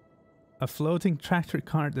 A floating tractor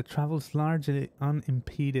cart that travels largely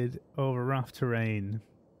unimpeded over rough terrain.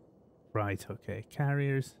 Right, okay.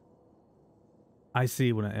 Carriers. I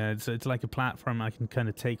see what it's like a platform I can kind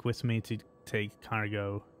of take with me to take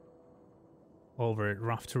cargo over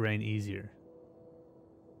rough terrain easier.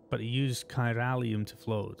 But it used chiralium to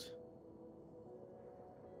float.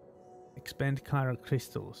 Expend chiral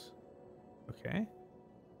crystals. Okay.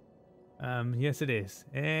 Yes it is.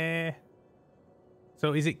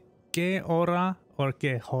 So is it ¿qué hora or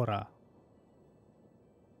qué hora?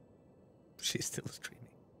 She's still screaming.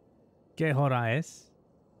 ¿Qué hora es?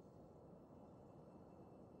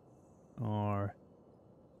 Or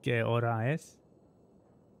 ¿qué hora es?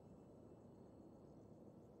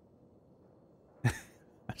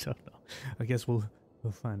 I don't know. I guess we'll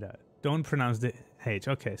find out. Don't pronounce the H.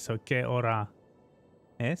 Okay, so ¿qué hora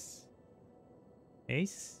es?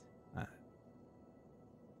 Es?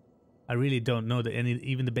 I really don't know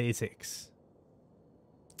even the basics.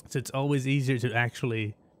 So it's always easier to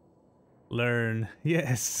actually learn.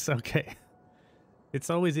 Yes, okay. It's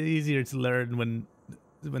always easier to learn when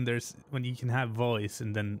you can have voice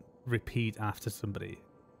and then repeat after somebody.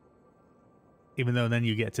 Even though then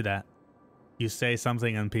you get to that. You say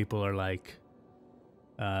something and people are like,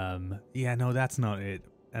 yeah, no, that's not it.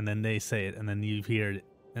 And then they say it and then you hear it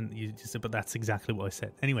and you just say, but that's exactly what I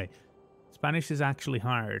said. Anyway, Spanish is actually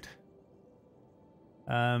hard.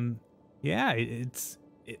 Yeah,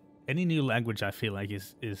 any new language I feel like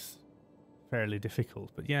is fairly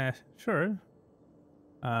difficult. But yeah, sure.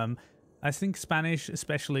 I think Spanish,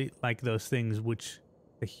 especially like those things which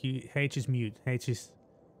the H is mute, H is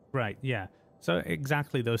right, yeah. So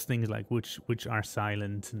exactly those things like which are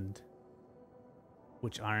silent and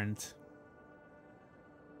which aren't.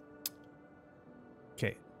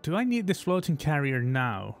 Okay, do I need this floating carrier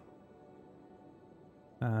now?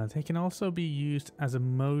 They can also be used as a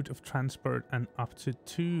mode of transport, and up to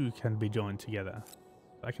 2 can be joined together.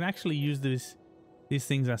 I can actually use these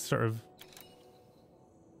things as sort of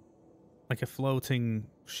like a floating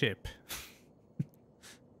ship.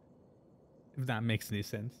 If that makes any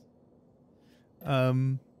sense.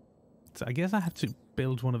 So I guess I have to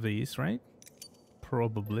build one of these, right?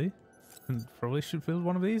 Probably. And probably should build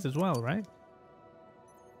one of these as well, right?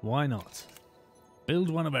 Why not? Build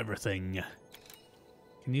one of everything.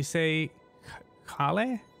 Can you say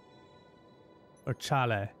Kale? Or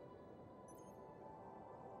Chale?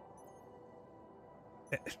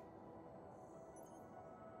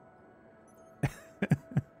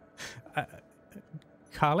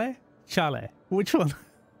 Kale? Chale? Which one?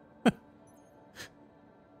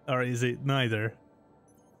 Or is it neither?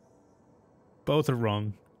 Both are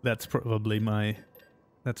wrong. That's probably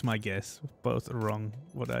that's my guess. Both are wrong,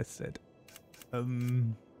 what I said. What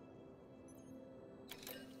am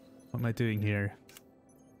I doing here?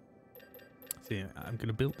 See, I'm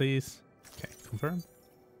gonna build these. Okay, confirm.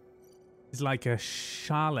 It's like a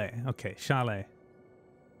chalet. Okay, chalet.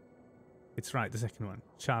 It's right, the second one.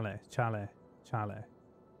 Chalet, chalet, chalet.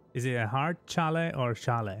 Is it a hard chalet or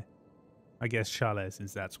chalet? I guess chalet,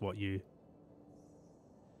 since that's what you...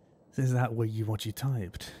 Is that what you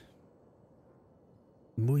typed?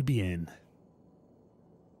 Muy bien.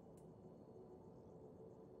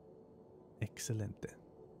 Excelente.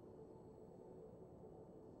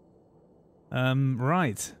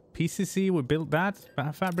 Right. PCC, we built that.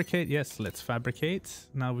 Fabricate. Yes, let's fabricate.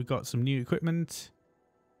 Now we've got some new equipment.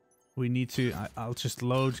 We need to... I'll just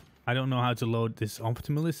load... I don't know how to load this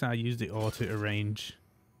optimally, so I use the auto-arrange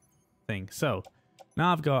thing. So,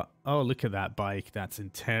 now I've got... Oh, look at that bike. That's in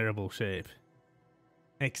terrible shape.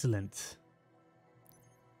 Excellent.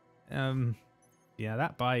 Yeah,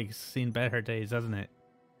 that bike's seen better days, hasn't it?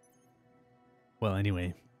 Well,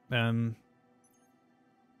 anyway.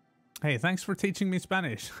 Hey, thanks for teaching me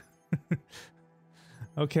Spanish.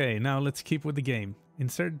 Okay, now let's keep with the game.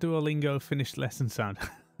 Insert Duolingo finished lesson sound.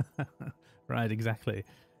 Right, exactly.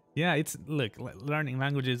 Yeah, it's... Look, learning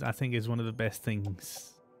languages, I think, is one of the best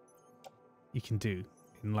things you can do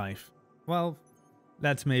in life. Well,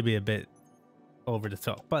 that's maybe a bit over the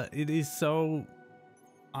top, but it is so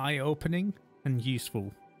eye-opening and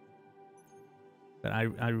useful that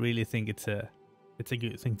I really think it's a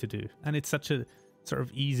good thing to do. And it's such a sort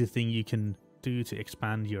of easy thing you can do to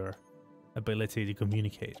expand your ability to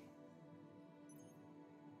communicate.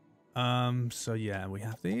 So yeah, we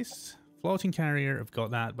have these. Floating carrier, I've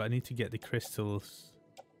got that, but I need to get the crystals.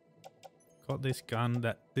 Got this gun.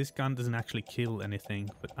 This gun doesn't actually kill anything,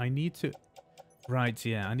 but I need to... Right,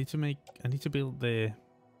 yeah, I need to build the...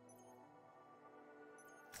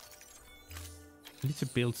 I need to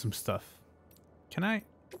build some stuff. Can I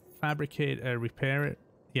fabricate a repair...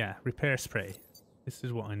 Yeah, repair spray. This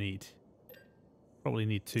is what I need. Probably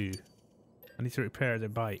need 2. I need to repair the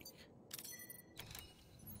bike.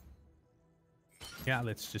 Yeah,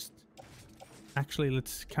 let's just... Actually,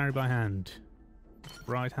 let's carry by hand.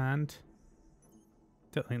 Right hand.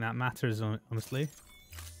 Don't think that matters, honestly.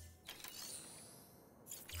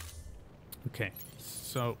 Okay,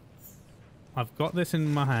 so... I've got this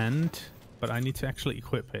in my hand, but I need to actually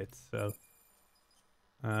equip it, so...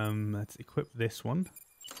 let's equip this one.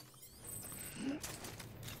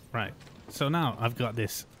 Right, so now I've got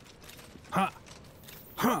this. Ha!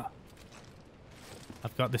 Ha!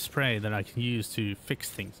 I've got this spray that I can use to fix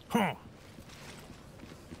things. Huh!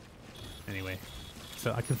 Anyway,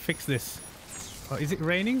 so I can fix this. Oh, is it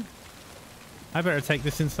raining? I better take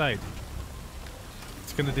this inside.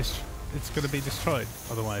 It's gonna be destroyed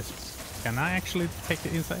otherwise. Can I actually take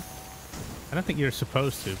it inside? I don't think you're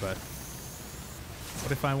supposed to, but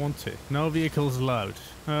what if I want to? No vehicles allowed.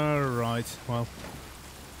 Alright, well,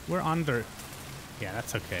 we're under. Yeah,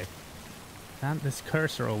 that's okay. And this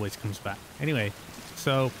cursor always comes back. Anyway,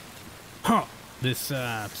 so this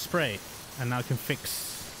spray, and now I can fix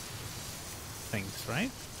things,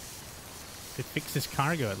 right? It fixes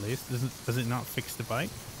cargo at least. Does it not fix the bike?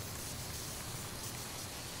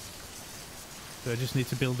 Do I just need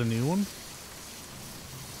to build a new one?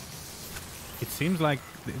 It seems like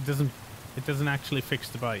it doesn't actually fix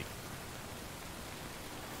the bike.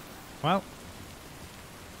 Well,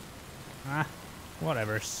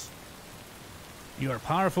 whatevers. You are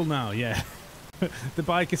powerful now, yeah. The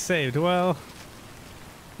bike is saved. Well,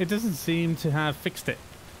 it doesn't seem to have fixed it.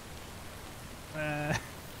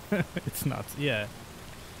 It's not, yeah.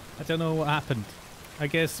 I don't know what happened. I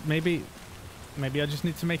guess maybe I just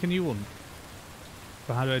need to make a new one.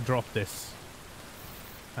 So how do I drop this?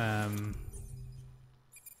 Yeah,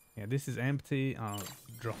 this is empty. I'll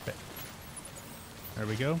drop it. There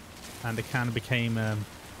we go. And the can became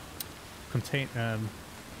container.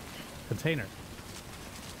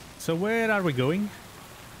 So where are we going?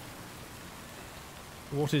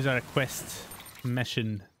 What is our quest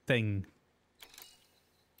mission thing?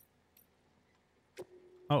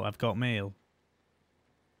 Oh, I've got mail.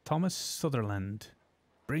 Thomas Sutherland.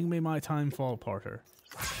 Bring me my timefall porter.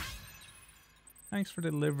 Thanks for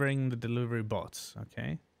delivering the delivery bots.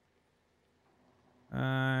 Okay.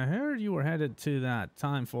 I heard you were headed to that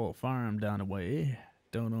timefall farm down the way.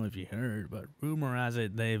 Don't know if you heard, but rumor has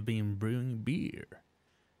it they've been brewing beer.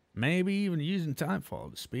 Maybe even using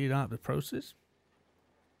timefall to speed up the process.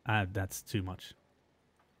 That's too much.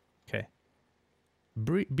 Okay.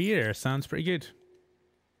 Beer sounds pretty good.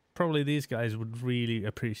 Probably these guys would really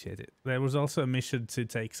appreciate it. There was also a mission to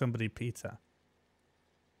take somebody pizza.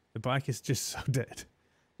 The bike is just so dead.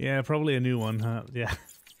 Yeah, probably a new one, huh? Yeah.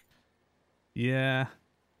 Yeah.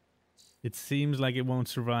 It seems like it won't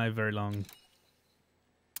survive very long.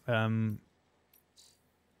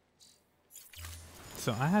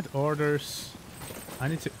 So I had orders.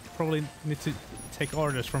 I probably need to take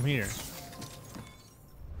orders from here.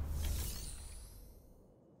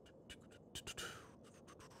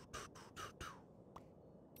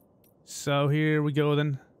 So here we go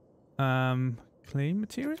then. Claim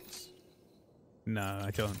materials? No,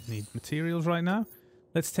 I don't need materials right now.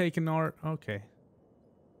 Let's take an order. Okay.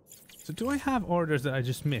 So do I have orders that I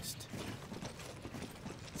just missed?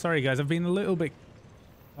 Sorry guys, I've been a little bit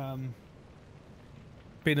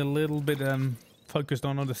focused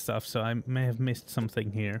on other stuff, so I may have missed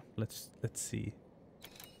something here. Let's see.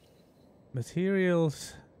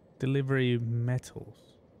 Materials, delivery, metals.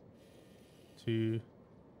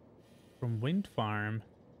 From wind farm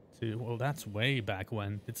to, well, that's way back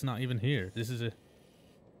when. It's not even here. This is a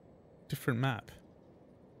different map.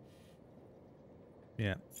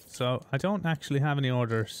 Yeah, so I don't actually have any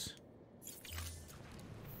orders.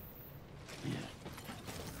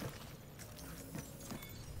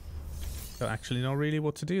 Don't actually know really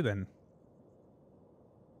what to do then.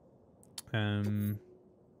 I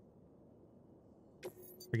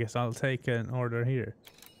guess I'll take an order here.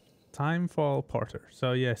 Timefall porter.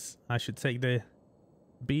 So yes, I should take the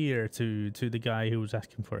beer to the guy who was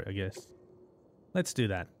asking for it, I guess. Let's do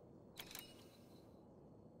that.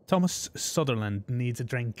 Thomas Sutherland needs a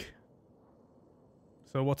drink.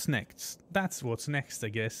 So what's next? That's what's next, I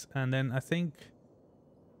guess. And then I think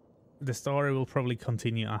the story will probably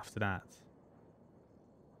continue after that.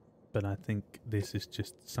 But I think this is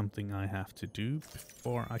just something I have to do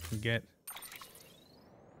before I can get...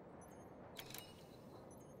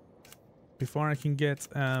 Before I can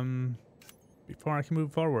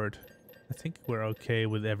move forward. I think we're okay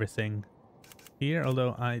with everything here,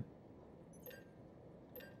 although I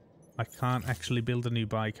can't actually build a new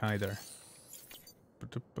bike either.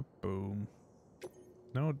 Boom.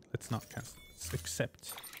 No, let's not cancel. Let's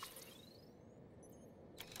accept.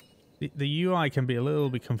 The UI can be a little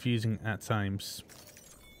bit confusing at times.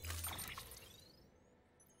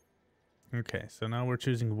 Okay, so now we're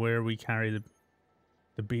choosing where we carry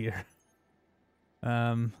the beer.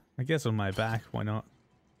 I guess on my back, why not?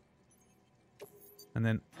 And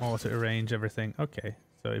then auto arrange everything. Okay,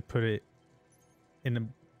 so I put it in a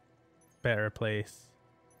better place.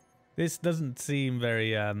 This doesn't seem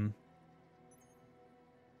very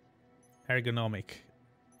ergonomic.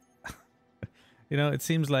 You know, it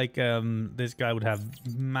seems like this guy would have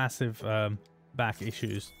massive back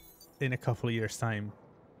issues in a couple of years' time.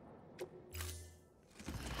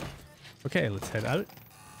 Okay, let's head out.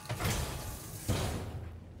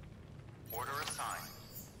 Order assigned.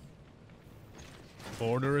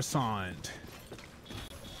 Order assigned.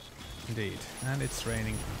 Indeed. And it's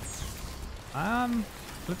raining.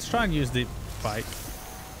 Let's try and use the bike.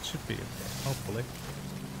 Should be okay, hopefully.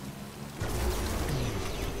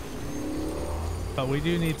 But we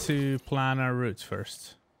do need to plan our routes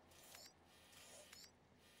first.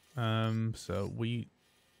 So we...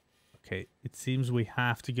 Okay, it seems we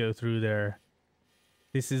have to go through there.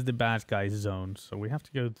 This is the bad guys zone, so we have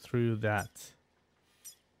to go through that.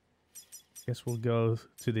 Guess we'll go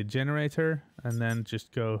to the generator and then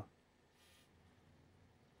just go...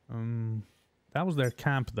 that was their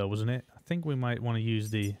camp though, wasn't it? I think we might want to use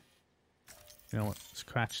the... You know what,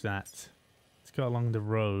 scratch that. Let's go along the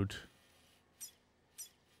road.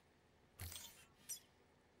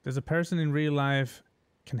 There's a person in real life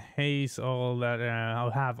can haze all that, I'll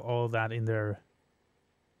have all that in their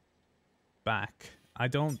back. I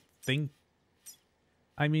don't think...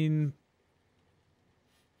 I mean...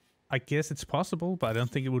 I guess it's possible, but I don't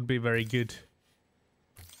think it would be very good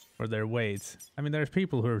for their weight. I mean, there's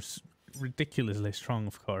people who are ridiculously strong,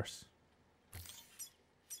 of course.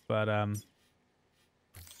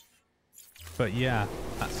 But yeah,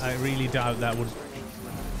 I really doubt that would.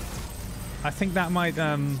 I think that might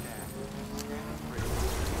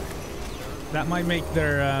make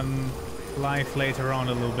their life later on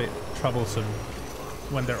a little bit troublesome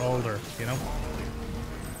when they're older, you know?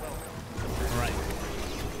 Alright.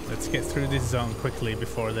 Let's get through this zone quickly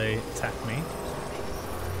before they attack me.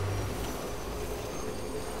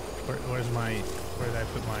 Where did I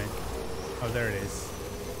put my... Oh, there it is.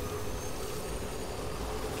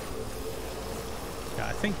 Yeah,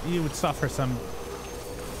 I think you would suffer some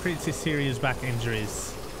pretty serious back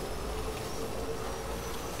injuries.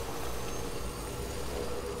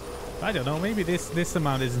 I don't know, maybe this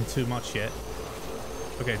amount isn't too much yet.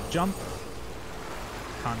 Okay, jump.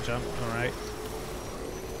 Can't jump, alright.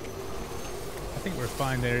 I think we're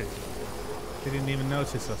fine there. They didn't even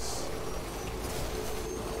notice us.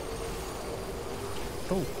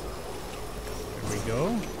 Oh. There we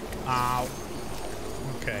go. Ow.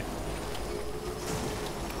 Okay.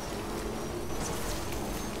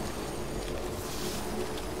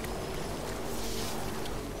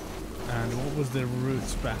 And what was the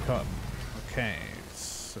route back up? Okay,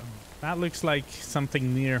 so that looks like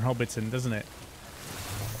something near Hobbiton, doesn't it?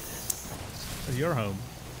 Is your home?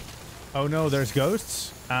 Oh no, there's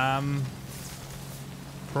ghosts?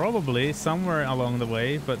 Probably somewhere along the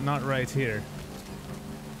way, but not right here.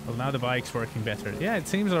 Well, now the bike's working better. Yeah, it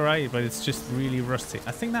seems alright, but it's just really rusty.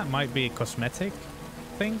 I think that might be a cosmetic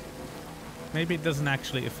thing. Maybe it doesn't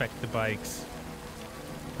actually affect the bike's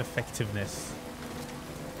effectiveness.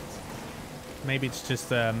 Maybe it's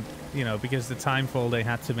just, you know, because the timefall, they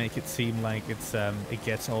had to make it seem like it's it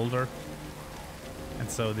gets older. And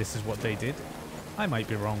so this is what they did. I might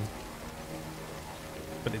be wrong.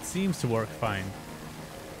 But it seems to work fine.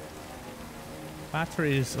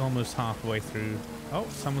 Battery is almost halfway through. Oh,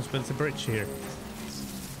 someone's built a bridge here.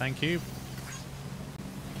 Thank you.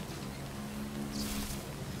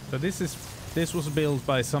 So this was built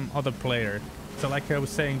by some other player. So like I was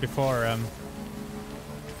saying before,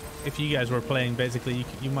 if you guys were playing, basically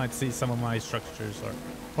you might see some of my structures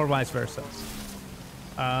or vice versa.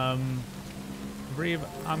 Breathe.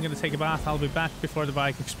 I'm gonna take a bath. I'll be back before the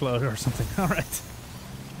bike explodes or something. All right.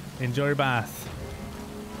 Enjoy your bath.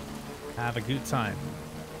 Have a good time.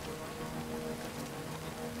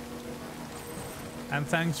 And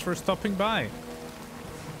thanks for stopping by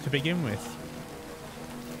to begin with.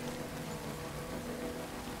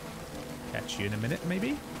 Catch you in a minute,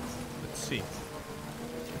 maybe? Let's see.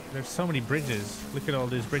 There's so many bridges. Look at all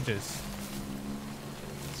these bridges.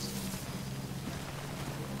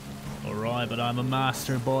 Alright, but I'm a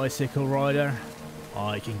master bicycle rider.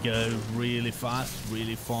 I can go really fast,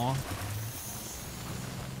 really far.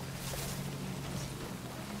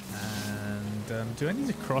 And do I need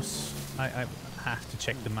to cross? I have to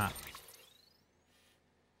check the map.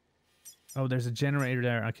 Oh, there's a generator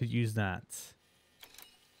there. I could use that.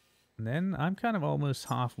 And then I'm kind of almost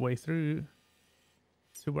halfway through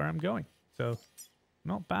to where I'm going. So,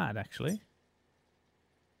 not bad, actually.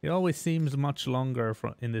 It always seems much longer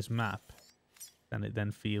in this map than it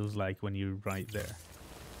then feels like when you're right there.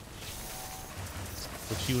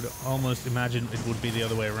 Which you would almost imagine it would be the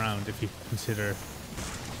other way around if you consider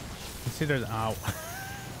the... Ow.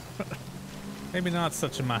 Maybe not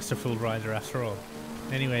such a masterful rider after all.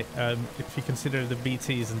 Anyway, if you consider the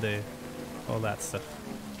BTs and all that stuff.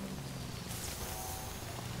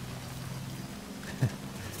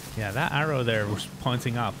 Yeah, that arrow there was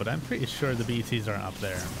pointing up, but I'm pretty sure the BTs are up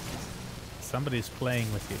there. Somebody's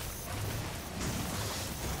playing with you.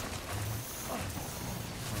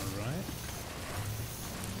 Alright.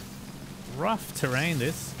 Rough terrain,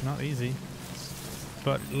 this. Not easy.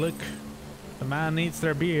 But look, the man needs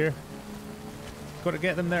their beer. Gotta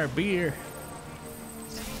get them their beer.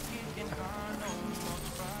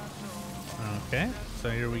 Okay, so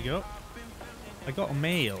here we go. I got a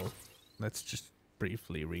mail. Let's just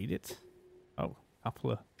briefly read it. Oh,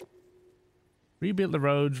 couple of... Rebuild the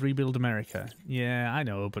roads, rebuild America. Yeah, I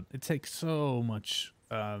know, but it takes so much...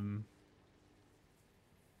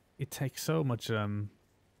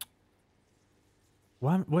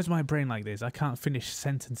 Why's my brain like this? I can't finish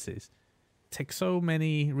sentences. It takes so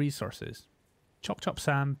many resources. Chop chop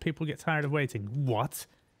Sam, people get tired of waiting. What?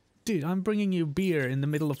 Dude, I'm bringing you beer in the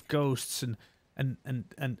middle of ghosts and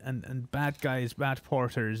bad guys, bad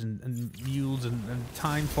porters and mules and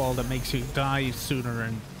timefall that makes you die sooner,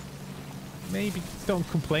 and maybe don't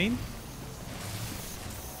complain.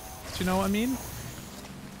 Do you know what I mean?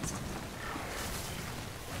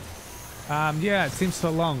 Yeah, it seems so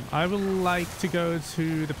long. I would like to go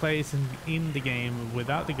to the place in the game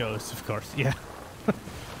without the ghosts, of course. Yeah.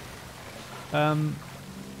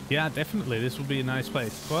 Yeah, definitely. This will be a nice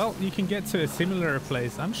place. Well, you can get to a similar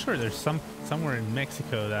place. I'm sure there's somewhere in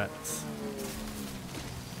Mexico that's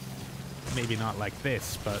maybe not like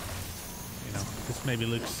this, but you know, this maybe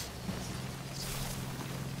looks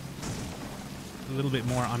a little bit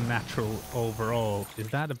more unnatural overall. Is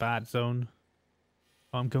that a bad zone?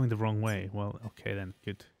 Oh, I'm going the wrong way. Well, okay then.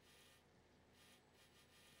 Good.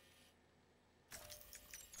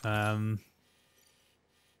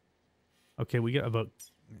 Okay, we got about...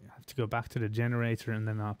 have to go back to the generator and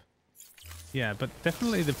then up. Yeah, but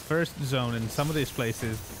definitely the first zone in some of these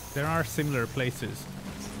places, there are similar places.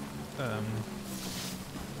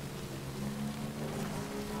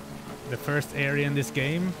 The first area in this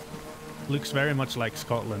game looks very much like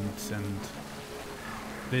Scotland, and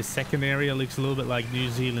this second area looks a little bit like New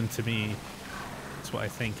Zealand to me. That's what I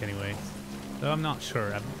think anyway. Though I'm not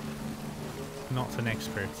sure. I'm not an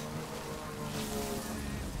expert.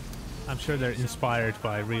 I'm sure they're inspired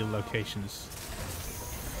by real locations.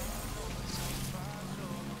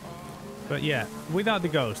 But yeah, without the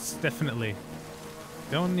ghosts, definitely.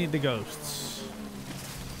 Don't need the ghosts.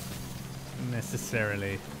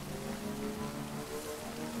 Necessarily.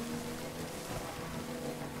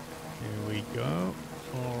 Here we go.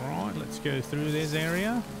 Alright, let's go through this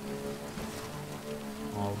area.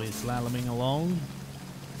 I'll be slaloming along.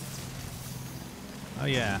 Oh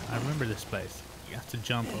yeah, I remember this place. You have to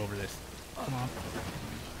jump over this. Come on.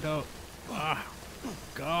 Go. Ah.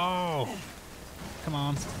 Go. Come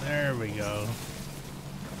on. There we go.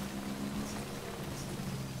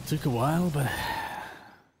 Took a while, but...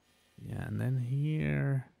 yeah, and then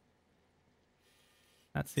here...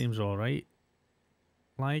 that seems alright.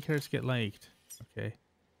 Likers get liked. Okay.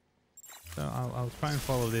 So I'll try and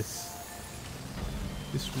follow this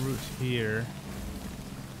route here.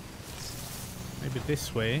 Maybe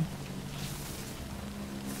this way.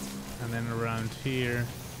 And then around here.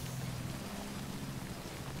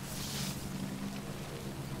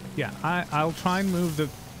 Yeah, I'll try and move the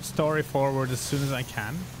story forward as soon as I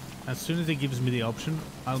can. As soon as it gives me the option,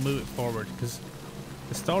 I'll move it forward, because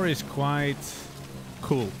the story is quite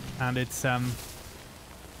cool and it's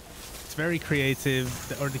very creative,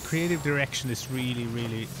 or the creative direction is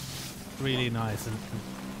really nice, and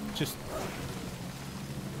just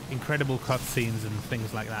incredible cutscenes and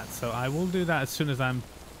things like that. So I will do that as soon as I'm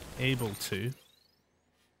able to.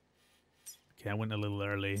 Okay, I went a little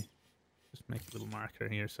early. Just make a little marker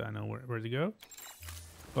here so I know where to go.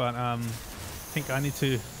 But I think I need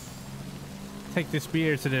to take this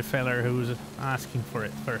beer to the fella who was asking for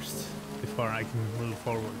it first before I can move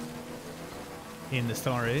forward in the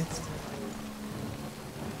story.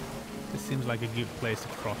 This seems like a good place to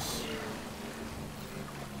cross.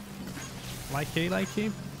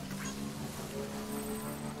 Likey.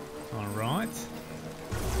 Alright.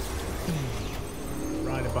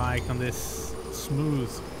 Ride a bike on this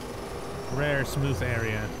rare smooth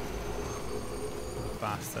area.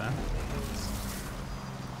 Faster.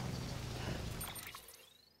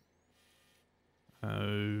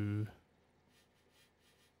 Oh.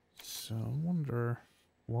 So I wonder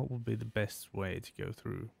what would be the best way to go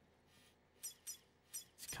through.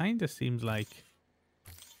 It kind of seems like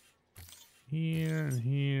here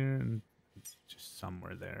and just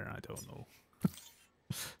somewhere there. I don't know.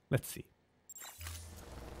 Let's see.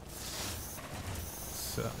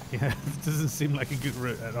 So yeah, it doesn't seem like a good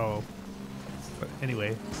route at all. But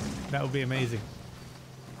anyway, that would be amazing.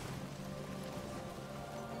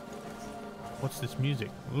 What's this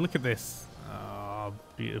music? Look at this. Oh,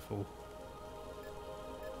 beautiful.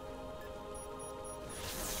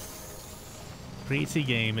 Pretty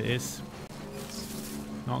game it is.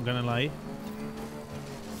 Not gonna lie.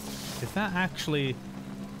 Is that actually...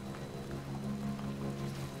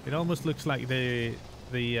 it almost looks like the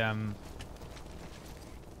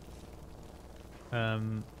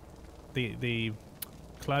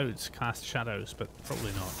clouds cast shadows, but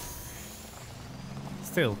probably not.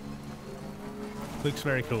 Still, looks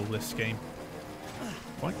very cool, this game.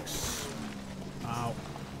 Thanks. Ow.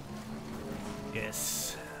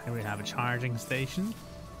 Yes, here we have a charging station.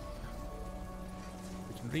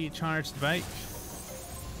 We can recharge the bike.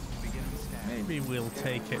 Maybe we'll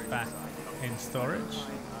take it back in storage.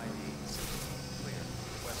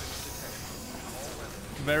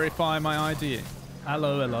 Verify my ID.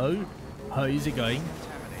 Hello. How's it going?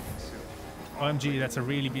 OMG, that's a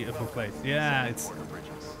really beautiful place. Yeah, it's...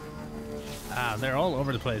 they're all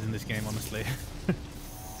over the place in this game, honestly.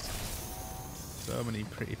 So many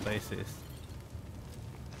pretty places.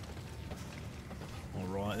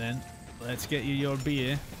 Alright then, let's get you your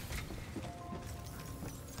beer.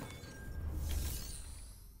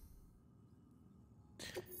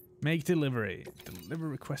 Make delivery. Deliver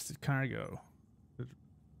requested cargo.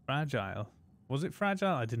 Fragile. Was it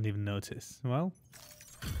fragile? I didn't even notice. Well,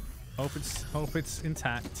 hope it's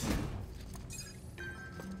intact.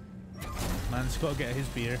 Man's got to get his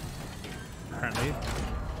beer. Apparently.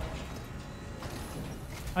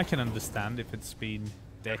 I can understand if it's been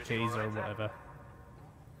decades or whatever.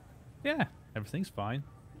 Yeah, everything's fine.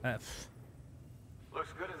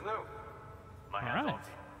 Looks good as new. My hat's Alright. off.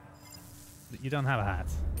 You don't have a hat.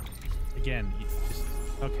 Again, you just...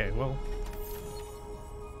 Okay, well...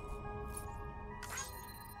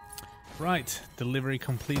 Right, delivery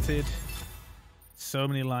completed. So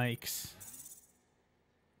many likes.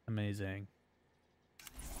 Amazing.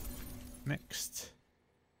 Next.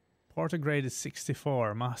 Porter grade is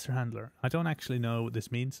 64, Master Handler. I don't actually know what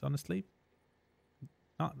this means, honestly.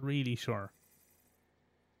 Not really sure.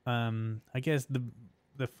 I guess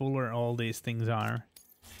the fuller all these things are,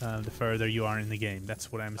 the further you are in the game.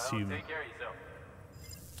 That's what I'm assuming. Take care of yourself.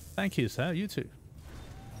 Thank you, sir. You too.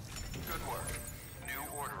 Good work.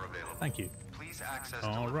 New order available. Thank you. Please access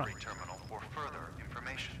All delivery right. terminal for further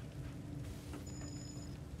information.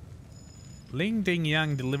 Ling Ding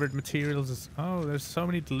Yang delivered materials. Oh, there's so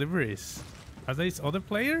many deliveries. Are these other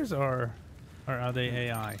players or are they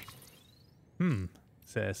AI?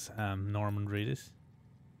 Says Norman Reedus.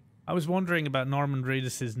 I was wondering about Norman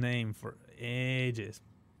Reedus' name for ages.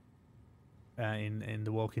 In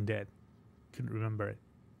The Walking Dead, couldn't remember it.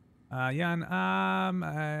 Jan,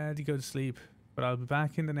 to go to sleep, but I'll be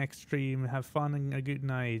back in the next stream. Have fun and a good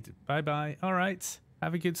night. Bye bye. All right,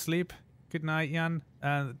 have a good sleep. Good night, Jan.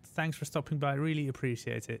 Thanks for stopping by. Really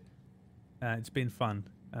appreciate it. It's been fun.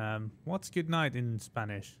 What's good night in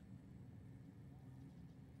Spanish?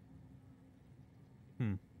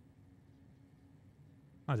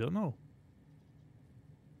 I don't know.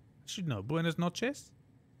 I should know. Buenas noches?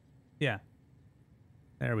 Yeah.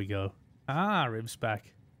 There we go. Ah, Rib's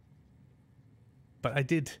back. But I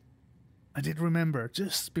did remember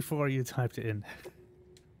just before you typed it in.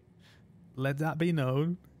 Let that be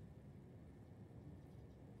known.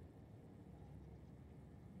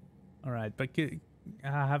 All right, but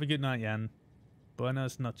have a good night, Jan.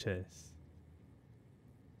 Buenas noches.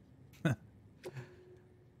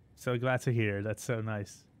 So glad to hear. That's so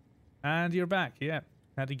nice. And you're back. Yeah.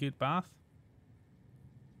 Had a good bath.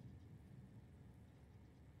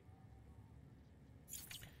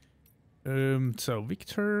 So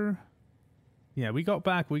Victor. Yeah, we got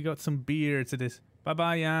back. We got some beer to this.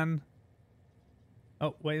 Bye-bye, Jan.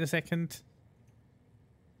 Oh, wait a second.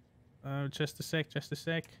 Just a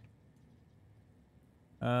sec.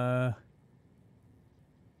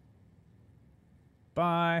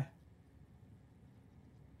 Bye.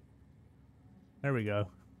 There we go.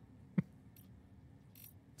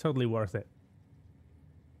 Totally worth it.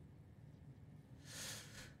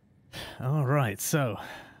 All right, so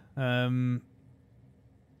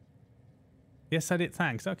yes, I did.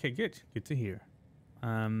 Thanks. Okay, good. Good to hear.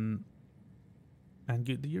 And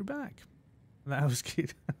good that you're back. That was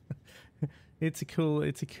good. It's a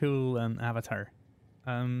cool avatar.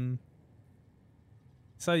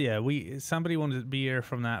 So yeah, somebody wanted beer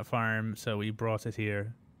from that farm, so we brought it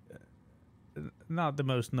here. Not the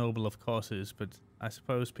most noble of causes, but I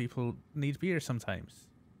suppose people need beer sometimes.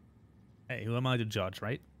 Hey, who am I to judge,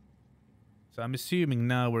 right? So I'm assuming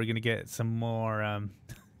now we're gonna get some more.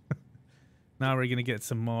 Now we're gonna get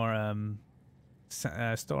some more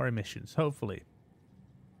story missions, hopefully.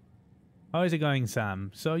 How is it going,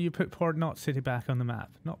 Sam? So you put Port Knot City back on the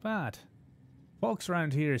map. Not bad. Folks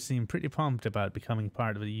around here seem pretty pumped about becoming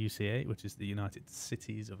part of the UCA, which is the United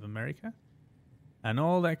Cities of America. And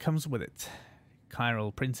all that comes with it.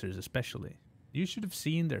 Chiral printers especially. You should have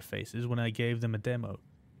seen their faces when I gave them a demo.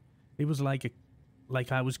 It was like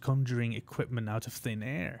I was conjuring equipment out of thin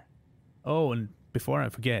air. Oh, and before I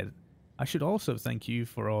forget, I should also thank you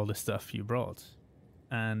for all the stuff you brought.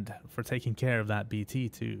 And for taking care of that BT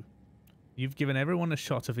too. You've given everyone a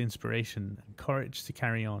shot of inspiration and courage to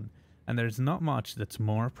carry on. And there's not much that's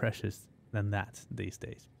more precious than that these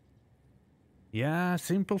days. Yeah,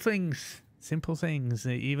 simple things. Simple things.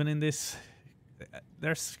 Even in this,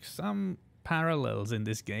 there's some parallels in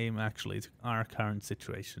this game actually to our current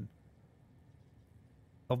situation.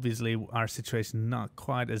 Obviously, our situation not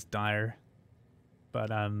quite as dire, but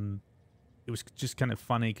it was just kind of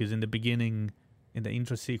funny because in the beginning, in the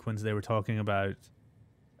intro sequence, they were talking about,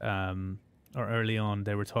 or early on,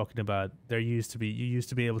 they were talking about you used to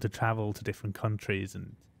be able to travel to different countries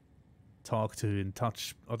and talk to and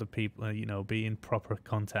touch other people, you know, be in proper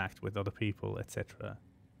contact with other people, etc.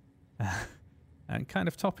 And kind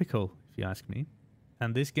of topical, if you ask me.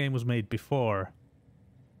 And this game was made before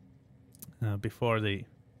the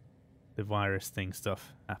the virus thing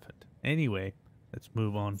stuff happened. Anyway, let's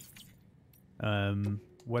move on.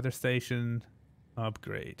 Weather station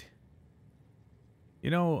upgrade. You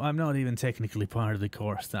know, I'm not even technically part of the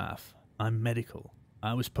core staff. I'm medical.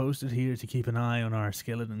 I was posted here to keep an eye on our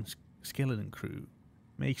skeleton crew,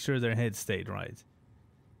 make sure their heads stayed right.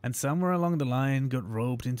 And somewhere along the line got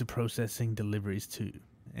roped into processing deliveries too.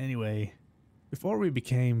 Anyway, before we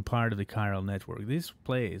became part of the chiral network, this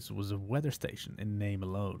place was a weather station in name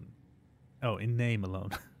alone. Oh, in name alone.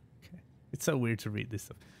 Okay. It's so weird to read this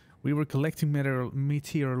stuff. We were collecting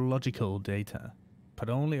meteorological data, but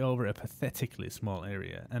only over a pathetically small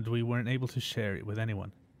area, and we weren't able to share it with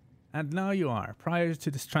anyone. And now you are. Prior to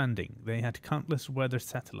the stranding, they had countless weather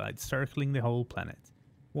satellites circling the whole planet,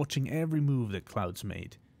 watching every move that clouds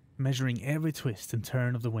made, measuring every twist and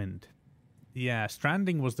turn of the wind. Yeah,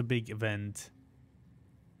 stranding was the big event,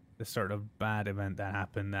 the sort of bad event that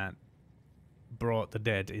happened that brought the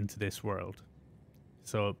dead into this world.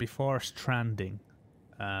 So before stranding,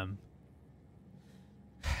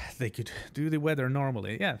 they could do the weather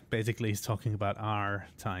normally. Yeah, basically he's talking about our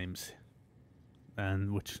times,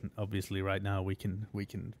 and which obviously right now we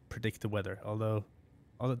can predict the weather, although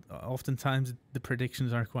oftentimes the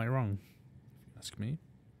predictions are quite wrong, if you ask me.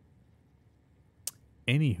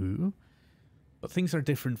 Anywho, but things are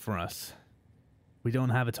different for us. We don't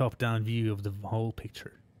have a top-down view of the whole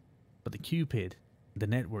picture, but the Cupid, the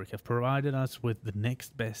network, have provided us with the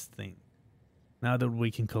next best thing. Now that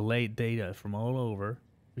we can collate data from all over,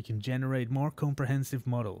 we can generate more comprehensive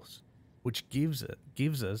models, which give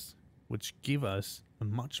us a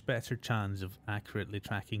much better chance of accurately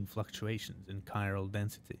tracking fluctuations in chiral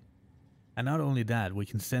density. And not only that, we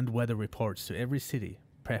can send weather reports to every city,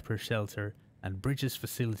 prepper, shelter, and bridges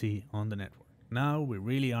facility on the network. Now we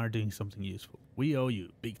really are doing something useful. We owe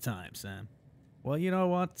you big time, Sam. Well, you know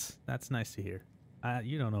what? That's nice to hear.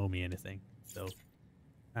 You don't owe me anything, so.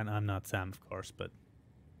 And I'm not Sam, of course, but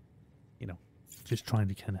you know, just trying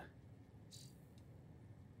to kind of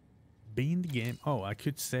be in the game. Oh, I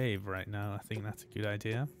could save right now. I think that's a good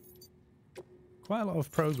idea. Quite a lot of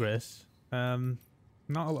progress. Not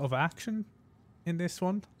a lot of action in this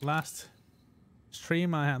one. Last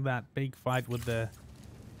stream I had that big fight with the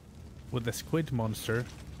squid monster,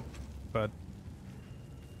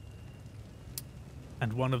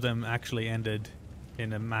 and one of them actually ended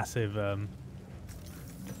in a massive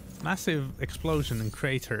explosion and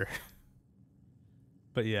crater.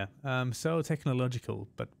 But yeah, so technological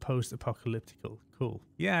but post-apocalyptical. Cool.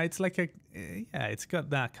 Yeah, it's like it's got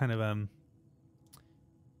that kind of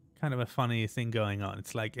a funny thing going on.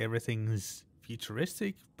 It's like everything's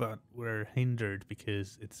futuristic, but we're hindered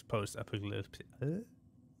because it's post-apocalyptic.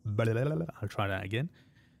 I'll try that again.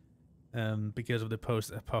 Because of the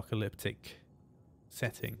post-apocalyptic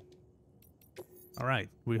setting. Alright,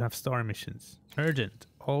 we have star missions. Urgent.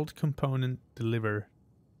 Old component delivery.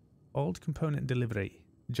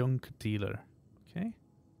 Junk dealer. Okay.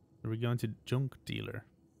 So we're going to junk dealer.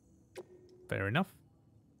 Fair enough.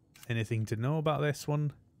 Anything to know about this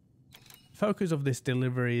one? Focus of this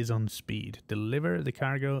delivery is on speed. Deliver the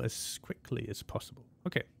cargo as quickly as possible.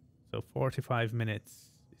 Okay. So 45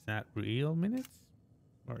 minutes. Is that real minutes?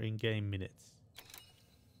 Or in-game minutes?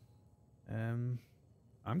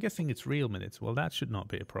 I'm guessing it's real minutes. Well, that should not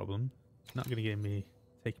be a problem. It's not going to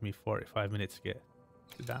take me 45 minutes to get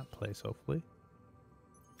to that place, hopefully.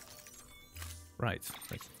 Right,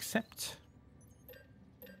 let's accept.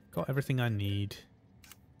 Got everything I need.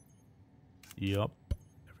 Yup,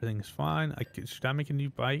 everything's fine. Should I make a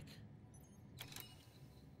new bike?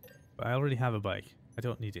 But I already have a bike. I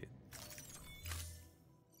don't need it.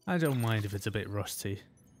 I don't mind if it's a bit rusty.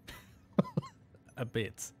 A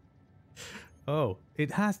bit. Oh,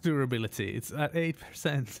 it has durability. It's at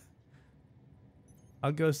 8%.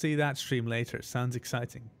 I'll go see that stream later. Sounds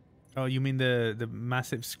exciting. Oh, you mean the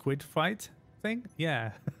massive squid fight thing?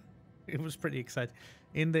 Yeah. It was pretty exciting.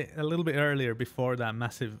 A little bit earlier, before that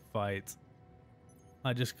massive fight,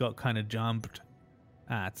 I just got kind of jumped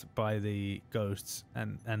at by the ghosts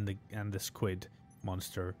and the squid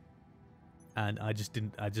monster. And I just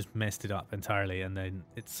messed it up entirely, and then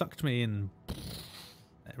it sucked me in.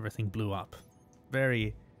 Everything blew up.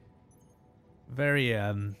 Very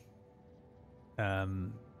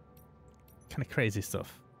kind of crazy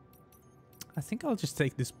stuff. I think I'll just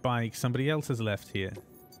take this bike somebody else has left here.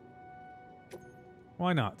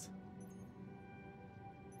 Why not?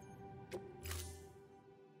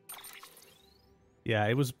 Yeah,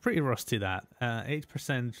 it was pretty rusty, that.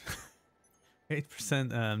 8%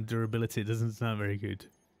 8% durability doesn't sound very good.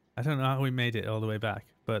 I don't know how we made it all the way back,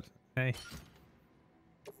 but hey.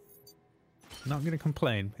 Not gonna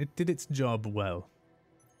complain. It did its job well.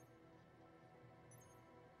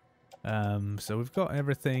 So we've got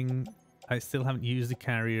everything. I still haven't used the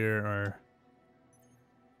carrier or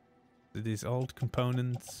these old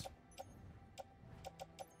components.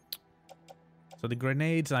 So the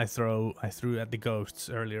grenades I threw at the ghosts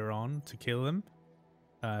earlier on to kill them.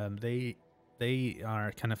 They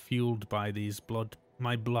are kind of fueled by these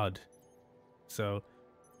my blood. So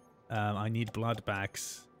I need blood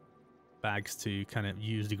bags to kind of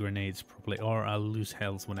use the grenades properly, or I'll lose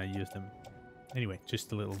health when I use them. Anyway,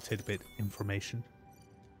 just a little tidbit information.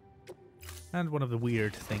 And one of the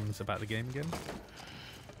weird things about the game again.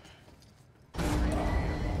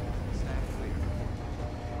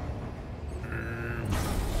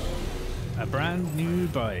 A brand new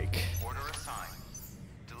bike. Order assigned.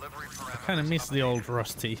 Delivery I kind of miss the old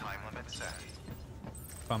Rusty, time limit set.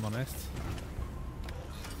 if I'm honest.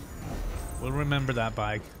 We'll remember that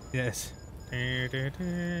bike. Yes.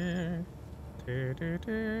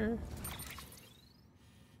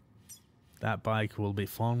 That bike will be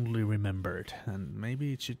fondly remembered, and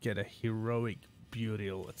maybe it should get a heroic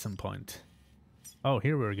burial at some point. Oh,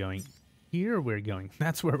 here we're going. Here we're going.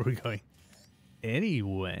 That's where we're going.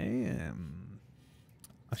 Anyway,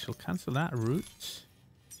 I shall cancel that route.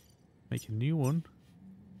 Make a new one.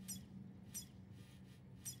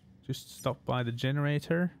 Just stop by the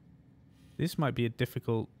generator. This might be a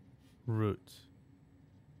difficult route.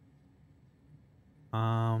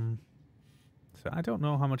 So I don't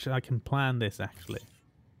know how much I can plan this actually.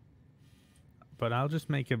 But I'll just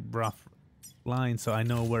make a rough line so I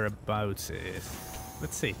know whereabouts it is.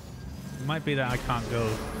 Let's see. It might be that I can't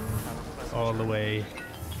go all the way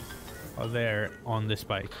there on this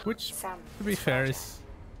bike, which Sam, to be fair is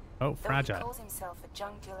Though he fragile. calls himself a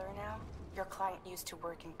junk dealer now, your client used to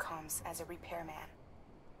work in comms as a repairman.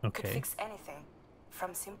 Could Okay. fix anything,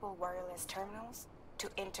 from simple wireless terminals to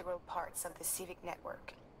integral parts of the civic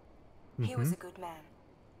network. He was a good man,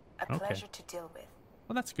 a Okay. pleasure to deal with.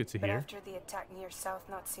 Well, that's good to But hear. after the attack near South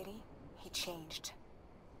Knot City, he changed.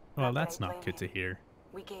 Well, Not that that's I not blame good to him. hear.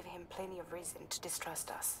 We gave him plenty of reason to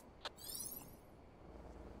distrust us.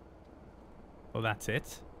 Well, that's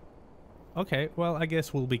it. Okay, well, I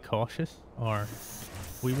guess we'll be cautious, or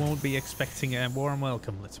we won't be expecting a warm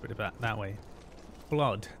welcome, let's put it that way.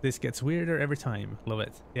 Blood. This gets weirder every time. Love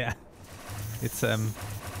it. Yeah. It's an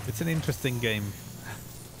interesting game,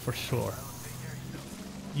 for sure.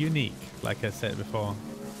 Unique, like I said before.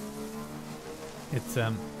 It's,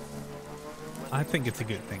 I think it's a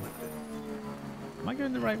good thing. Am I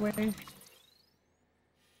going the right way?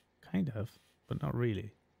 Kind of, but not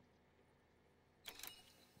really.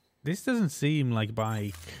 This doesn't seem like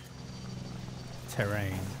bike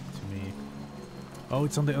terrain to me. Oh,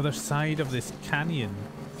 it's on the other side of this canyon.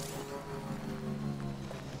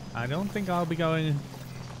 I don't think I'll be going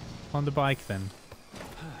on the bike then.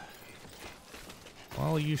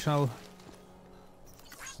 Well, you shall.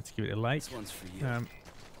 Let's give it a like. This one's for you.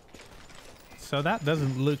 So that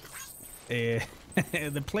doesn't look. The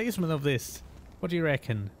placement of this. What do you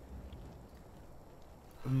reckon?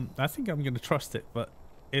 I think I'm going to trust it, but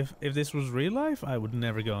if this was real life, I would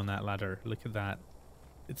never go on that ladder. Look at that.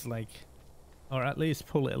 It's like, or at least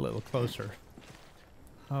pull it a little closer.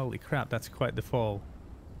 Holy crap, that's quite the fall.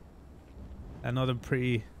 Another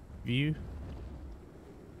pretty view.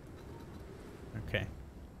 Okay.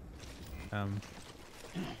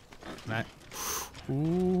 That.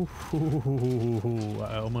 Ooh,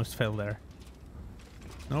 I almost fell there.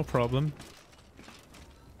 No problem.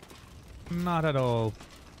 Not at all.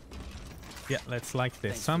 Yeah, let's like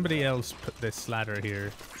this. Somebody else put this ladder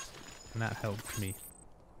here, and that helped me.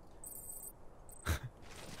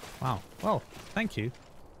 Wow. Well, thank you.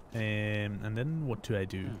 And then what do I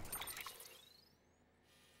do?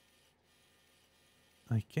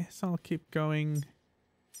 I guess I'll keep going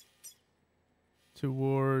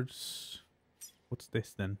towards... What's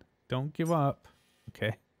this then? Don't give up.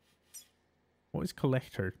 Okay. What is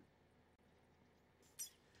collector?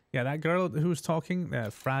 Yeah, that girl who was talking,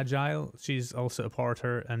 Fragile, she's also a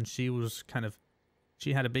porter, and she was kind of...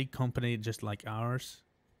 She had a big company just like ours,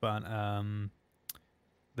 but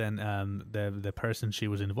then the person she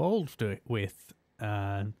was involved with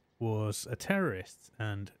was a terrorist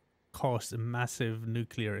and caused a massive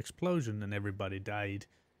nuclear explosion, and everybody died.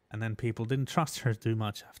 And then people didn't trust her too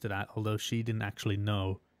much after that, although she didn't actually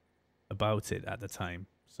know about it at the time.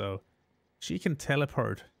 So she can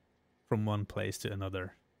teleport from one place to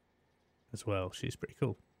another as well. She's pretty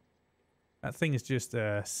cool. That thing is just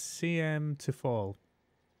a CM to fall.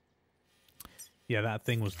 Yeah, that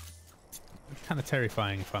thing was kind of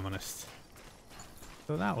terrifying, if I'm honest.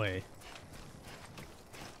 So that way.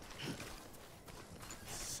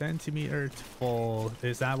 Centimeter to fall.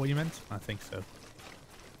 Is that what you meant? I think so.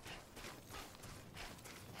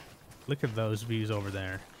 look at those views over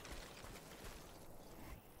there.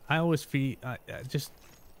 I always feel I just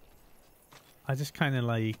kind of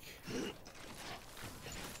like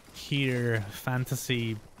hear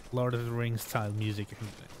fantasy Lord of the Rings style music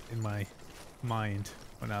in my mind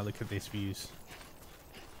when I look at these views.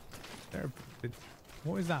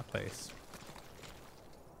 What is that place?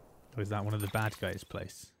 Or is that one of the bad guys'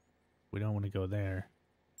 place? We don't want to go there.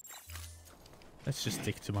 Let's just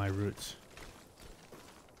stick to my route.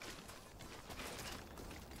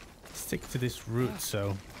 Stick to this route,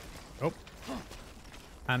 so... Oh!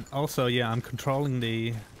 And also, yeah, I'm controlling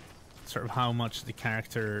the... sort of how much the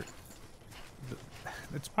character...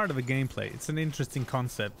 It's part of the gameplay. It's an interesting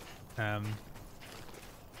concept.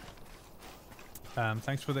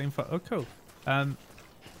 Thanks for the info. Oh, cool.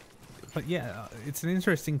 But yeah, it's an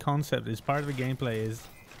interesting concept. It's part of the gameplay is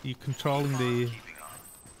you controlling the...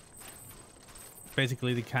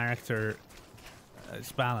 basically the character's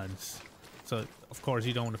balance. So of course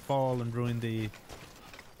you don't want to fall and ruin the...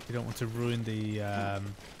 You don't want to ruin the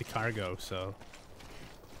cargo. So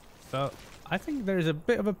I think there's a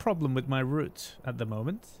bit of a problem with my route at the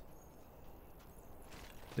moment.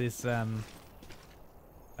 This I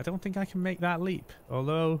don't think I can make that leap.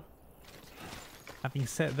 Although, having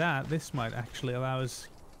said that, this might actually allow us...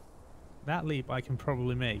 That leap I can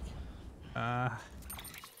probably make.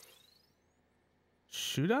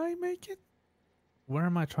 Should I make it? Where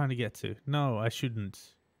am I trying to get to? No, I shouldn't.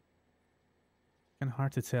 Kind of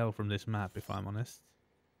hard to tell from this map, if I'm honest.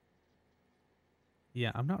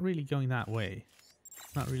 Yeah, I'm not really going that way.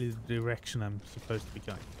 It's not really the direction I'm supposed to be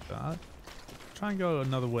going. So I'll try and go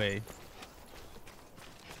another way.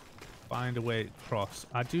 Find a way across.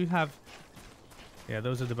 I do have... Yeah,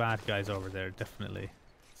 those are the bad guys over there, definitely.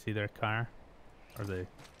 See their car? Or the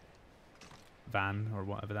van, or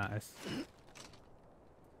whatever that is.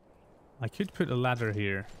 I could put a ladder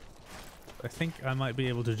here. I think I might be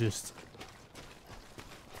able to just...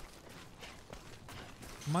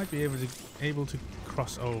 Might be able to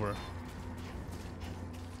cross over.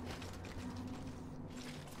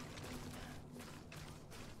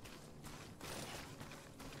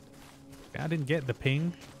 I didn't get the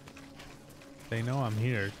ping. They know I'm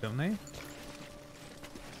here, don't they?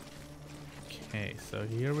 Okay, so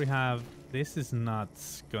here we have... This is not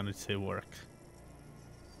going to work.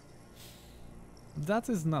 That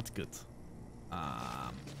is not good.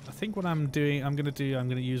 I think what I'm going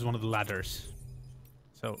to use one of the ladders.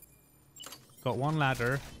 So, got one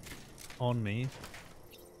ladder on me.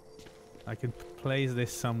 I can place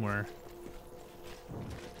this somewhere.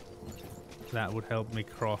 That would help me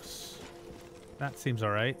cross. That seems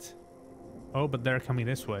alright. Oh, but they're coming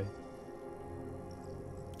this way.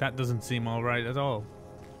 That doesn't seem alright at all.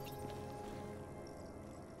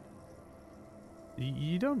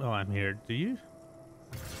 You don't know I'm here, do you?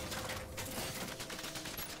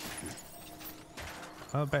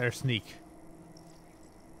 I better sneak.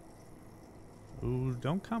 Ooh,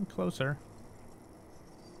 don't come closer.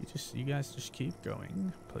 You guys just keep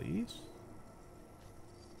going, please.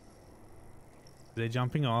 Are they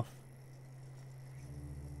jumping off?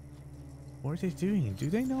 What are they doing? Do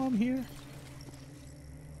they know I'm here?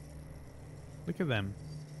 Look at them.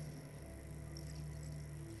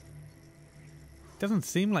 Doesn't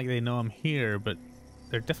seem like they know I'm here, but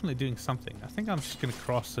they're definitely doing something. I think I'm just gonna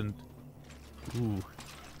cross and... Ooh.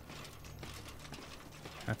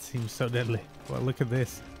 That seems so deadly. Well, look at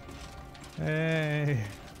this. Hey!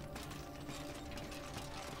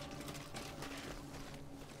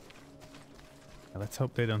 Let's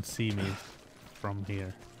hope they don't see me from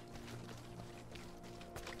here.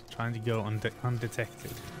 Trying to go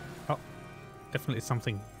undetected. Oh, definitely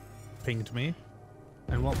something pinged me.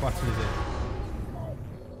 And what button is it?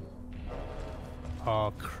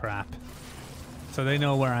 Oh, crap. So they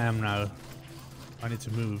know where I am now. I need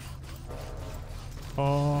to move.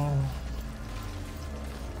 Oh.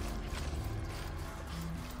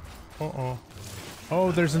 Uh-oh.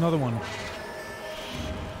 Oh, there's another one.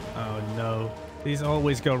 Oh, no. These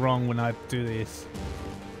always go wrong when I do this.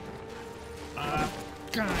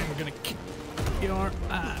 God, I'm gonna kick your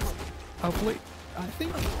ass. Hopefully. I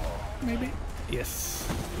think. Maybe. Yes.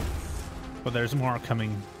 But there's more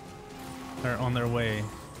coming. They're on their way.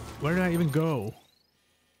 Where did I even go?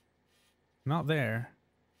 Not there.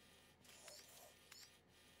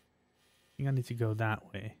 I think I need to go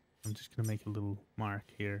that way. I'm just gonna make a little mark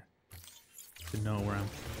here to know where I'm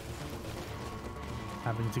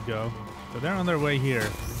having to go. So they're on their way here.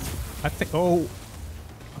 I think... Oh!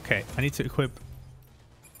 Okay, I need to equip...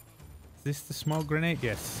 Is this the smoke grenade?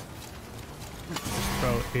 Yes. Just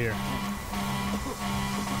throw it here.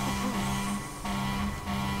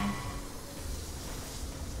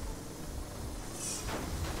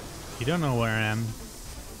 You don't know where I am.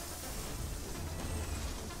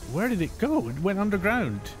 Where did it go? It went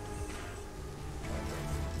underground.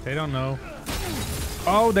 They don't know.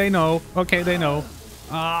 Oh, they know. Okay, they know.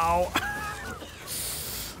 Ow.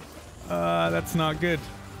 That's not good.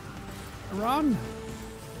 Run.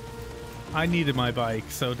 I needed my bike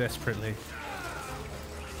so desperately.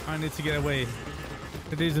 I need to get away.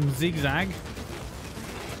 To do some zigzag.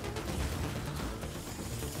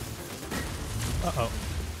 Uh-oh.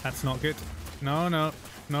 That's not good. No, no.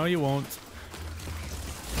 No, you won't.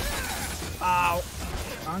 Ow.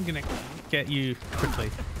 I'm gonna get you quickly.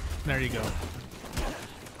 There you go.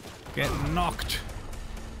 Get knocked.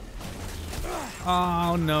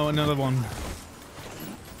 Oh no, another one.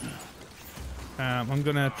 I'm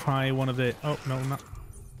gonna try one of the... Oh, no, not...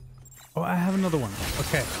 Oh, I have another one.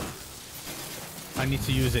 Okay. I need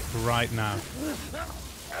to use it right now.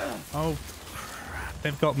 Oh,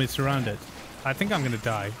 they've got me surrounded. I think I'm gonna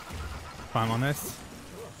die, if I'm honest.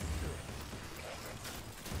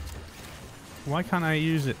 Why can't I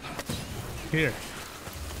use it? Here.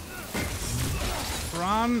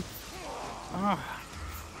 Run! Ah.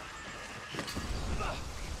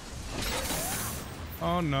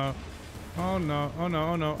 Oh no. Oh no, oh no,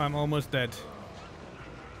 oh no, I'm almost dead.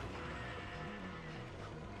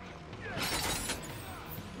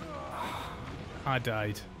 I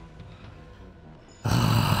died.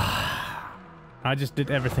 I just did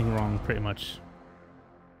everything wrong, pretty much.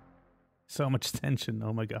 So much tension,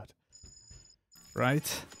 oh my god.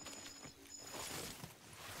 Right.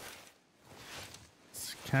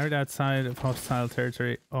 It's carried outside of hostile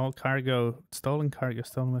territory. All cargo, stolen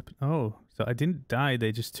weapon. Oh, so I didn't die,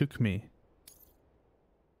 they just took me.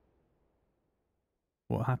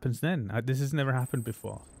 What happens then? This has never happened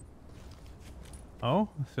before. Oh,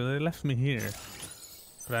 so they left me here.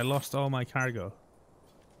 But I lost all my cargo.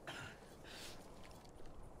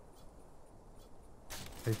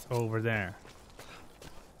 It's over there.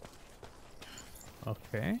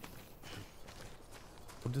 Okay.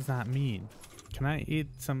 What does that mean? Can I eat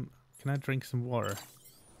some... Can I drink some water?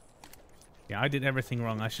 Yeah, I did everything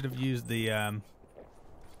wrong. I should have used the...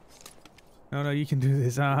 No, you can do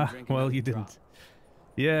this. Ah, well, you didn't.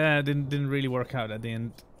 Yeah, it didn't really work out at the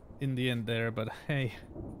end. In the end there, but hey.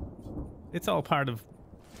 It's all part of...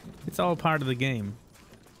 It's all part of the game.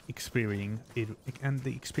 Experiencing it and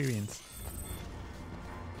the experience.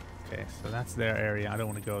 Okay, so that's their area. I don't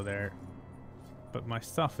want to go there. But my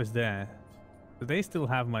stuff is there. So they still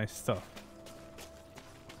have my stuff.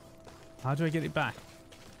 How do I get it back?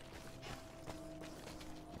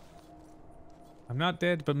 I'm not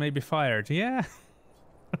dead, but maybe fired. Yeah.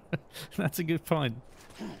 That's a good point.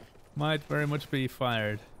 Might very much be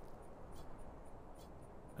fired.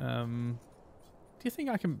 Do you think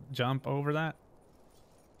I can jump over that?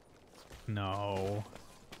 No.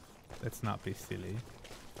 Let's not be silly.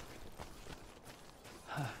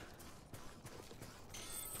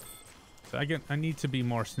 So I need to be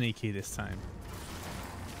more sneaky this time.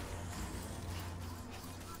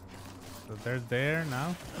 So they're there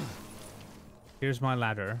now. Here's my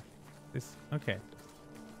ladder. Okay.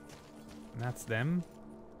 And that's them.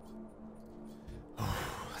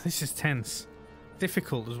 This is tense.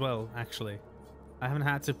 Difficult as well, actually. I haven't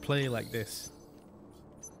had to play like this.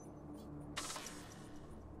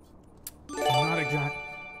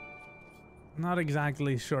 Not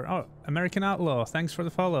exactly sure. Oh, American Outlaw, thanks for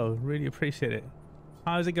the follow. Really appreciate it.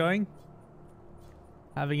 How's it going?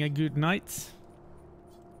 Having a good night?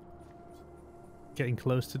 Getting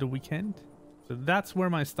close to the weekend? So that's where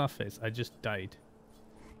my stuff is. I just died.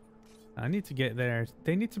 I need to get there.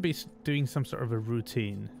 They need to be doing some sort of a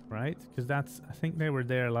routine, right? Because I think they were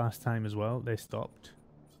there last time as well. They stopped.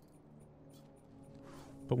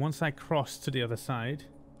 But once I crossed to the other side,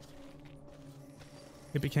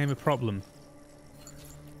 it became a problem.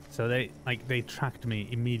 So they tracked me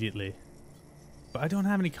immediately. But I don't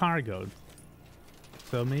have any cargo.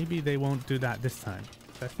 So maybe they won't do that this time.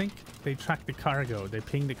 I think they tracked the cargo. They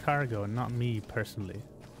pinged the cargo and not me personally.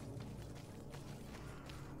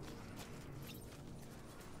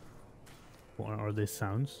 What are these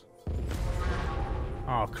sounds?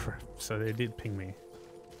 Oh crap, so they did ping me.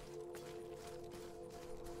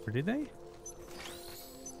 Or did they?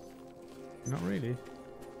 Not really.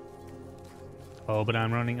 Oh, but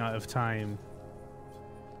I'm running out of time.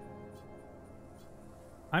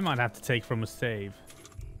 I might have to take from a save.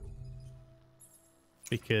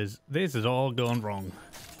 Because this is all going wrong.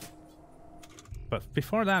 But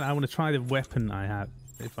before that, I want to try the weapon I have,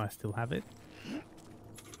 if I still have it.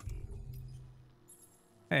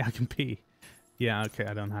 Hey, I can pee. Yeah, okay,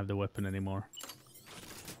 I don't have the weapon anymore.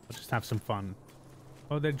 I'll just have some fun.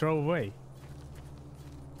 Oh, they drove away.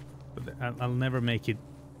 But I'll never make it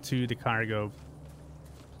to the cargo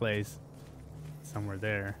place somewhere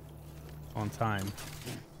there on time.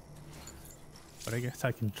 But I guess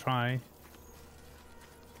I can try.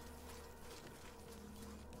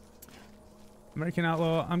 American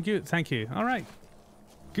Outlaw, I'm good, thank you. All right,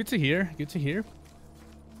 good to hear, good to hear.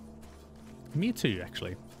 Me too,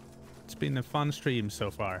 actually. It's been a fun stream so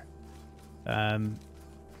far. I'm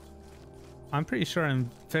pretty sure I'm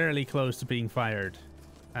fairly close to being fired,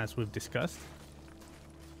 as we've discussed.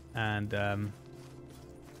 And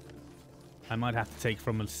I might have to take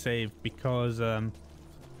from a save because they're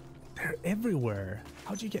everywhere.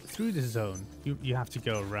 How do you get through this zone? You have to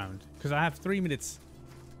go around. Because I have 3 minutes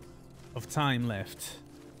of time left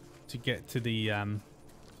to get to the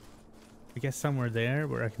I guess somewhere there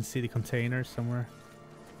where I can see the container somewhere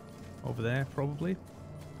over there probably.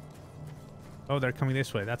 Oh, they're coming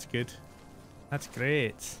this way. That's good. That's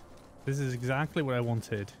great. This is exactly what I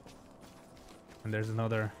wanted. And there's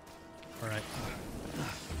another. All right.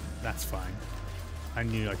 That's fine. I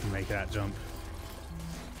knew I could make that jump.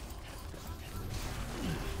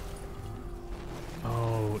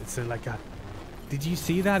 Oh, it's like a... Did you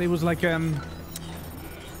see that? It was like,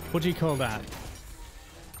 what do you call that?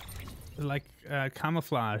 Like,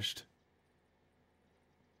 camouflaged.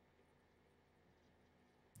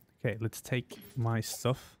 Okay, let's take my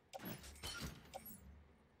stuff.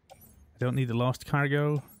 I don't need the lost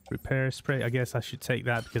cargo. Repair spray. I guess I should take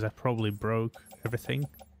that because I probably broke everything.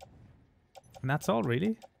 And that's all,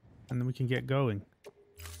 really. And then we can get going.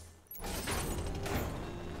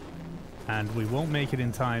 And we won't make it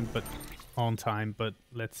in time, but on time. But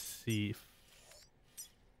let's see if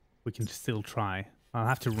we can still try. I'll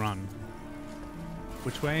have to run.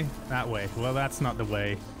 Which way? That way. Well, that's not the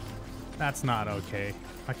way. That's not okay.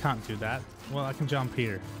 I can't do that. Well, I can jump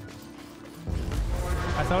here.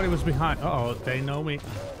 I thought it was behind. Uh-oh, they know me.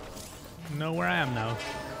 Know where I am now.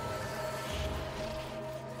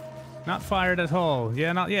 Not fired at all.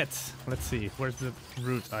 Yeah, not yet. Let's see. Where's the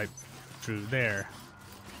route I drew? There.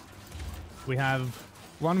 We have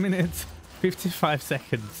 1 minute, 55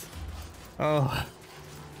 seconds. Oh.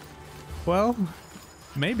 Well,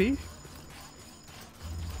 maybe.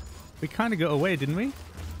 We kind of got away, didn't we?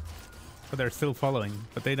 But they're still following.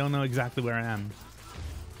 But they don't know exactly where I am.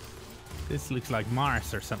 This looks like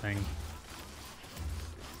Mars or something.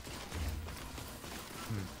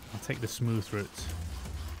 I'll take the smooth route.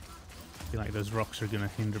 I feel like those rocks are gonna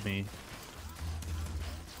hinder me.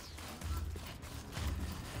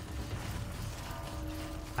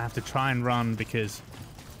 I have to try and run because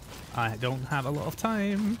I don't have a lot of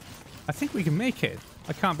time. I think we can make it.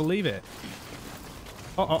 I can't believe it.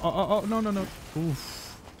 Oh, no, no, no.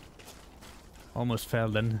 Oof. Almost fell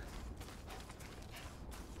then.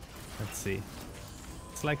 Let's see.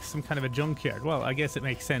 It's like some kind of a junkyard. Well, I guess it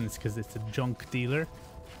makes sense because it's a junk dealer.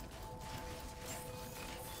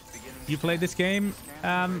 You played this game,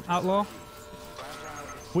 Outlaw?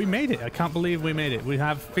 We made it. I can't believe we made it. We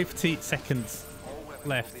have 50 seconds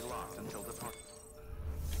left.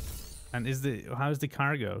 And how's the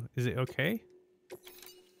cargo? Is it okay?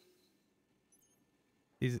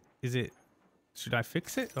 Is it, should I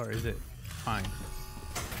fix it or is it fine?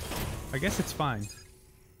 I guess it's fine.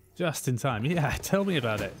 Just in time. Yeah, tell me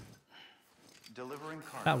about it.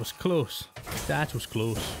 That was close. That was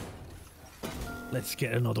close. Let's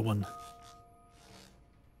get another one.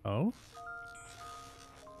 Oh?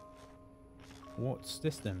 What's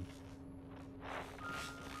this then?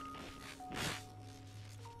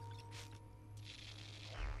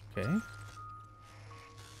 Okay.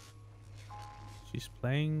 She's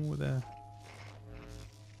playing with a...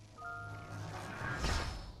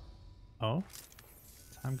 Oh?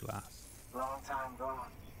 Time glass. Long time gone,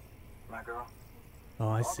 my girl. Oh,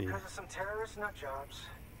 I see. Because of some terrorist nut jobs.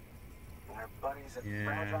 And their buddies at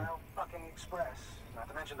Fragile fucking Express. Not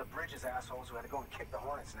to mention the Bridges assholes who had to go and kick the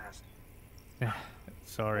hornet's nest. Yeah,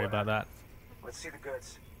 sorry about that. Let's see the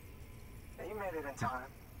goods. Yeah, you made it in time,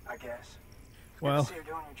 I guess. Well, good to see you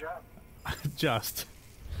doing your job. Just.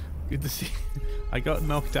 Good to see. I got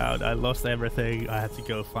knocked out. I lost everything. I had to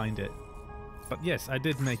go find it. But yes, I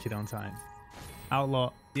did make it on time.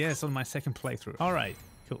 Outlaw. Yes, on my second playthrough. All right,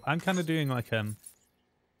 cool. I'm kind of doing like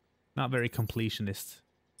not very completionist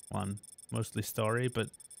one, mostly story, but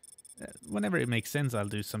whenever it makes sense, I'll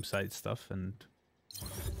do some side stuff and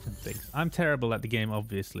things. I'm terrible at the game,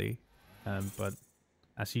 obviously, but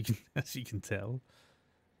as you can tell,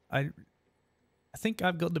 I think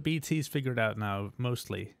I've got the BTs figured out now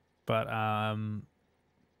mostly, but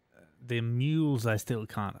the mules I still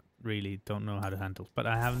don't know how to handle. But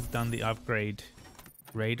I haven't done the upgrade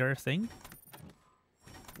radar thing,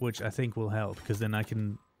 which I think will help because then I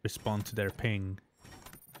can respond to their ping.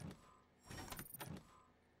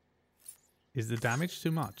 Is the damage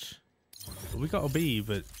too much? We got a B,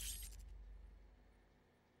 but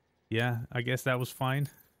yeah, I guess that was fine.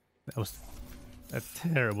 That was a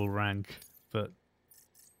terrible rank, but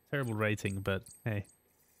terrible rating, but hey,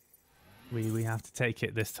 we have to take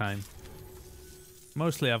it this time.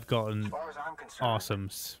 Mostly I've gotten as far as I'm concerned,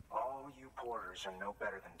 awesomes. all you porters are no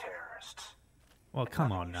better than terrorists. Well, And come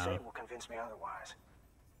nothing on you now. say will convince me otherwise.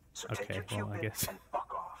 So take Okay, your well, I Cupid guess. and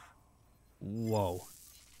fuck off. Whoa.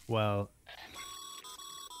 Well,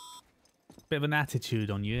 bit of an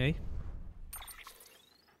attitude on you, eh?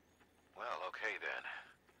 Well, okay then.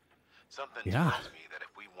 Something Yeah. tells me that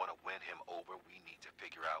if we want to win him over, we need to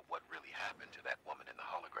figure out what really happened to that woman in the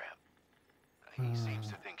hologram. He seems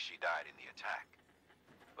to think she died in the attack.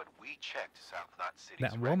 But we checked South Knot City's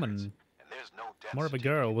That records, woman, and there's no death more of a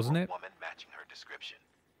girl, certificate wasn't or it? woman matching her description.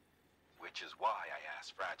 Which is why I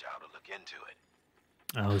asked Fragile to look into it.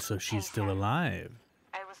 Oh, so she's still alive.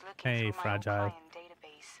 I was looking Hey, through my Fragile. old client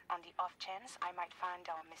database on the off chance I might find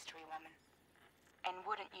our mystery woman. And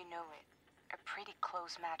wouldn't you know it, a pretty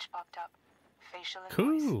close match popped up. Facial and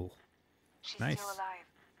voice. Cool. She's Nice. still alive.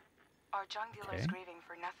 Our junk dealer's Okay. grieving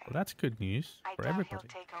for nothing. Well, that's good news I for doubt everybody.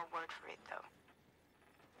 he'll take our word for it, though.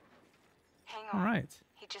 Hang All on. right.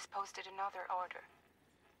 He just posted another order.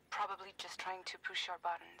 Probably just trying to push our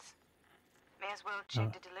buttons. May as well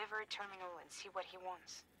check the delivery terminal and see what he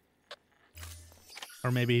wants.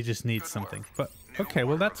 Or maybe he just needs something. But okay,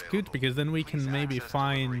 well that's good because then we can maybe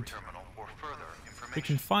find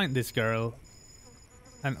this girl.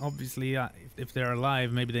 And obviously, if they're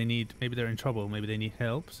alive, maybe they're in trouble, maybe they need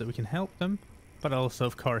help, so we can help them. But also,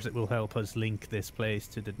 of course, it will help us link this place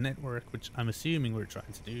to the network, which I'm assuming we're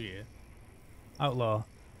trying to do here. Outlaw.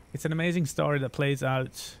 It's an amazing story that plays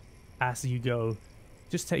out as you go.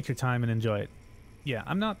 Just take your time and enjoy it. Yeah,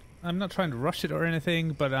 I'm not trying to rush it or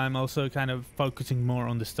anything, but I'm also kind of focusing more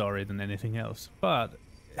on the story than anything else. But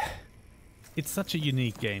it's such a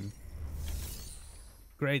unique game.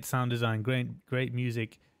 Great sound design, great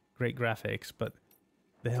music, great graphics, but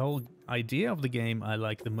the whole idea of the game I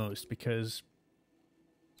like the most because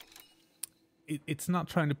it's not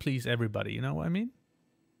trying to please everybody, you know what I mean?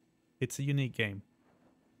 It's a unique game.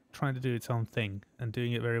 Trying to do its own thing and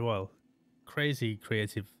doing it very well. Crazy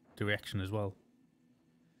creative direction as well.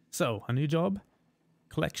 So, a new job.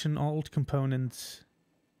 Collection old components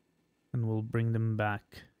and we'll bring them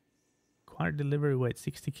back. Required delivery weight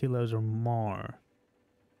 60 kilos or more.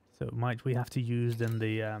 So might we have to use then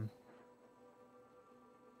the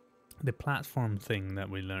platform thing that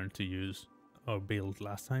we learned to use or build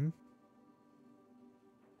last time?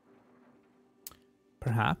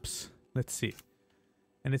 Perhaps. Let's see.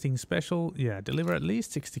 Anything special? Yeah, deliver at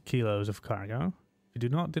least 60 kilos of cargo. If you do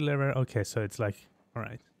not deliver, okay, so it's like,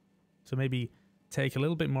 alright. So maybe take a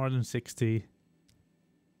little bit more than 60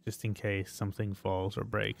 just in case something falls or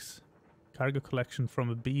breaks. Cargo collection from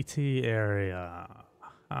a BT area.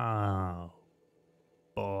 Oh,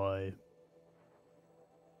 boy.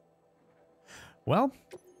 Well,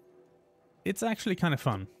 it's actually kind of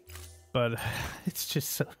fun, but it's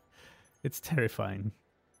just so, it's terrifying.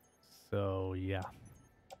 So, yeah.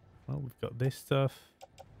 Well, we've got this stuff.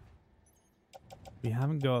 We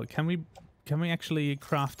haven't got... Can we actually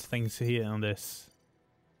craft things here on this?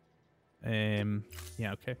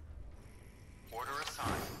 Yeah, okay. Order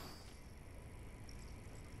assigned.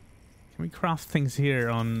 Can we craft things here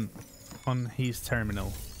on his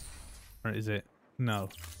terminal? Or is it... No.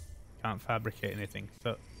 Can't fabricate anything.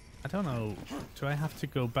 So, I don't know. Do I have to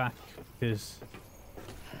go back? Because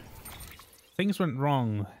things went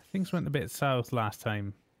wrong. Things went a bit south last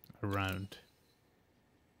time around.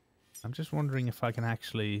 I'm just wondering if I can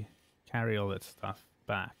actually carry all that stuff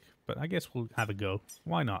back. But I guess we'll have a go.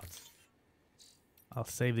 Why not? I'll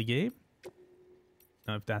save the game. Don't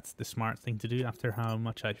know if that's the smart thing to do after how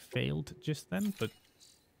much I failed just then, but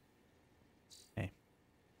hey.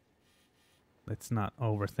 Let's not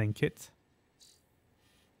overthink it.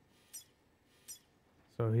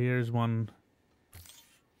 So here's one.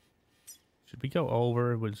 Should we go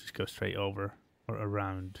over? We'll just go straight over or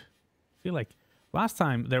around. I feel like last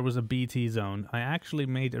time there was a BT zone. I actually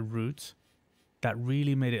made a route that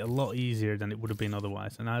really made it a lot easier than it would have been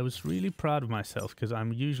otherwise. And I was really proud of myself because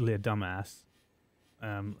I'm usually a dumbass,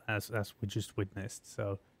 as we just witnessed.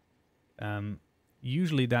 So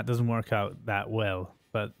usually that doesn't work out that well,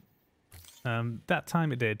 but that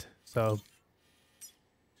time it did. So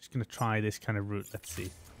just gonna try this kind of route. Let's see.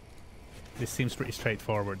 This seems pretty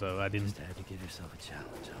straightforward, though. I didn't. Just had to give yourself a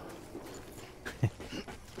challenge, huh?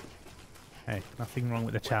 Hey, nothing wrong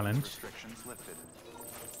with the challenge.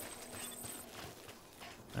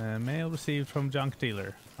 Mail received from junk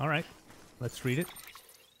dealer. All right, let's read it.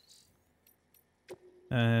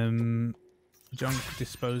 Junk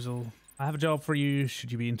disposal. I have a job for you,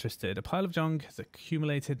 should you be interested. A pile of junk has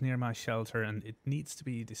accumulated near my shelter and it needs to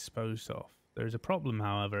be disposed of. There's a problem,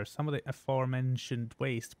 however. Some of the aforementioned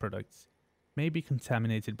waste products may be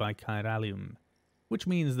contaminated by chiralium, which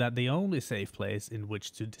means that the only safe place in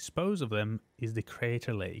which to dispose of them is the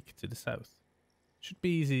crater lake to the south. Should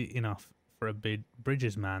be easy enough for a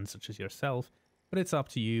bridges man such as yourself, but it's up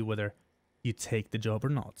to you whether you take the job or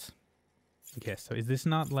not. Okay, so is this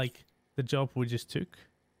not like the job we just took?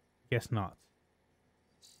 Guess not.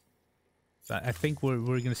 But I think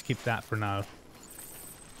we're gonna skip that for now.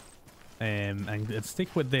 And let's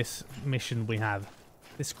stick with this mission we have.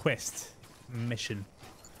 This quest mission.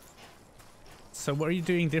 So what are you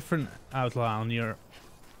doing different, Outlaw, on your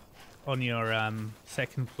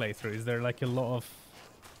second playthrough? Is there like a lot of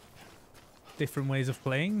different ways of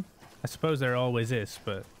playing? I suppose there always is,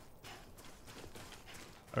 but...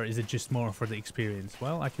 Or is it just more for the experience?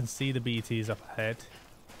 Well, I can see the BTs up ahead.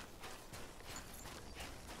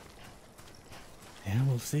 Yeah,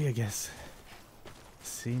 we'll see, I guess.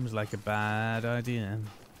 Seems like a bad idea.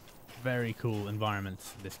 Very cool environment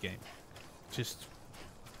in this game. Just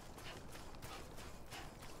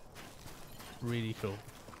really cool.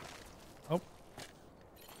 Oh.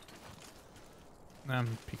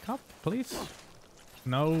 Pick up, please.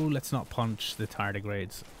 No, let's not punch the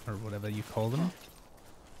tardigrades, or whatever you call them.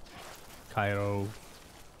 Cairo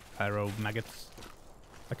maggots.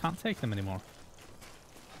 I can't take them anymore.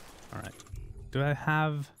 Alright. Do I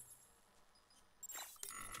have...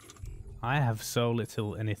 I have so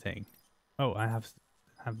little anything. Oh, I have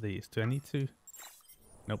these. Do I need to...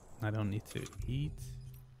 Nope, I don't need to eat.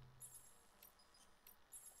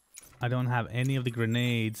 I don't have any of the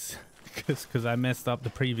grenades because I messed up the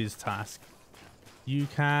previous task. You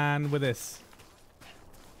can with this.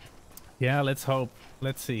 Yeah, let's hope.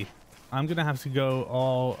 Let's see. I'm gonna have to go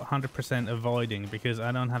all 100% avoiding because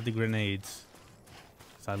I don't have the grenades.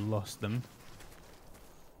 Because I lost them.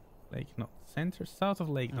 Lake Knot Center, south of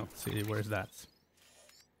Lake Knot City. Where's that?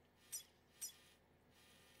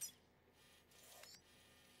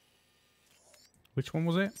 Which one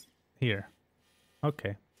was it? Here.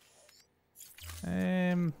 Okay.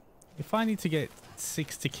 If I need to get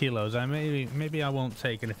 60 kilos, maybe I won't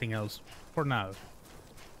take anything else for now.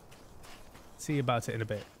 See about it in a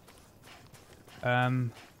bit.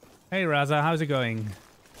 Hey Raza, how's it going?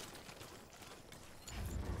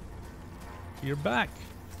 You're back.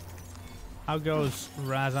 How goes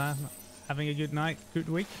Raza? Having a good night? Good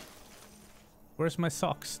week? Where's my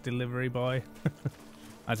socks, delivery boy?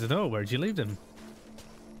 I don't know, where'd you leave them?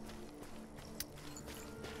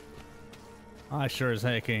 I sure as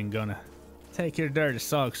heck ain't gonna take your dirty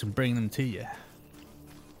socks and bring them to you.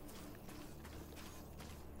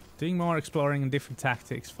 Doing more exploring and different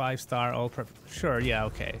tactics. 5-star all prep. Sure, yeah,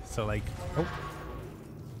 okay. So like, oh.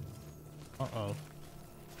 Uh-oh.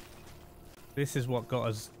 This is what got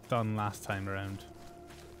us done last time around.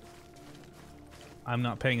 I'm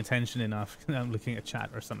not paying attention enough. I'm looking at chat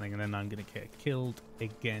or something and then I'm gonna get killed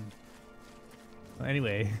again. Well,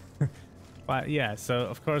 anyway. But yeah, so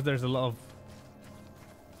of course there's a lot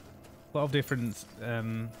of different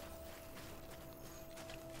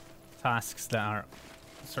tasks that are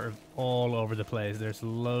sort of all over the place. There's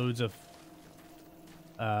loads of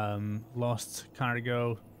lost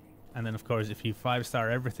cargo, and then of course if you 5-star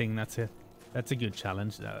everything, that's a good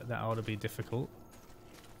challenge. That ought to be difficult.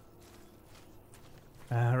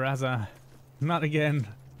 Raza, not again.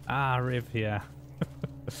 Ah, rip, yeah.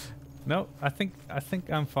 No, I think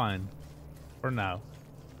I'm fine for now.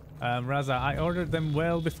 Raza, I ordered them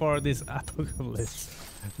well before this apocalypse.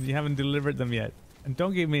 You haven't delivered them yet. And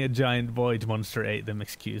don't give me a giant void monster ate them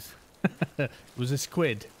excuse. It was a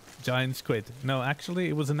squid. Giant squid. No, actually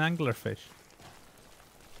it was an anglerfish.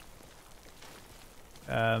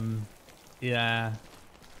 Yeah.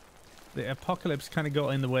 The apocalypse kind of got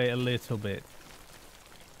in the way a little bit.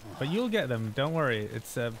 But you'll get them, don't worry.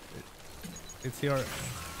 It's your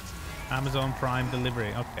Amazon Prime delivery.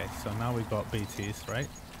 Okay, so now we've got BTs, right?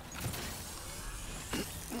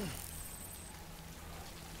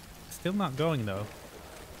 Still not going though.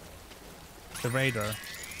 The radar.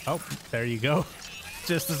 Oh, there you go.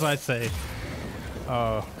 Just as I say.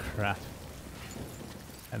 Oh crap.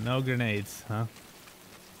 And no grenades, huh?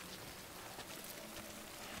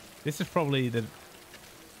 This is probably the...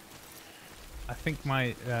 I think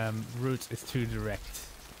my route is too direct.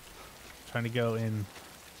 Trying to go in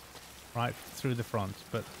right through the front,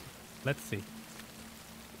 but let's see.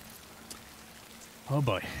 Oh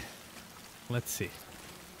boy. Let's see.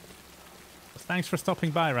 Thanks for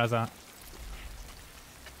stopping by, Raza.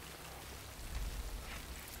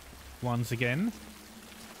 Once again.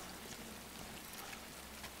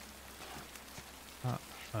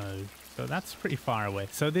 Uh-oh. So that's pretty far away.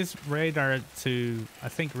 So this radar to, I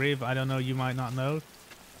think, Riv, I don't know, you might not know.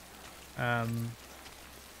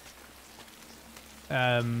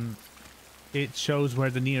 It shows where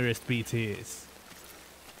the nearest BT is.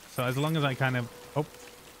 So as long as I kind of... Oh,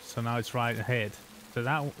 so now it's right ahead. So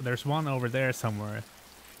that there's one over there somewhere.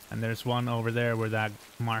 And there's one over there where that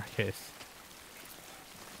mark is.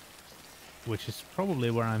 Which is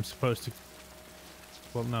probably where I'm supposed to...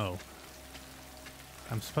 Well, no.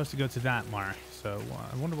 I'm supposed to go to that mark. So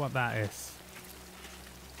I wonder what that is.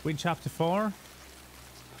 We in chapter 4.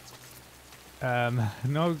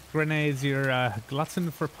 No grenades, you're a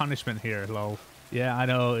glutton for punishment here, lol. Yeah, I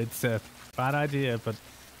know, it's a bad idea, but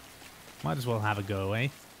might as well have a go, eh?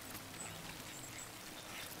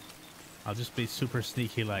 I'll just be super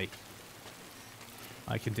sneaky like.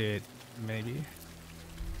 I can do it, maybe.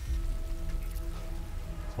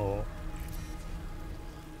 Oh.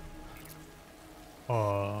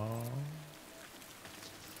 Oh.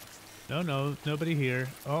 No, nobody here.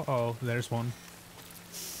 Uh-oh, there's one.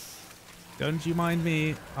 Don't you mind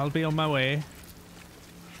me. I'll be on my way.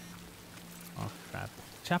 Oh, crap.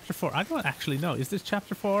 Chapter 4. I don't actually know. Is this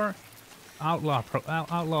chapter 4? Outlaw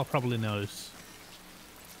probably knows.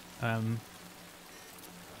 I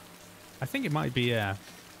think it might be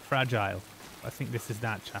Fragile. I think this is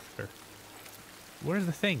that chapter. Where's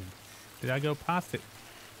the thing? Did I go past it?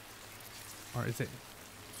 Or is it...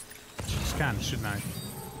 Scan, shouldn't I?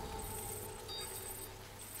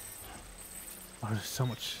 Oh, there's so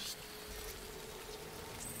much...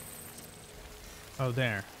 Oh,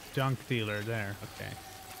 there. Junk dealer, there. Okay.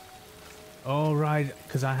 Oh, right.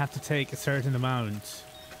 Because I have to take a certain amount.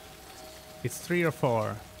 It's 3 or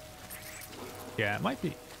 4. Yeah, it might be...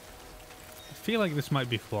 I feel like this might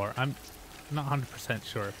be 4. I'm not 100%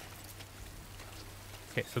 sure.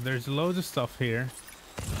 Okay, so there's loads of stuff here.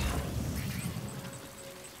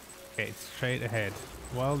 Okay, it's straight ahead.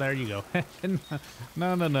 Well, there you go.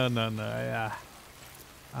 No. Yeah.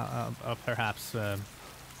 I'll perhaps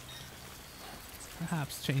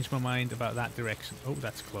change my mind about that direction. Oh,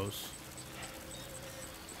 that's close.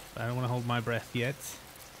 I don't want to hold my breath yet.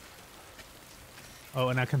 Oh,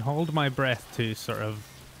 and I can hold my breath to sort of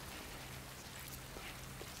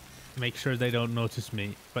make sure they don't notice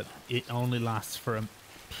me, but it only lasts for a...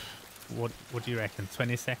 What do you reckon?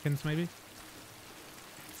 20 seconds maybe?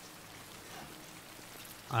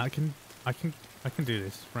 I can do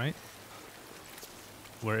this, right?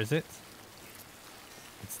 Where is it?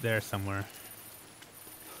 It's there somewhere.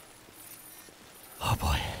 Oh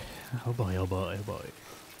boy. Oh boy, oh boy, oh boy.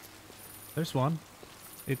 There's one.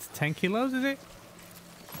 It's 10 kilos, is it?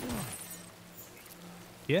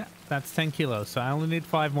 Yeah, that's 10 kilos, so I only need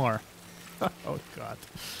 5 more. Oh god.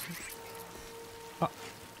 Oh.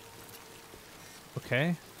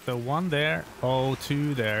 Okay, so 1 there. Oh,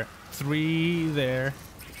 2 there. 3 there.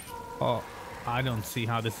 Oh, I don't see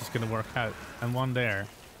how this is going to work out. And 1 there.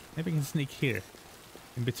 Maybe I can sneak here.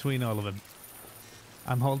 In between all of them.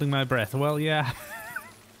 I'm holding my breath. Well, yeah.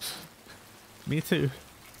 Me too.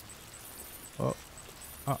 Oh.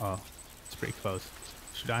 Uh-oh. It's pretty close.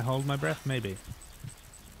 Should I hold my breath? Maybe.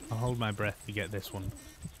 I'll hold my breath to get this one.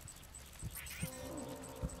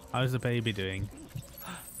 How's the baby doing?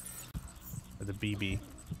 Or the BB.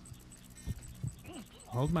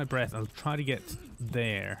 Hold my breath. I'll try to get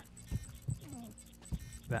there.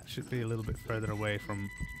 That should be a little bit further away from...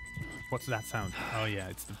 What's that sound? Oh yeah,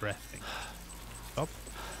 it's the breath thing. Stop.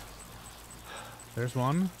 There's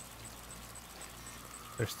 1.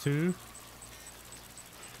 There's 2.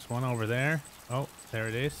 There's 1 over there. Oh, there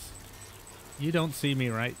it is. You don't see me,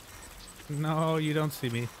 right? No, you don't see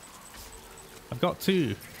me. I've got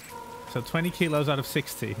 2. So 20 kilos out of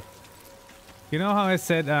 60. You know how I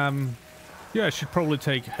said, yeah, I should probably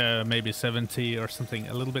take maybe 70 or something,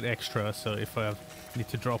 a little bit extra, so if I need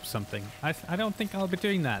to drop something. I don't think I'll be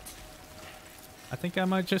doing that. I think I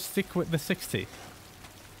might just stick with the 60.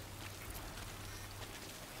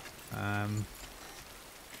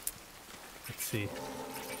 Let's see.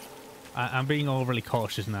 I'm being overly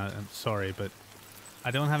cautious now, I'm sorry, but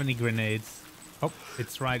I don't have any grenades. Oh,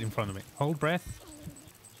 it's right in front of me. Hold breath.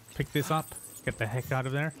 Pick this up. Get the heck out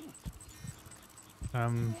of there.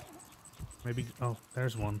 Maybe... Oh,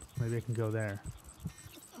 there's 1. Maybe I can go there.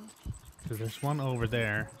 Because there's 1 over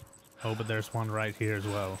there. Oh, but there's 1 right here as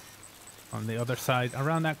well. On the other side.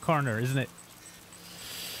 Around that corner, isn't it?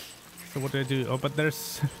 So what do I do? Oh, but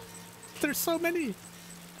there's... there's so many!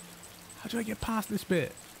 How do I get past this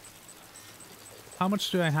bit? How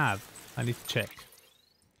much do I have? I need to check.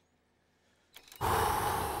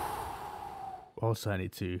 Also, I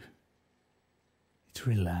need to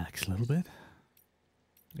relax a little bit.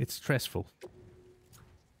 It's stressful.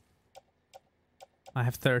 I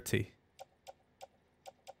have 30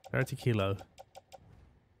 kilo.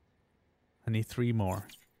 I need 3 more.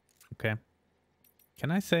 Okay. Can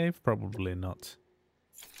I save? Probably not.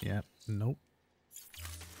 Yeah, nope.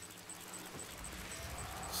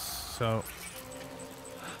 So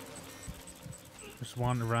there's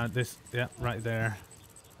one around this, yeah, right there.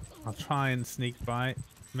 I'll try and sneak by.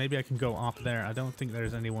 Maybe I can go up there. I don't think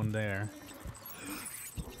there's anyone there.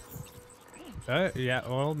 Yeah,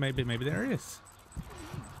 well, maybe there is.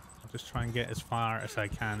 I'll just try and get as far as I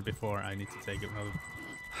can before I need to take another.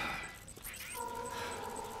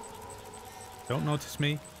 Don't notice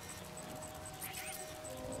me.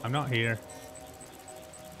 I'm not here.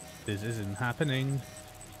 This isn't happening.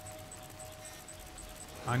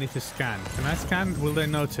 I need to scan. Can I scan? Will they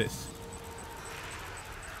notice?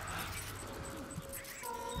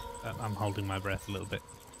 I'm holding my breath a little bit.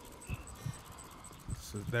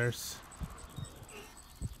 So there's...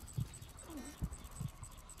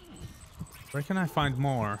 Where can I find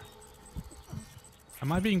more?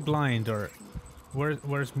 Am I being blind or...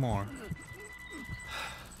 Where's more?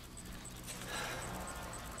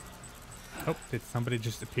 Oh, did somebody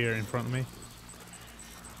just appear in front of me?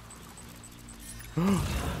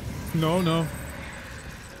 No. No.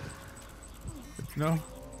 No.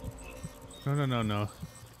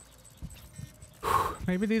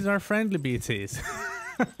 Maybe these are friendly BTs.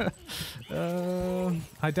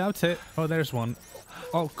 I doubt it. Oh, there's one.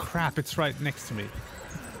 Oh, crap. It's right next to me.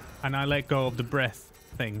 And I let go of the breath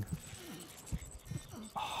thing.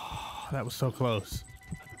 Oh, that was so close.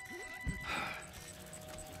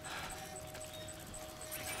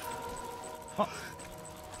 Oh.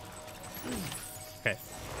 Okay.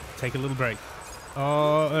 Take a little break.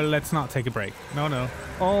 Oh, let's not take a break. No.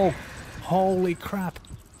 Oh, holy crap.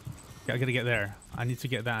 I gotta get there. I need to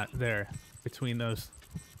get that there between those.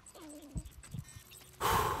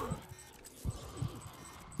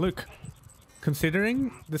 Look,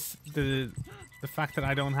 considering this, the fact that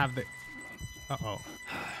I don't have the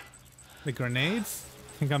the grenades,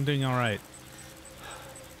 I think I'm doing all right.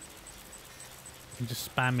 I'm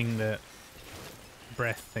just spamming the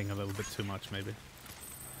breath thing a little bit too much, maybe.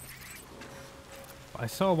 I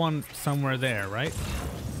saw one somewhere there, right?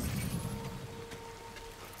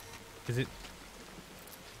 Is it?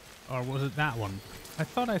 Or was it that one? I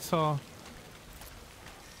thought I saw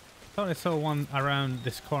one around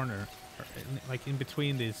this corner, or like in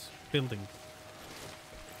between these buildings.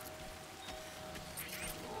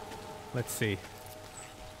 Let's see.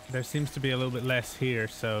 There seems to be a little bit less here,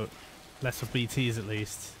 so less of BTs at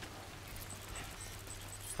least.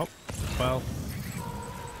 Oh, well.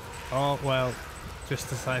 Oh, well.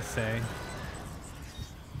 Just as I say.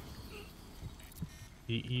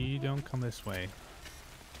 You don't come this way. Is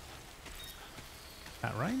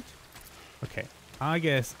that right? Okay. I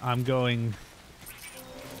guess I'm going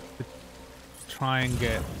to try and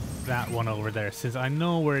get that one over there, since I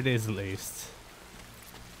know where it is at least.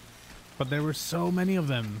 But there were so many of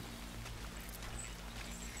them.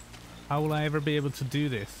 How will I ever be able to do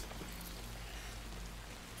this?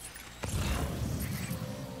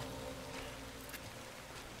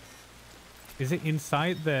 Is it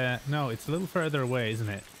inside the... No, it's a little further away, isn't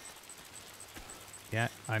it? Yeah,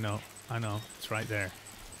 I know. It's right there.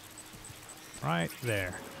 Right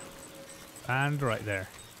there. And right there.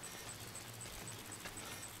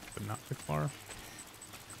 But not before.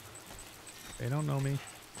 They don't know me.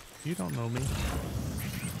 You don't know me.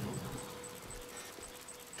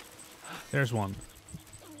 There's one.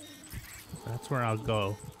 That's where I'll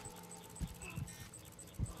go.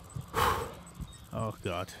 Oh,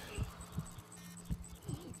 God.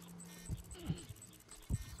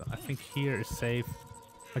 I think here is safe.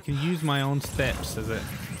 I can use my own steps as a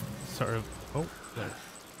sort of... Oh, there's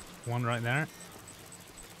one right there.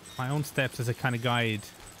 My own steps as a kind of guide.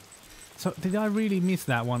 So, did I really miss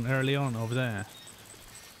that one early on over there?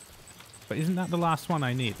 But isn't that the last one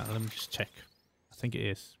I need? Let me just check. I think it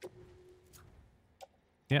is.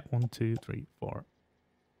 Yeah, 1, 2, 3, 4.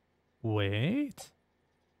 Wait.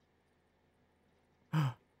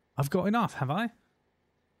 I've got enough, have I?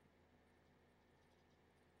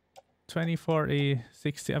 20, 40,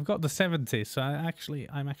 60. I've got the 70, so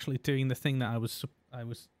I'm actually doing the thing that I was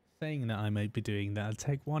saying that I might be doing. That I'll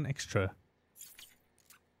take one extra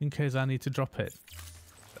in case I need to drop it.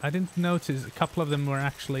 I didn't notice a couple of them were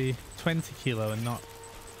actually 20 kilo and not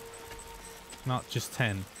just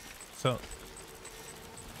 10. So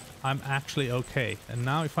I'm actually okay. And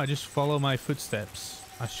now if I just follow my footsteps,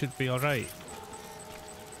 I should be alright.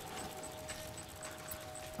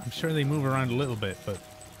 I'm sure they move around a little bit, but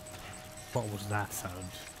what was that sound?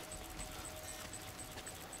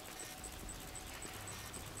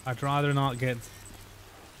 I'd rather not get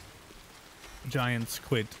giant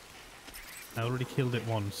squid. I already killed it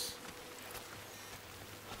once.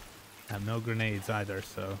 I have no grenades either,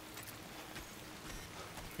 so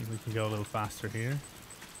I think we can go a little faster here.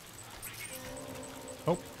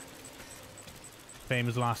 Oh.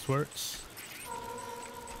 Famous last words.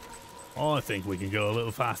 Oh, I think we can go a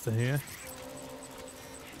little faster here.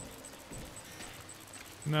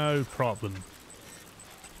 No problem.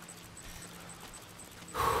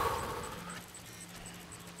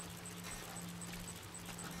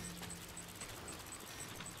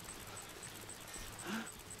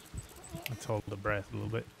 Let's hold the breath a little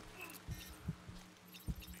bit.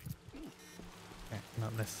 Okay,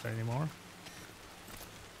 not necessary anymore.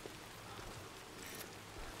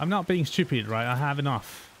 I'm not being stupid, right? I have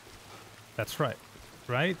enough. That's right.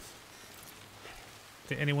 Right?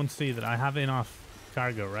 Did anyone see that I have enough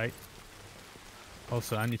cargo, right?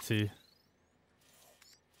 Also, I need to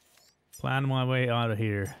plan my way out of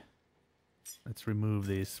here. Let's remove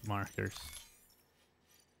these markers.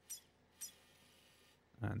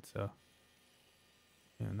 And so...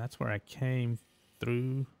 and that's where I came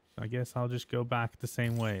through. So I guess I'll just go back the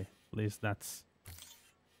same way. At least that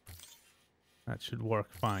should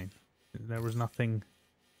work fine. There was nothing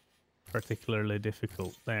particularly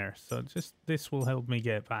difficult there. So just this will help me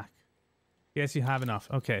get back. Yes, you have enough.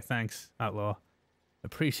 Okay, thanks, Outlaw.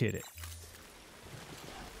 Appreciate it.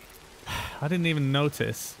 I didn't even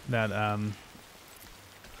notice that I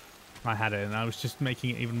had it, and I was just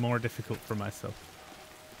making it even more difficult for myself.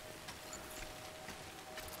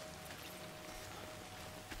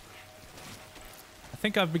 I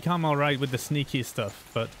think I've become alright with the sneaky stuff,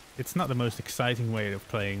 but it's not the most exciting way of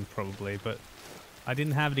playing, probably. But I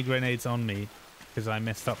didn't have any grenades on me because I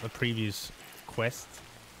messed up the previous quest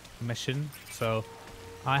mission, so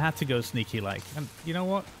I had to go sneaky like. And you know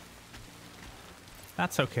what?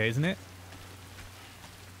 That's okay, isn't it?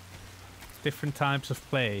 Different types of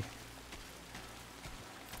play.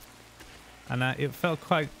 And it felt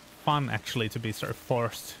quite fun, actually, to be sort of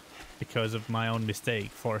forced, because of my own mistake,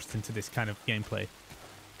 forced into this kind of gameplay.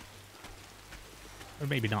 Or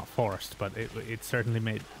maybe not forced, but it certainly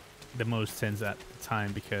made the most sense at the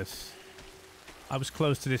time, because I was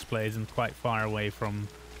close to this place and quite far away from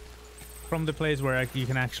the place where you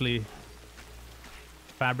can actually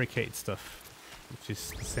fabricate stuff, which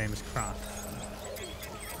is the same as craft.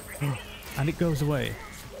 And it goes away.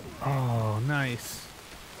 Oh, nice.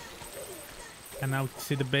 And now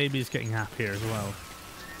see the baby is getting happier as well.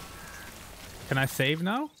 Can I save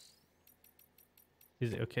now?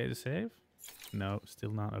 Is it okay to save? No,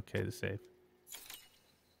 still not okay to save.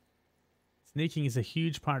 Sneaking is a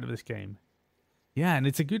huge part of this game. Yeah, and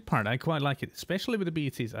it's a good part. I quite like it, especially with the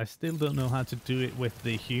BTs. I still don't know how to do it with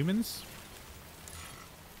the humans,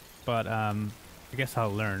 but I guess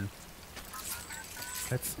I'll learn.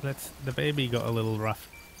 The baby got a little rough.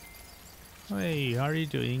 Hey, how are you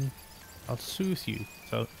doing? I'll soothe you.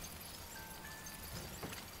 So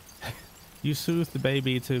you soothe the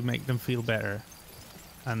baby to make them feel better,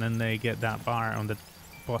 and then they get that bar on the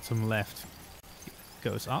bottom left. It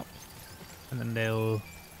goes up, and then they'll...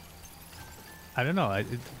 I don't know,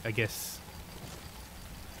 I guess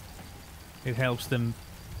it helps them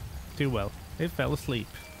do well. It fell asleep.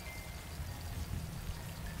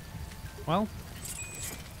 Well,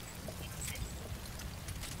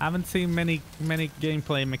 I haven't seen many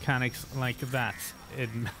gameplay mechanics like that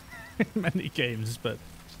in many games, but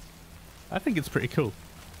I think it's pretty cool.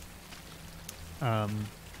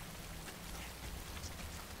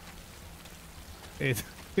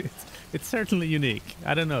 It's certainly unique.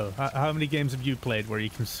 I don't know. How many games have you played where you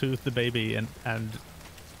can soothe the baby and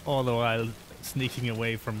all the while sneaking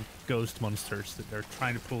away from ghost monsters that are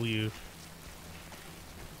trying to pull you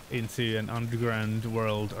into an underground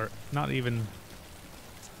world, or not even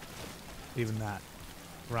that.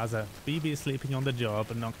 Raza, BB is sleeping on the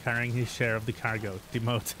job and not carrying his share of the cargo.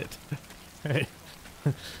 Demoted. Hey.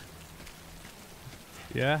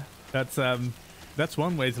 Yeah, that's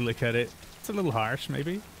one way to look at it. It's a little harsh,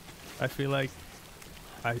 maybe. I feel like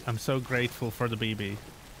I'm so grateful for the BB.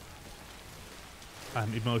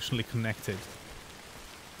 I'm emotionally connected.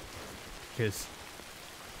 Because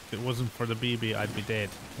if it wasn't for the BB, I'd be dead.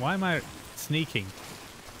 Why am I sneaking?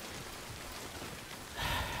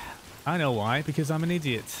 I know why, because I'm an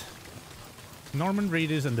idiot. Norman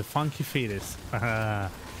Reedus and the funky fetus.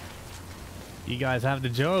 You guys have the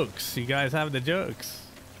jokes. You guys have the jokes.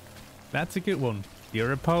 That's a good one.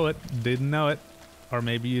 You're a poet. Didn't know it. Or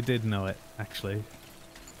maybe you did know it, actually.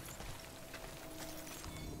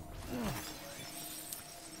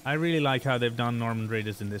 I really like how they've done Norman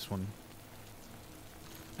Reedus in this one.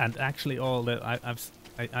 And actually all the...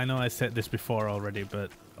 I know I said this before already,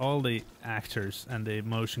 but all the actors and the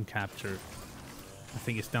motion capture, I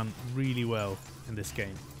think it's done really well in this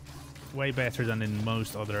game. Way better than in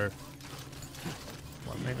most other...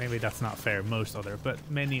 Well, maybe that's not fair, most other, but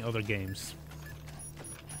many other games.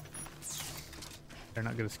 They're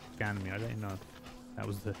not going to scan me, are they? No. That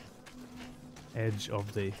was the edge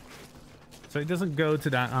of the... So it doesn't go to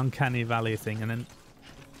that uncanny valley thing, and then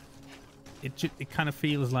it kind of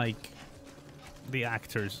feels like the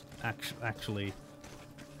actors actually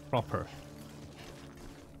proper.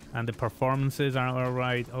 And the performances are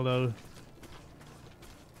alright, although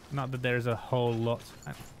not that there's a whole lot.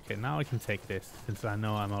 Okay, now I can take this since I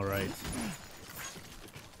know I'm alright.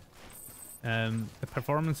 The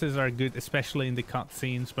performances are good, especially in the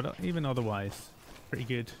cutscenes, but even otherwise, pretty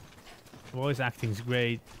good. The voice acting is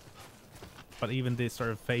great, but even this sort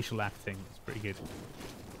of facial acting is pretty good.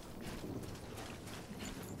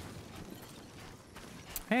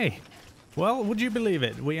 Hey, well, would you believe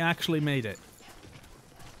it? We actually made it.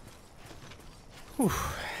 Whew.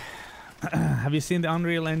 Have you seen the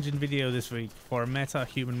Unreal Engine video this week for Meta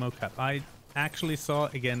Human Mocap? I actually saw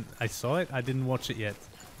it again. I saw it. I didn't watch it yet.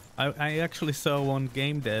 I actually saw one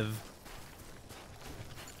game dev,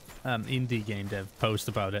 indie game dev, post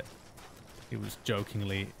about it. He was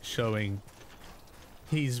jokingly showing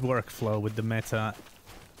his workflow with the Meta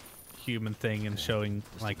human thing and showing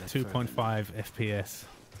like 2.5 FPS.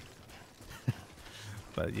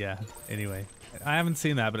 But yeah, anyway. I haven't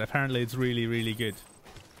seen that, but apparently it's really, really good.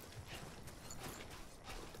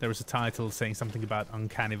 There was a title saying something about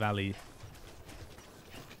Uncanny Valley.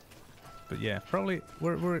 But yeah, probably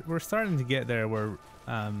we're starting to get there where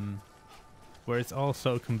it's all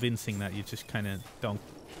so convincing that you just kind of don't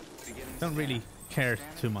really care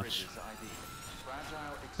too much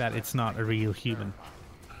that it's not a real human.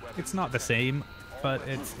 It's not the same, but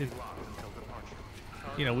it's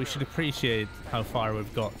you know, we should appreciate how far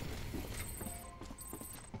we've got.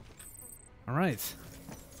 All right,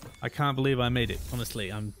 I can't believe I made it.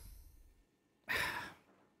 Honestly,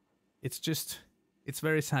 it's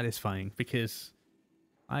very satisfying because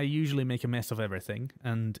I usually make a mess of everything,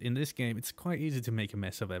 and in this game it's quite easy to make a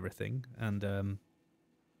mess of everything, and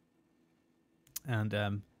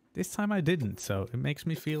this time I didn't, so it makes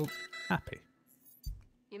me feel happy.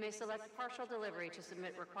 You may select partial delivery to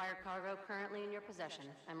submit required cargo currently in your possession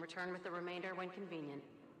and return with the remainder when convenient.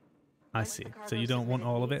 I see. So you don't want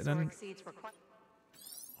all of it then?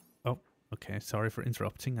 Oh, okay. Sorry for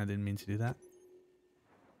interrupting. I didn't mean to do that.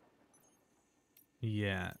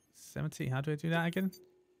 Yeah, 70. How do I do that again?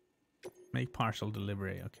 Make partial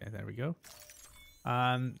delivery. Okay, there we go.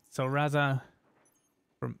 So Raza,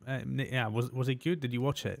 from yeah, was it good? Did you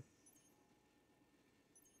watch it?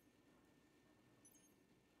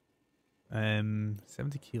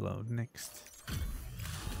 70 kilo next.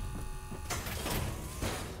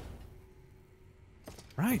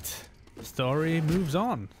 Right, the story moves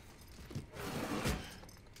on.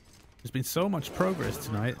 There's been so much progress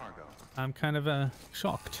tonight. I'm kind of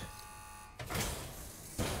shocked.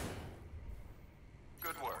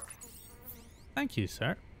 Good work. Thank you,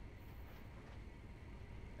 sir.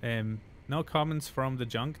 No comments from the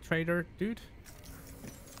junk trader, dude.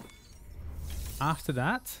 After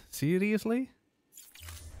that? Seriously?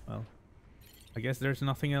 Well, I guess there's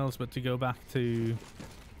nothing else but to go back to...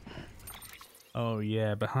 Oh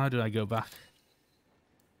yeah, but how do I go back?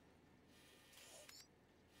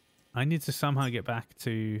 I need to somehow get back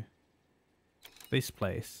to this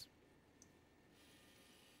place.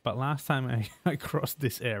 But last time I crossed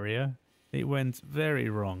this area, it went very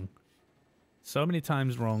wrong. So many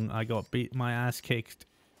times wrong. I got my ass kicked.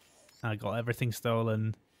 I got everything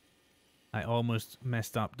stolen. I almost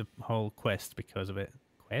messed up the whole quest because of it.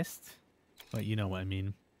 Quest? Well, you know what I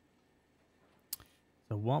mean.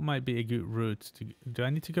 So what might be a good route to... Do I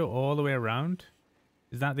need to go all the way around?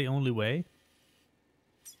 Is that the only way?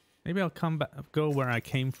 Maybe I'll come back, go where I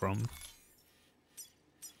came from.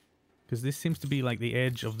 Because this seems to be like the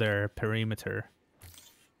edge of their perimeter.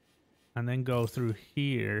 And then go through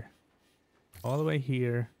here. All the way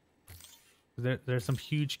here. There's some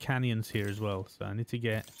huge canyons here as well. So I need to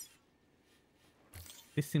get...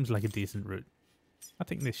 This seems like a decent route. I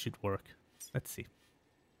think this should work. Let's see.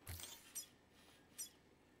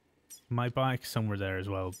 My bike's somewhere there as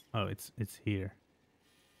well. Oh, it's here.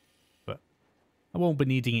 But I won't be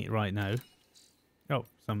needing it right now. Oh,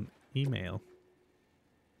 some email.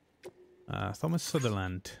 Thomas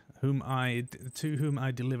Sutherland, to whom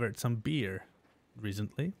I delivered some beer.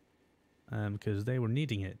 recently, because they were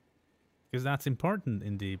needing it. Because that's important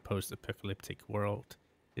in the post-apocalyptic world,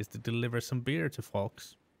 is to deliver some beer to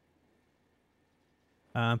folks.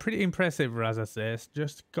 Pretty impressive, Raza says.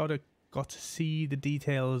 Just got to see the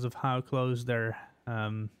details of how close their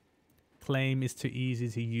claim is to easy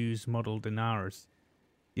to use modeled in ours.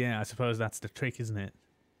 Yeah, I suppose that's the trick, isn't it?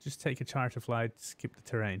 Just take a charter flight, skip the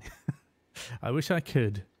terrain. I wish I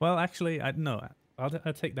could. Well, actually,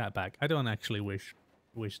 I'll take that back. I don't actually wish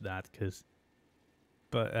that,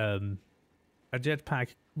 but a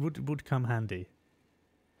jetpack would come handy.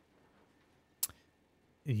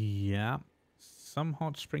 Yeah, some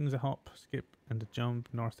hot springs, a hop, skip, and a jump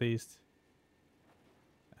northeast.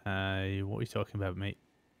 What are you talking about, mate?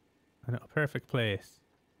 I know, a perfect place.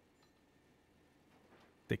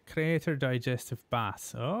 The Creator Digestive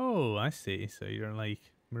Bath. Oh, I see. So you're like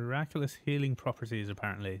miraculous healing properties,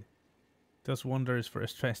 apparently. Does wonders for a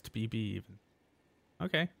stressed BB even.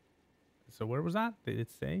 Okay. So where was that? Did it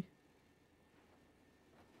say?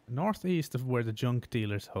 Northeast of where the junk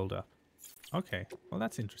dealers hold up. Okay. Well,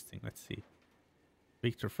 that's interesting. Let's see.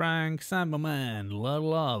 Victor Frank, Sam, my man. A lot of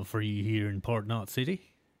love for you here in Port Knot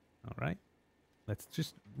City. All right. Let's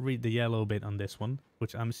just read the yellow bit on this one,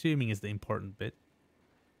 which I'm assuming is the important bit.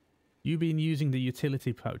 You've been using the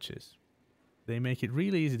utility pouches. They make it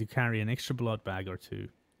really easy to carry an extra blood bag or two,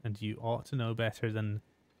 and you ought to know better than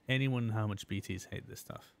anyone how much BTs hate this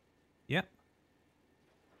stuff. Yep.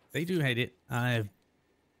 They do hate it. I've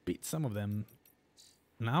beat some of them.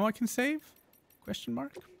 Now I can save? Question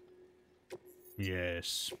mark?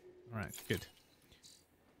 Yes. Alright, good.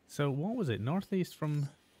 So what was it? Northeast from...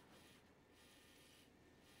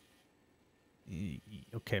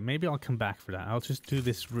 Okay, maybe I'll come back for that. I'll just do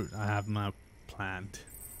this route I have now planned.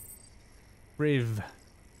 Riv.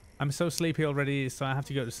 I'm so sleepy already, so I have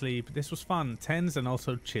to go to sleep. This was fun. Tense and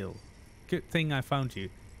also chill. Good thing I found you.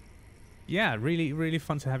 Yeah, really, really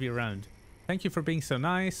fun to have you around. Thank you for being so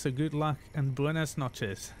nice, so good luck, and buenas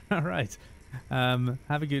noches. Alright. Have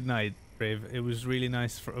a good night, Riv. It was really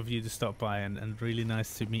nice of you to stop by, and really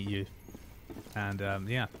nice to meet you. And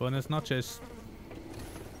yeah, buenas noches.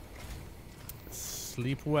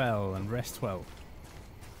 Sleep well and rest well.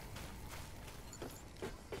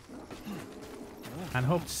 And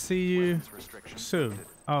hope to see you soon.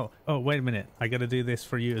 Oh, wait a minute. I gotta do this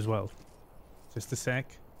for you as well. Just a sec.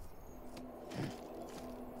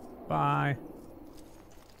 Bye.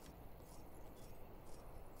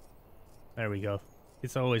 There we go.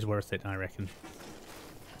 It's always worth it, I reckon.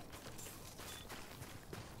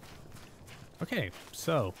 Okay,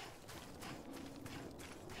 so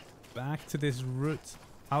back to this route.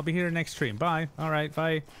 I'll be here next stream. Bye. Alright,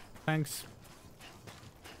 bye. Thanks.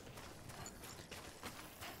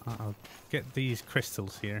 I'll get these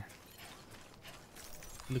crystals here.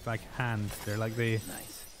 Look like hands. They're like the...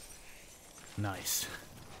 Nice.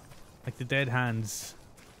 Like the dead hands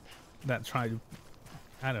that try to,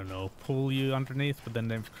 I don't know, pull you underneath, but then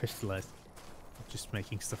they've crystallized. I'm just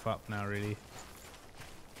making stuff up now, really.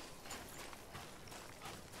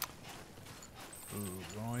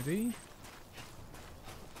 Alrighty.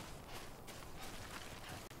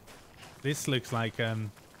 This looks like,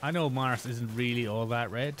 I know Mars isn't really all that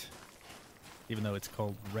red, even though it's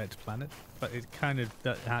called Red Planet, but it kind of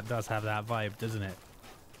does have that vibe, doesn't it?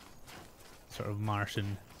 Sort of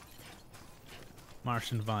Martian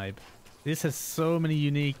vibe. This has so many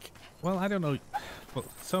unique, well, I don't know, well,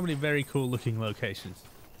 so many very cool looking locations.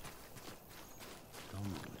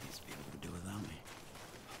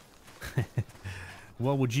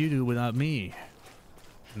 What would you do without me,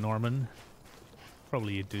 Norman?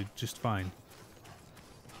 Probably you'd do just fine.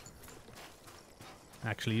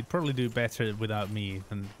 Actually, you'd probably do better without me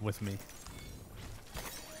than with me.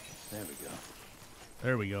 There we go.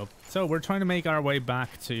 There we go. So we're trying to make our way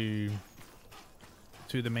back to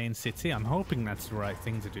the main city. I'm hoping that's the right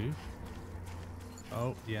thing to do.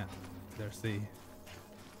 Oh yeah, there's the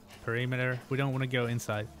perimeter. We don't want to go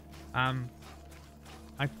inside.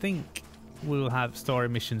 I think we'll have story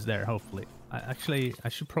missions there, hopefully. I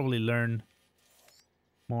should probably learn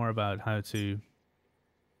more about how to...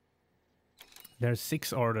 There's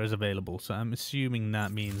 6 orders available, so I'm assuming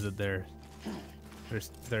that means that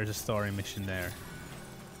there's a story mission there.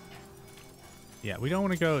 Yeah, we don't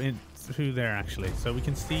want to go in through there, actually, so we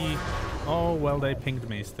can see... Oh, well, they pinged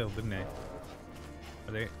me still, didn't they?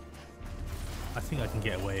 Are they... I think I can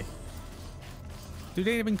get away. Do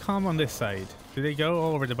they even come on this side? Do they go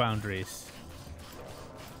over the boundaries?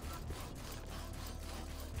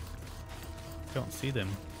 Don't see them,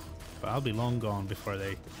 but I'll be long gone before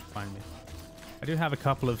they find me. I do have a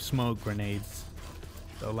couple of smoke grenades,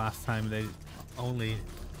 though last time they only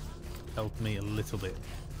help me a little bit.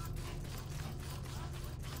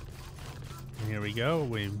 And here we go.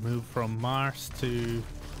 We move from Mars to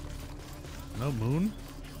no moon.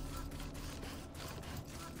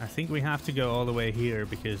 I think we have to go all the way here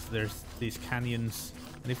because there's these canyons,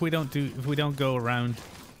 and if we don't go around,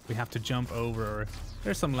 we have to jump over. Or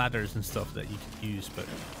there's some ladders and stuff that you can use, but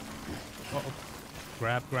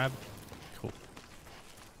grab, cool.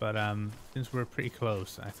 But since we're pretty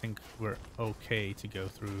close, I think we're okay to go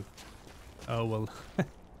through. Oh well,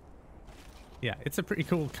 yeah, it's a pretty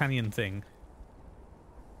cool canyon thing.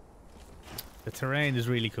 The terrain is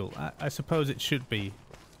really cool. I suppose it should be,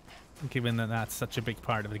 given that that's such a big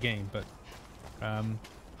part of the game, but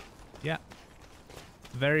yeah,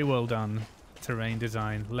 very well done. Terrain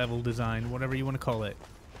design, level design, whatever you want to call it.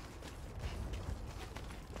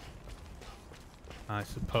 I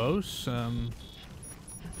suppose.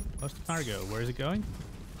 What's the cargo? Where is it going?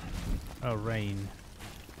 Oh, rain.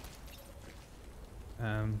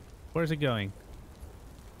 Where's it going?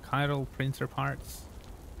 Chiral printer parts.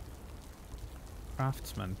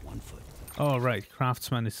 Craftsman. 1 foot. Oh, right.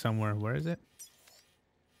 Craftsman is somewhere. Where is it?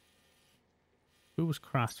 Who was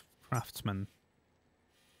Craftsman?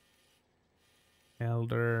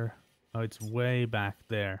 Elder. Oh, it's way back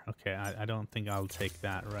there. Okay, I don't think I'll take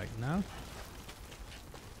that right now.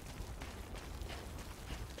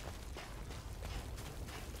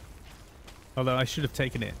 Although I should have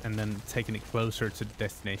taken it and then taken it closer to the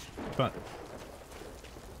destination. But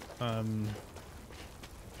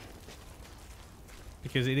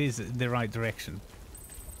because it is the right direction.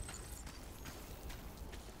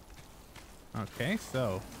 Okay,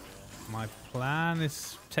 so my plan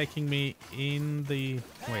is taking me in the...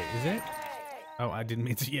 Wait, is it? Oh, I didn't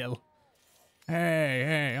mean to yell.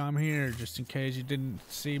 Hey, I'm here just in case you didn't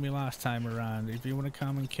see me last time around. If you want to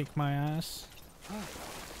come and kick my ass.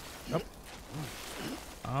 Oh.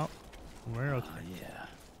 Oh, we're okay.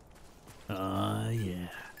 Yeah.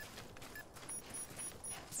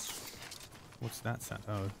 What's that sound?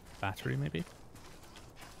 Oh, battery maybe?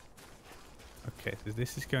 Okay, so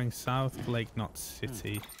this is going south, Lake Knot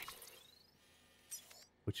City.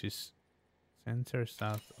 Which is center,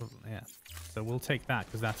 south, yeah. So we'll take that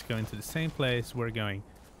because that's going to the same place we're going.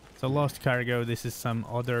 So lost cargo, this is some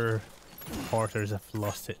other porters have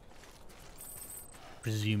lost it.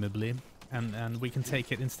 Presumably. And we can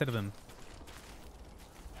take it instead of them.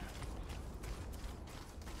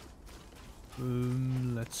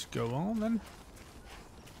 Let's go on then.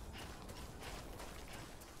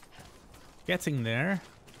 Getting there.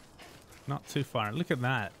 Not too far. Look at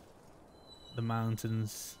that. The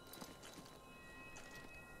mountains.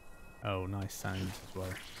 Oh, nice sounds as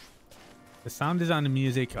well. The sound design and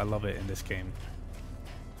music, I love it in this game.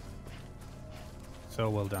 So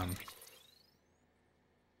well done.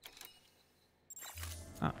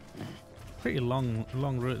 Ah, pretty long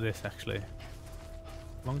route this actually.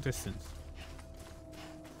 Long distance.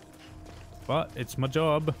 But it's my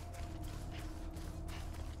job.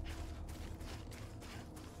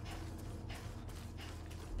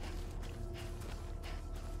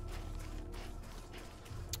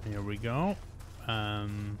 Here we go.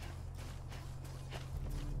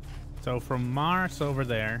 So from Mars over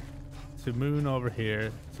there to Moon over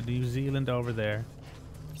here to New Zealand over there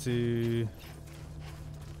to...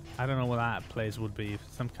 I don't know what that place would be.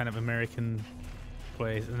 Some kind of American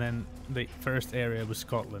place. And then the first area was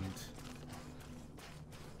Scotland.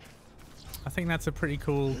 I think that's a pretty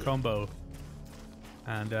cool combo.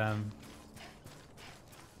 And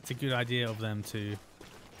it's a good idea of them to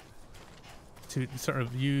sort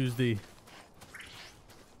of use the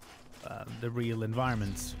real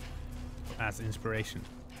environments as inspiration.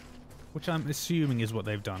 Which I'm assuming is what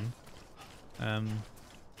they've done.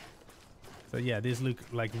 So yeah, these look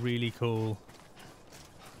like really cool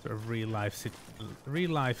sort of real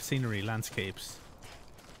life scenery, landscapes.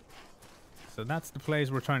 So that's the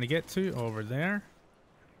place we're trying to get to over there.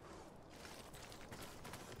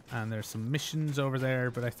 And there's some missions over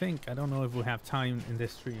there, but I don't know if we have time in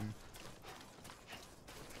this stream.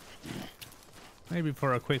 Maybe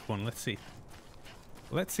for a quick one, let's see.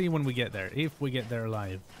 Let's see when we get there, if we get there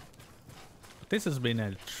alive. But this has been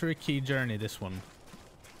a tricky journey, this one.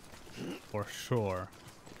 For sure.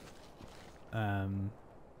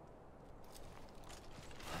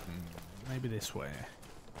 Maybe this way.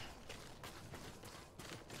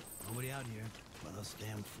 Nobody out here but us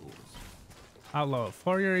damn fools. Outlaw,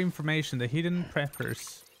 for your information, the hidden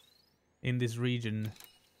preppers in this region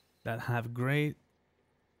that have great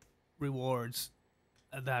rewards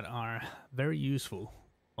that are very useful.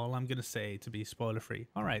 All I'm gonna say to be spoiler free.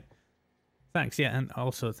 All right, thanks. Yeah, and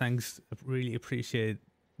also thanks. Really appreciate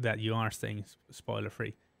that you are staying spoiler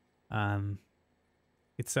free.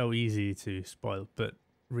 It's so easy to spoil, but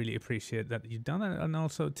really appreciate that you've done it. And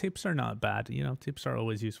also tips are not bad, you know, tips are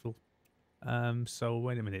always useful. So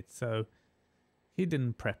wait a minute. So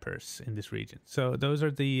hidden preppers in this region. So those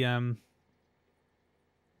are the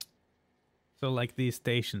so like these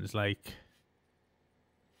stations, like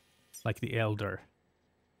the elder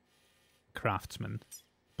craftsmen,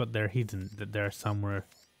 but they're hidden, that they're somewhere,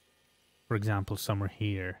 for example, somewhere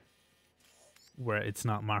here where it's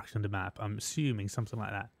not marked on the map. I'm assuming something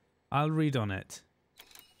like that. I'll read on it.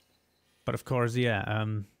 But of course, yeah,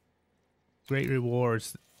 great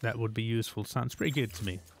rewards that would be useful. Sounds pretty good to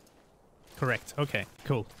me. Correct. Okay,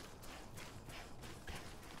 cool.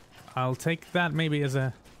 I'll take that maybe as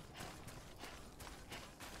a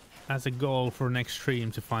goal for next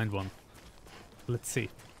stream to find one. Let's see.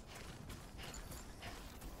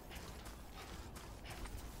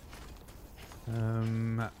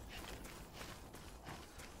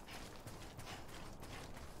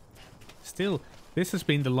 Still, this has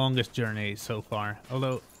been the longest journey so far.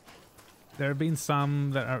 Although there have been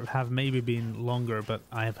some that have maybe been longer, but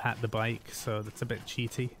I have had the bike, so that's a bit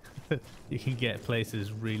cheaty. You can get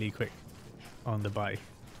places really quick on the bike.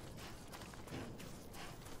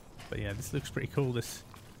 But yeah, this looks pretty cool, this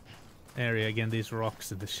area. Again, these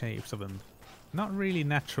rocks and the shapes of them. Not really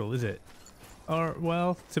natural, is it? Or,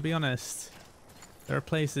 well, to be honest, there are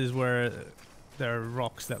places where there are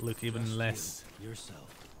rocks that look even less,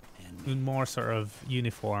 even more sort of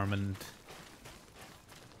uniform and,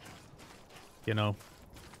 you know,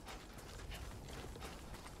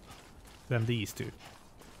 than these two.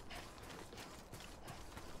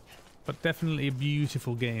 But definitely a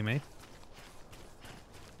beautiful game, eh?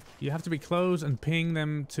 You have to be close and ping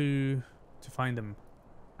them to find them,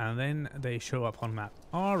 and then they show up on map.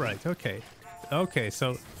 All right, okay, okay.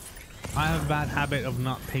 So I have a bad habit of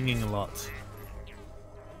not pinging a lot.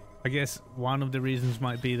 I guess one of the reasons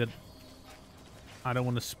might be that I don't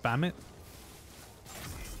want to spam it,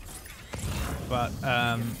 but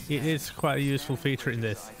it is quite a useful feature in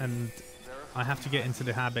this, and I have to get into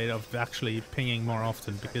the habit of actually pinging more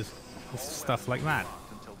often because it's stuff like that,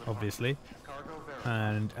 obviously.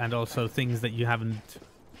 And also things that you haven't,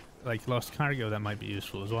 like lost cargo, that might be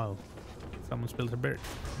useful as well. Someone's built a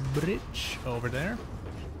bridge over there.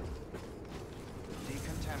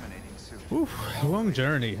 Oof, long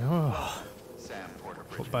journey. Oh.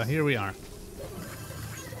 But here we are.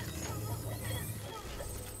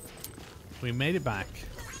 We made it back.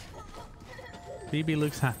 BB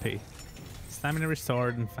looks happy. Stamina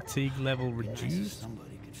restored and fatigue level reduced.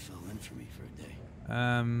 Somebody could fill in for me for a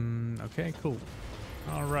day. Okay, cool.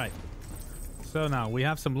 All right. So now we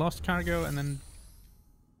have some lost cargo, and then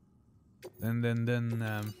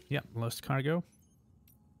yeah, lost cargo.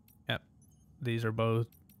 Yep, these are both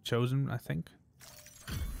chosen, I think.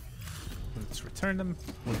 Let's return them.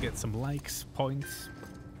 We'll get some likes, points,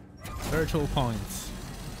 virtual points.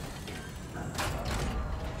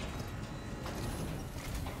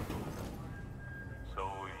 So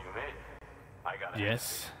you made it. I got it.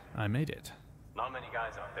 Yes, I made it. Not many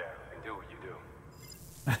guys out there who can do what you do.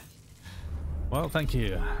 Well, thank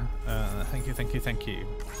you. Thank you.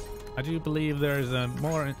 I do believe there's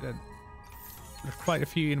there's quite a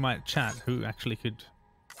few in my chat who actually could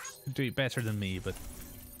do it better than me, but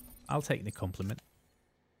I'll take the compliment.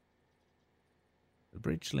 The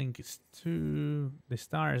bridge link is 2. The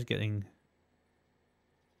star is getting,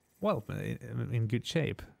 well, in good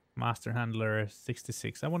shape. Master handler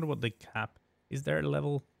 66. I wonder what the cap is. There a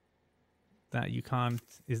level that you can't?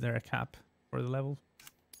 Is there a cap for the level?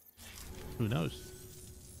 Who knows?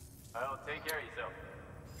 Well, take care of yourself.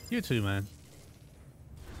 You too, man.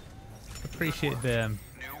 Appreciate the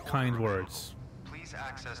kind words. Please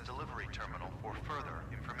access delivery terminal for further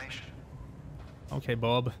information. Okay,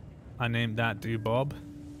 Bob. I named that dude Bob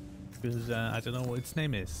because I don't know what its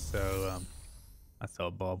name is, so I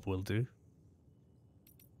thought Bob will do.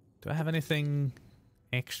 Do I have anything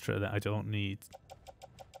extra that I don't need?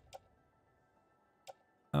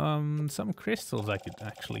 Some crystals I could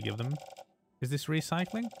actually give them. Is this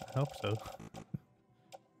recycling? I hope so.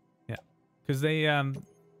 Yeah, because they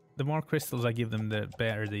the more crystals I give them, the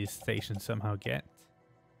better these stations somehow get.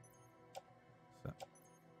 So,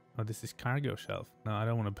 oh, this is cargo shelf. No, I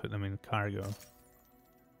don't want to put them in cargo.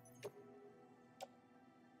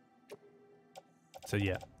 So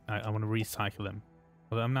yeah, I want to recycle them.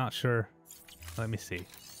 Although I'm not sure. Let me see.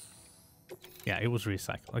 Yeah, it was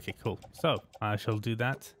recycled. Okay, cool. So I shall do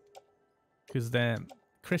that because the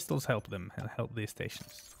crystals help them and help these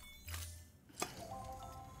stations.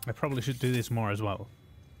 I probably should do this more as well.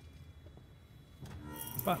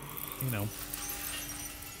 But, you know.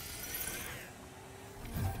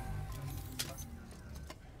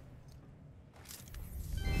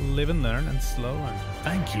 live and learn and slow and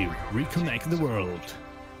thank you. Reconnect the world.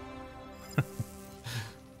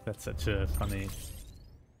 That's such a funny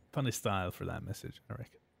style for that message, I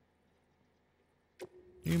reckon.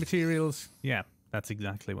 New materials. Yeah, that's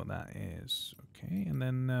exactly what that is. Okay, and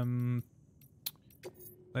then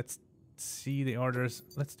let's see the orders.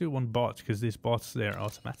 Let's do one bot because these bots, they're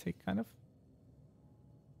automatic kind of.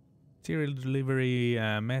 Material delivery,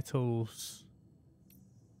 metals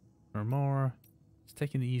or more. Let's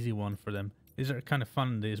take an easy one for them. These are kind of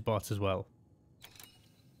fun, these bots as well.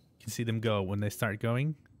 You can see them go when they start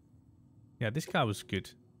going. Yeah, this guy was good.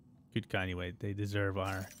 Good guy anyway. They deserve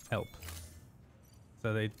our help.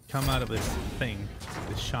 So they come out of this thing,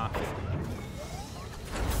 this shaft,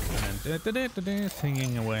 and then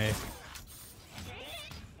singing away.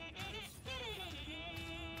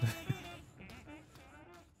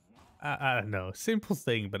 I don't know, simple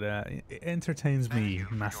thing, but it entertains me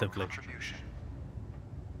massively.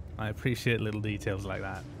 I appreciate little details like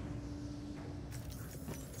that.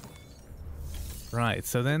 Right,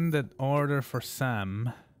 so then the order for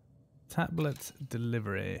Sam. Tablet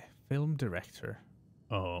delivery. Film director.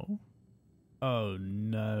 Oh. Oh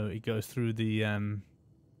no, it goes through the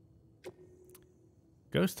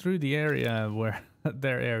area where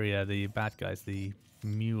their area, the bad guys, the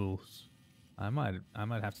mules. I might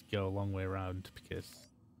have to go a long way around because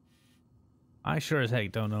I sure as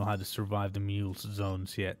heck don't know how to survive the mules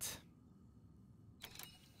zones yet.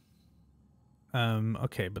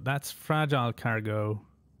 Okay, but that's fragile cargo.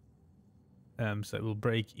 So it will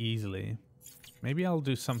break easily. Maybe I'll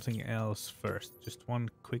do something else first. Just one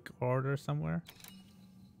quick order somewhere.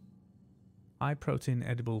 High protein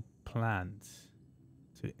edible plant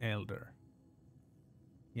to Elder.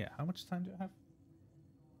 Yeah, how much time do I have?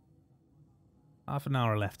 Half an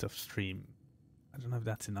hour left of stream. I don't know if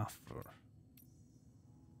that's enough for...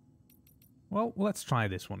 Well, let's try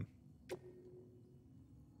this one.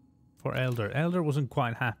 For Elder. Elder wasn't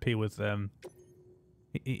quite happy with...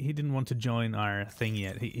 He didn't want to join our thing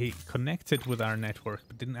yet. He connected with our network,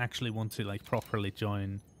 but didn't actually want to like properly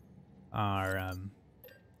join our...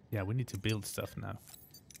 yeah, we need to build stuff now.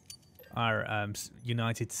 Our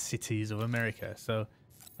United Cities of America. So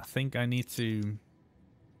I think I need to...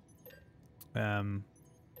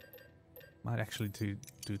 might actually do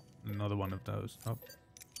another one of those. Oh.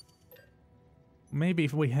 Maybe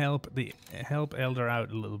if we help Elder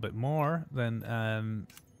out a little bit more, then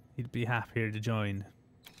he'd be happier to join.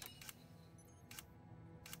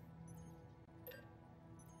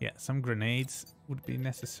 Yeah, some grenades would be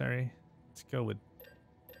necessary. Let's go with...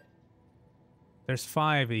 There's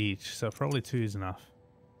 5 each, so probably 2 is enough.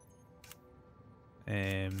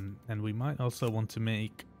 And we might also want to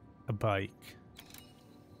make a bike.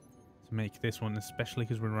 To make this one, especially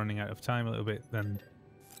because we're running out of time a little bit, then...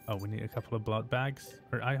 Oh, we need a couple of blood bags.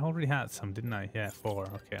 Or I already had some, didn't I? Yeah, 4.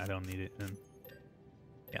 Okay, I don't need it then.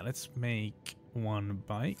 Yeah, let's make one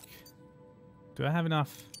bike. Do I have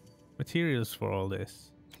enough materials for all this?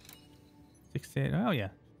 68. Oh yeah,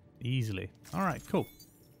 easily. All right, cool.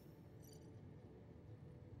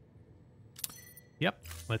 Yep,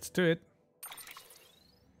 let's do it.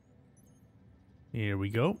 Here we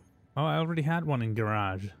go. Oh, I already had one in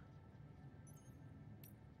garage.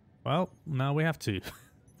 Well, now we have 2.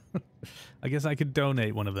 I guess I could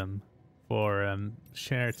donate one of them for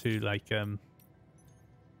share to like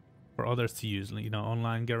for others to use, you know,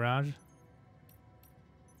 online garage.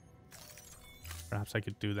 Perhaps I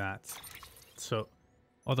could do that so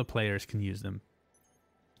other players can use them.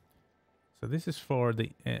 So this is for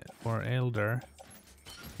the for Elder.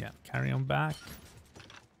 Yeah, carry on back.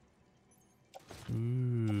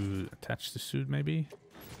 Ooh, attach the suit maybe.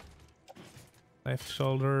 Left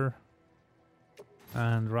shoulder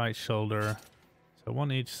and right shoulder. So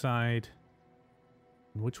one each side.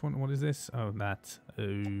 Which one? What is this? Oh, that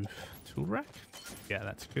tool rack. Yeah,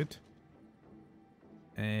 that's good.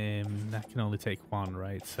 That can only take 1,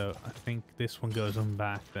 right? So I think this one goes on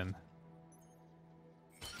back then.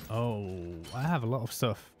 Oh, I have a lot of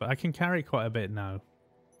stuff, but I can carry quite a bit now.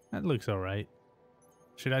 That looks alright.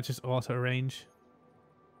 Should I just auto arrange?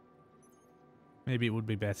 Maybe it would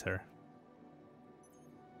be better.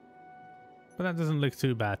 But that doesn't look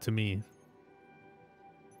too bad to me.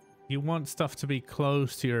 You want stuff to be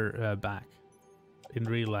close to your back. In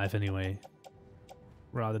real life anyway.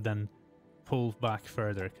 Rather than pull back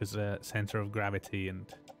further because center of gravity and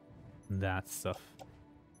that stuff.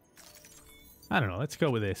 I don't know, let's go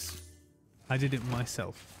with this. I did it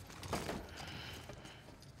myself.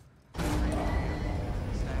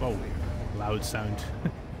 Whoa, loud sound.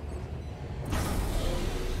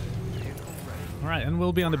 Alright, and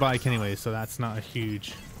we'll be on the bike anyway, so that's not a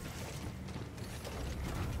huge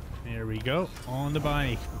There we go. On the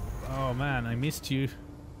bike. Oh man, I missed you.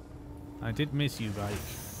 I did miss you, bike.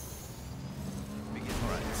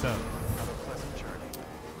 Alright, so.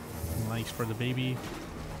 Likes for the baby.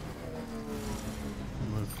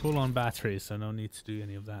 We're full on batteries, so no need to do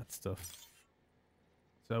any of that stuff.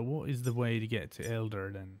 So what is the way to get to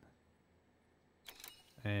Elder then?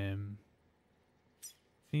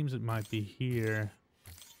 Seems it might be here.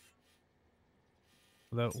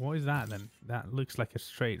 Although, what is that then? That looks like a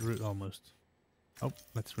straight route almost. Oh,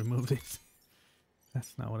 let's remove this.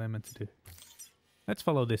 That's not what I meant to do. Let's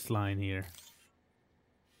follow this line here.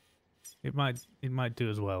 It might do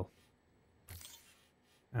as well.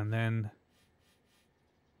 And then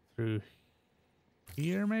through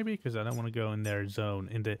here maybe, because I don't want to go in their zone.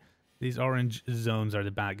 These orange zones are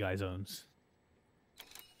the bad guy zones.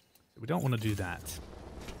 So we don't want to do that.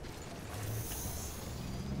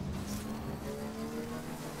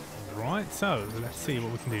 Right, so let's see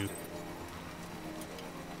what we can do.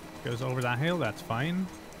 Goes over that hill, that's fine.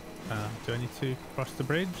 Do I need to cross the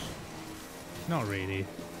bridge? Not really.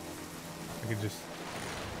 I could just...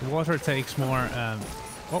 The water takes more...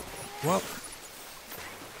 Oh, well...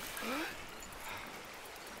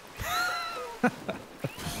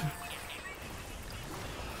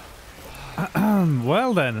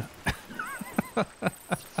 Well then.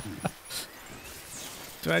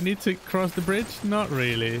 Do I need to cross the bridge? Not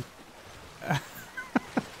really.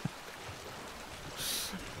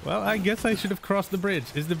 Well, I guess I should have crossed the bridge.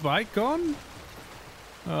 Is the bike gone?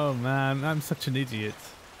 Oh man, I'm such an idiot.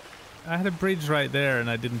 I had a bridge right there and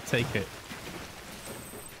I didn't take it.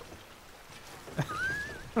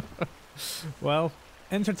 Well,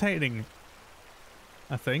 entertaining,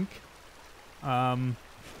 I think.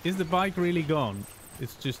 Is the bike really gone?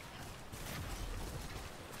 It's just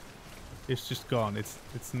gone.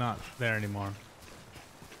 It's not there anymore.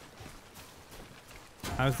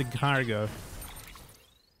 How's the cargo?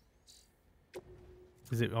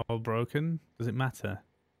 Is it all broken? Does it matter?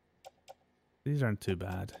 These aren't too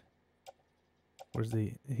bad. Where's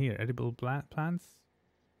the... Here, edible plants?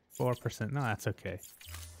 4%. No, that's okay.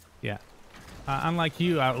 Yeah. Unlike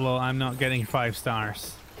you, Outlaw, I'm not getting 5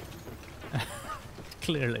 stars.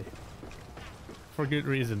 Clearly. For good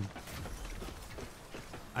reason.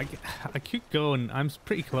 I could go and... I'm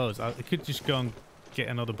pretty close. I could just go and get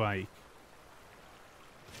another bike.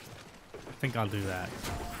 I think I'll do that.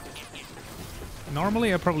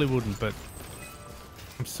 Normally I probably wouldn't, but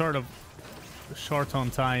I'm sort of short on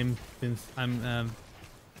time since I'm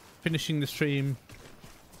finishing the stream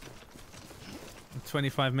in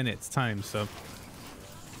 25 minutes time, so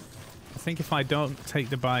I think if I don't take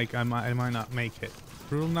the bike I might not make it.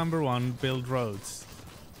 Rule number 1, build roads.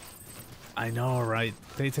 I know, right?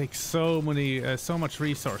 They take so much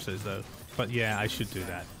resources though, but yeah, I should do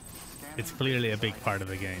that. It's clearly a big part of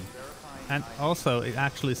the game. And also, it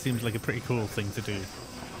actually seems like a pretty cool thing to do,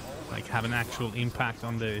 like have an actual impact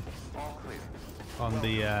on the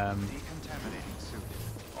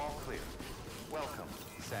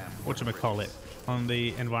whatchamacallit, on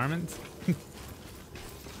the environment.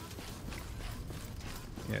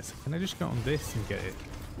 Yes, can I just go on this and get it?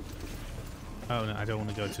 Oh no, I don't want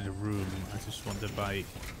to go to the room. I just want the bike.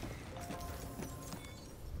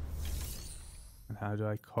 And how do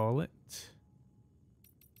I call it?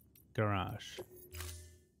 Garage.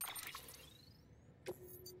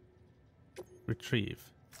 Retrieve.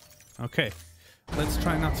 Okay, let's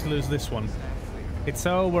try not to lose this one. It's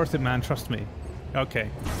so worth it, man, trust me. Okay,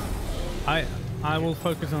 I will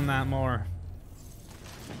focus on that more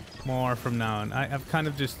from now on. I've kind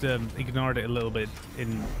of just ignored it a little bit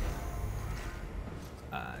in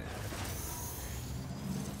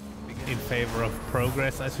favor of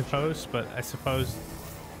progress, I suppose, but I suppose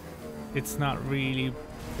it's not really...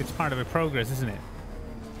 It's part of a progress, isn't it?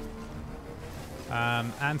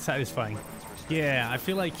 And satisfying. Yeah, I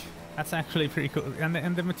feel like that's actually pretty cool.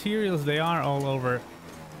 And the materials, they are all over.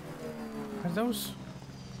 Are those...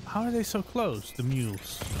 How are they so close, the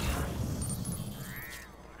mules?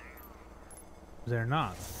 They're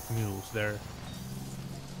not mules, they're...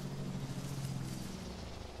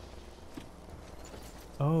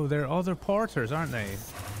 Oh, they're other porters, aren't they?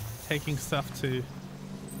 Taking stuff to...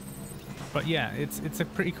 But yeah, it's a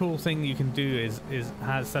pretty cool thing you can do.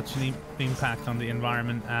 Has such an impact on the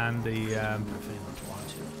environment and the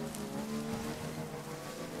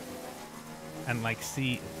and like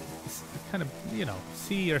see kind of, you know,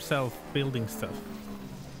 see yourself building stuff.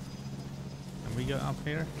 Can we go up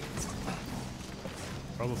here?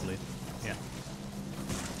 Probably, yeah.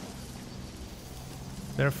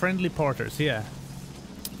 They're friendly porters, yeah.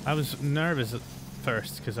 I was nervous at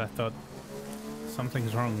first because I thought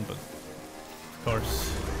something's wrong, but of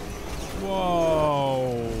course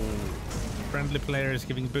Whoa! Friendly players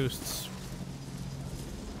giving boosts.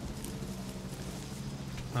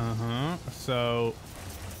 So,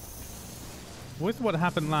 with what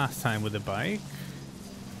happened last time with the bike,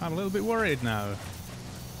 I'm a little bit worried now.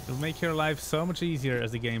 It'll make your life so much easier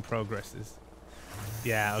as the game progresses.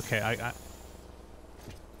 Yeah, okay,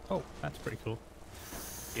 Oh, that's pretty cool.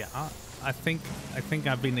 Yeah, I think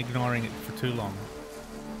I've been ignoring it for too long.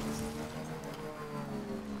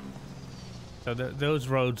 So those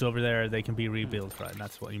roads over there, they can be rebuilt, right?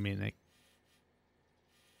 That's what you mean, Nick.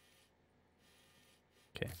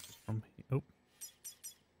 Okay, from here. Oh.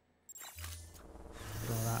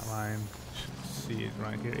 Draw that line. Should see it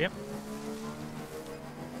right here. Yep.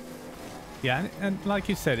 Yeah, and like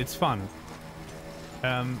you said, it's fun.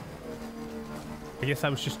 I guess I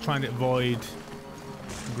was just trying to avoid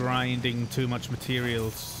grinding too much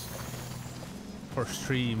materials for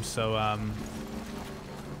stream, so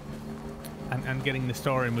and getting the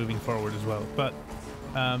story moving forward as well. But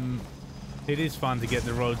it is fun to get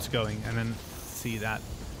the roads going and then see that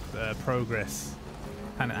progress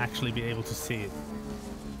and actually be able to see it.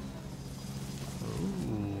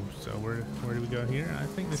 Ooh, so where do we go here? I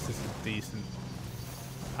think this is a decent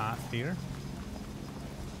path here.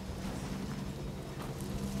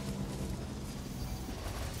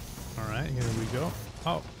 Alright, here we go.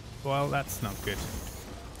 Oh, well, that's not good.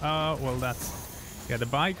 Oh, well, that's... Yeah, the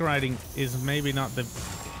bike riding is maybe not the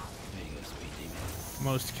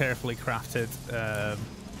most carefully crafted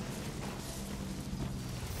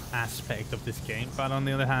aspect of this game, but on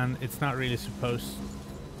the other hand, it's not really supposed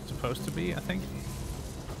to be, I think.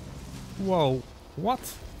 Whoa, what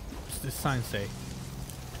does this sign say?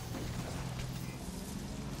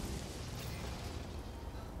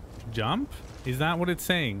 Jump? Is that what it's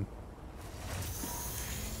saying?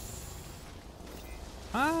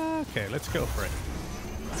 Ah, okay, let's go for it.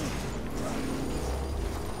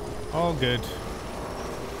 All good.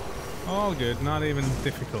 All good, not even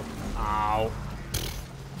difficult. Ow.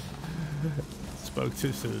 Spoke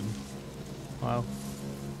too soon. Well,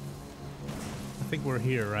 I think we're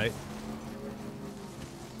here, right?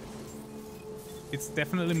 It's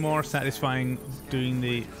definitely more satisfying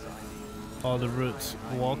doing all the routes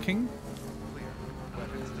walking.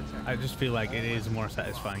 I just feel like it is more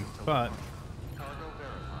satisfying, but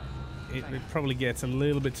it probably gets a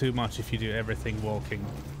little bit too much if you do everything walking.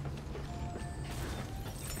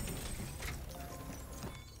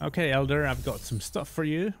 Okay, Elder, I've got some stuff for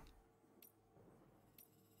you.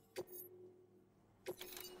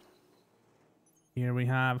 Here we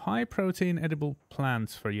have high protein edible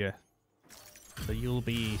plants for you. So you'll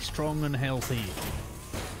be strong and healthy.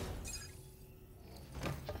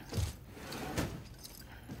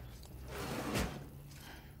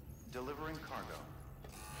 Delivering cargo.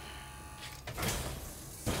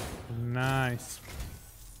 Nice.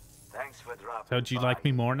 Thanks for dropping So do you like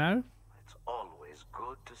me more now? It's always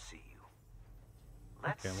good to see you.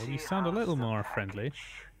 Let's Okay, well you sound a little more friendly.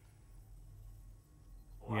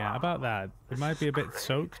 Wow, yeah, about that. It might be a bit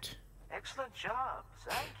soaked. Excellent job.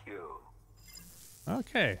 Thank you.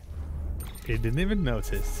 Okay. He didn't even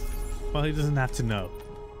notice. Well, he doesn't have to know.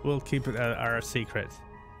 We'll keep it our secret.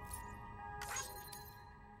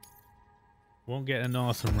 Won't get an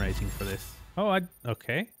awesome rating for this. Oh,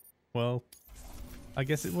 okay. Well, I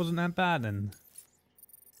guess it wasn't that bad then.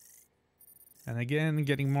 And again,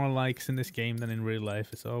 getting more likes in this game than in real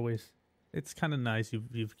life is always... It's kind of nice.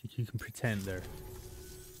 You can pretend there.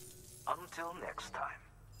 Until next time.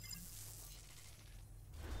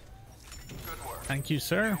 Good work. Thank you,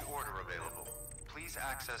 sir. New order available. Please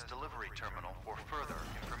access delivery terminal for further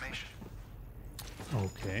information.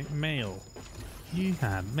 Okay, mail. You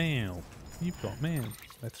have mail. You've got mail.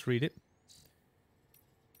 Let's read it.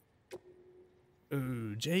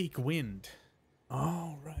 Oh, Jake Wind.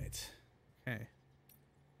 Oh, right. Okay.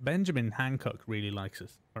 Benjamin Hancock really likes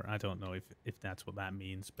us. Or I don't know if that's what that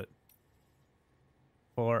means, but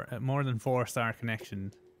for a more than 4-star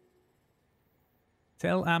connection.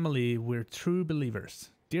 Tell Amelie we're true believers.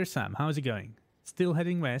 Dear Sam, how's it going? Still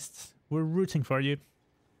heading west? We're rooting for you.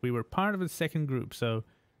 We were part of the second group, so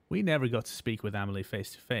we never got to speak with Amelie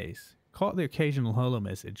face to face. Caught the occasional holo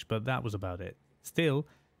message, but that was about it. Still,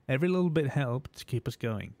 every little bit helped to keep us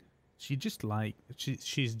going. She's just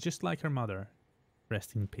like her mother.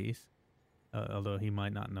 Rest in peace. Although he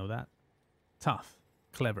might not know that. Tough.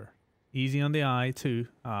 Clever. Easy on the eye, too.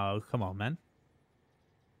 Oh, come on, man.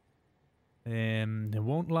 I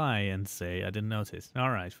won't lie and say I didn't notice.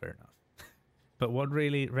 Alright, fair enough. But what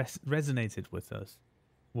really resonated with us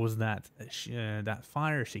was that that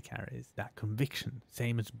fire she carries, that conviction,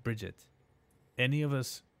 same as Bridget. Any of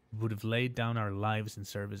us would have laid down our lives in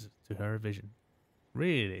service to her vision.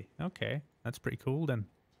 Really? Okay, that's pretty cool then.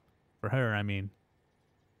 For her, I mean.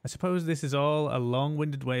 I suppose this is all a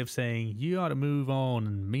long-winded way of saying you ought to move on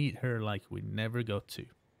and meet her like we never got to.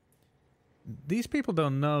 These people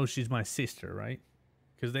don't know she's my sister, right?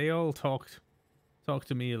 Because they all talk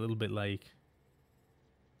to me a little bit like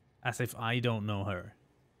as if I don't know her,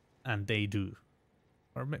 and they do.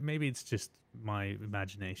 Or maybe it's just my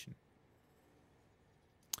imagination.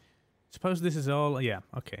 Suppose this is all... Yeah,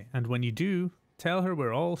 okay. And when you do, tell her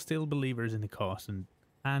we're all still believers in the cause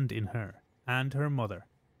and in her and her mother.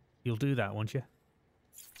 You'll do that, won't you?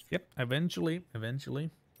 Yep, eventually,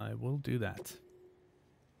 I will do that.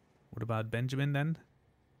 What about Benjamin then?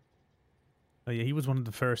 Oh yeah, he was one of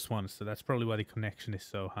the first ones, so that's probably why the connection is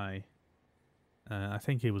so high. I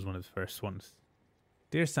think he was one of the first ones.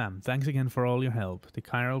 Dear Sam, thanks again for all your help. The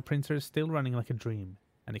chiral printer is still running like a dream,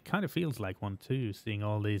 and it kind of feels like one too, seeing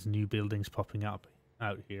all these new buildings popping up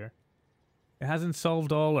out here. It hasn't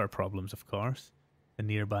solved all our problems, of course. The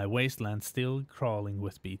nearby wasteland still crawling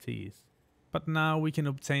with BTs. But now we can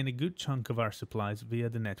obtain a good chunk of our supplies via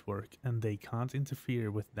the network, and they can't interfere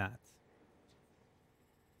with that.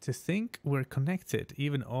 To think we're connected,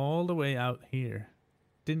 even all the way out here.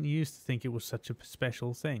 Didn't used to think it was such a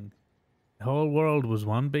special thing. The whole world was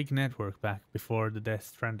one big network back before the Death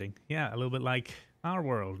Stranding. Yeah, a little bit like our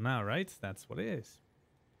world now, right? That's what it is.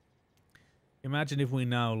 Imagine if we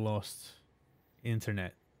now lost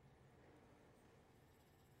internet.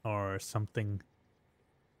 Or something.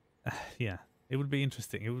 Yeah, it would be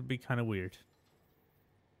interesting. It would be kind of weird.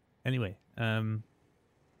 Anyway,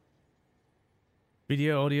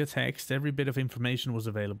 video, audio, text, every bit of information was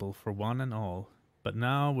available for one and all. But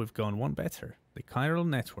now we've gone one better. The chiral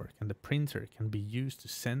network and the printer can be used to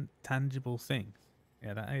send tangible things.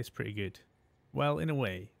 Yeah, that is pretty good. Well, in a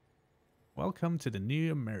way. Welcome to the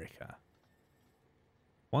new America.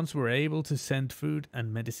 Once we're able to send food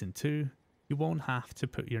and medicine too, you won't have to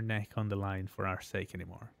put your neck on the line for our sake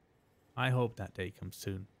anymore. I hope that day comes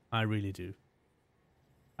soon. I really do.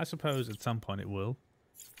 I suppose at some point it will.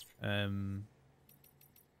 So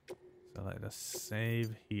let us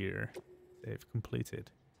save here. Save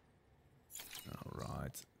completed.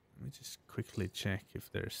 Alright. Let me just quickly check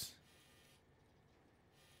if there's...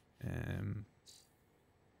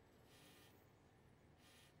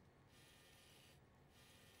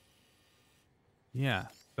 Yeah.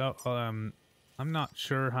 So, I'm not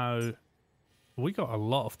sure how... We got a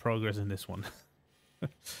lot of progress in this one.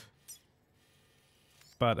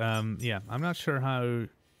 But, yeah, I'm not sure how...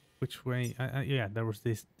 Which way... yeah, there was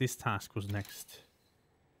this task was next.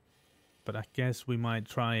 But I guess we might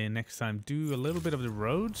try and next time do a little bit of the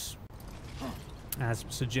roads. As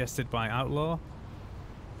suggested by Outlaw.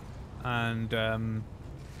 And,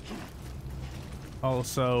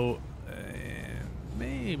 also...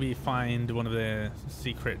 maybe find one of the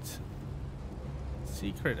secret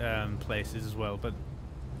places as well, but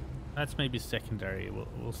that's maybe secondary.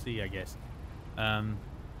 We'll see, I guess.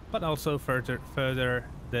 But also further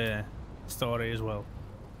the story as well.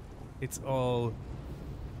 It's all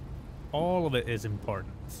of it is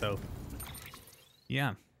important. So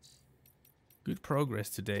yeah, good progress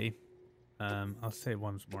today. I'll say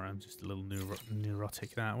once more, I'm just a little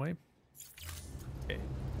neurotic that way. Okay.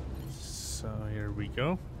 So here we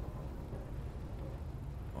go.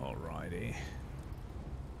 Alrighty.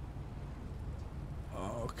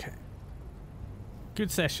 Okay. Good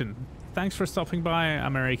session. Thanks for stopping by,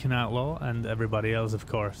 American Outlaw, and everybody else, of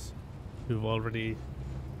course, who've already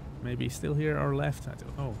maybe still here or left. I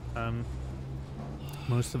don't know.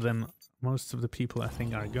 Most of the people I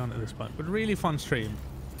think are gone at this point. But really fun stream.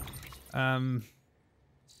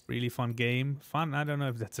 Really fun game. Fun. I don't know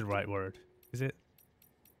if that's the right word. Is it?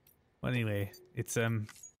 Well, anyway, it's a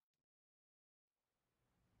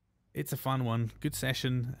fun one, good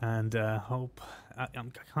session, and hope I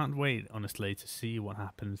can't wait, honestly, to see what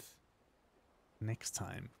happens next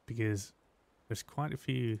time, because there's quite a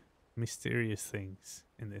few mysterious things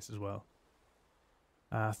in this as well.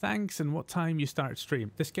 Thanks, and what time you start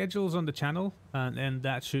stream? The schedule's on the channel, and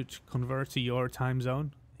that should convert to your time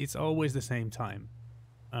zone. It's always the same time.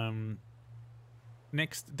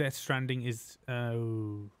 Next Death Stranding is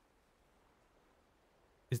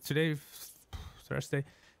today Thursday?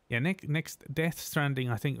 Yeah, next Death Stranding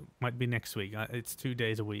I think might be next week. It's 2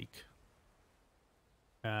 days a week.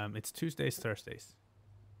 It's Tuesdays, Thursdays,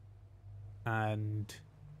 and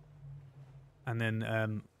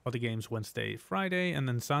then other games Wednesday, Friday, and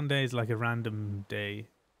then Sunday is like a random day,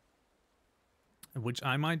 which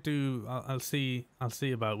I might do. I'll see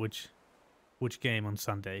about which game on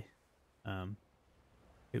Sunday.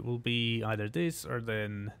 it will be either this or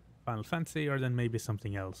then Final Fantasy or then maybe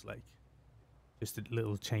something else, like just a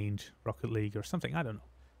little change, Rocket League or something, I don't know.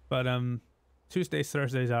 But Tuesdays,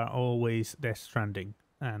 Thursdays are always Death Stranding,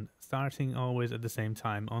 and starting always at the same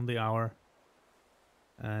time on the hour.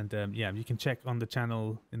 And yeah, you can check on the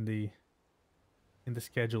channel in the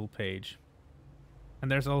schedule page. And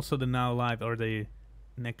there's also the now live or the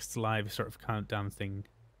next live sort of countdown thing.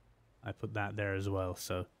 I put that there as well,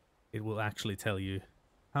 so it will actually tell you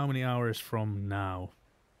how many hours from now.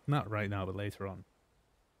 Not right now, but later on.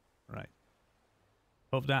 Right.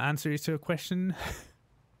 Hope that answers your question.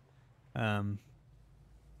 Let me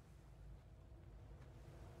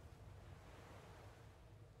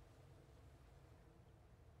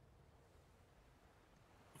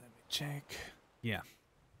check. Yeah.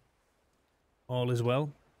 All is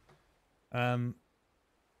well.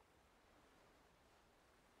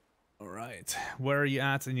 Alright. Where are you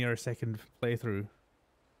at in your second playthrough?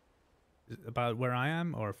 Is it about where I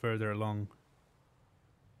am or further along?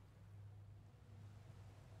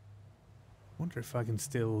 Wonder if I can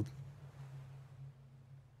still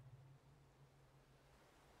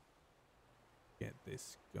get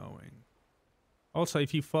this going. Also,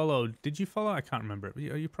 if you followed, did you follow? I can't remember.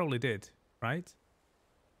 You probably did, right?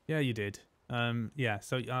 Yeah, you did. Yeah,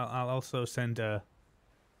 so I'll also send a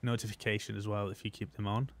notification as well if you keep them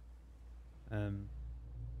on.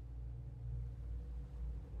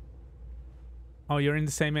 Oh, you're in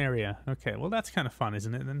the same area. Okay, well that's kind of fun,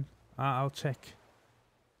 isn't it? Then I'll check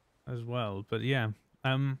as well. But yeah,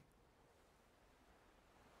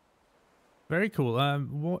 very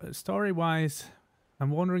cool. Story-wise,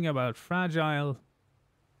 I'm wondering about Fragile.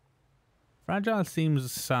 Fragile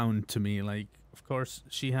seems sound to me. Like, of course,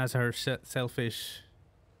 she has her selfish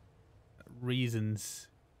reasons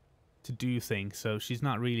to do things, so she's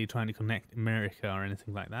not really trying to connect America or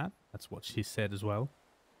anything like that. That's what she said as well.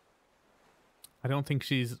 I don't think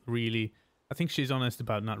she's really... I think she's honest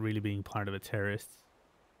about not really being part of a terrorist.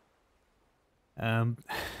 I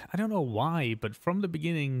don't know why, but from the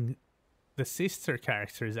beginning, the sister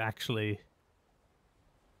character is actually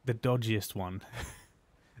the dodgiest one.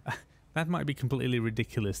 That might be completely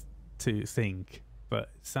ridiculous to think, but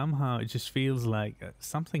somehow it just feels like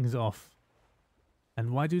something's off. And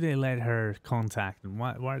why do they let her contact? And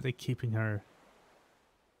why are they keeping her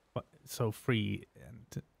so free?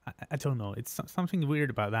 And I don't know. It's something weird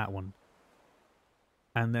about that one.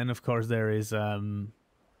 And then, of course, there's the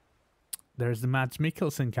Mads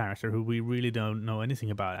Mikkelsen character, who we really don't know anything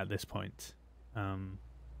about at this point.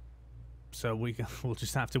 So we'll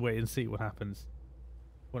just have to wait and see what happens.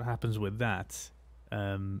 What happens with that?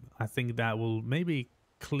 I think that will maybe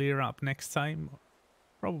clear up next time.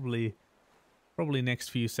 Probably next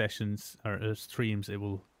few sessions or streams it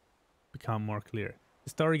will become more clear. The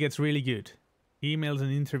story gets really good. Emails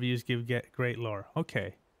and interviews get great lore.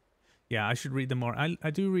 Okay. Yeah, I should read them more. I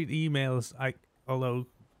do read emails, although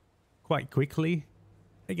quite quickly.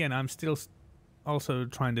 Again, I'm still also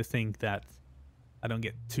trying to think that I don't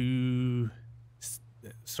get too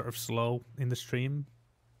sort of slow in the stream.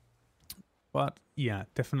 But yeah,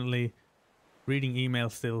 definitely reading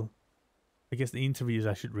emails still. I guess the interviews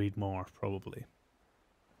I should read more, probably.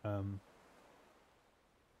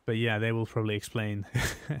 But yeah, they will probably explain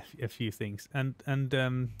a few things. And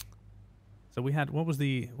so we had, what's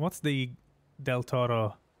the Del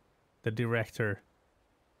Toro, the director,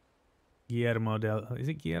 is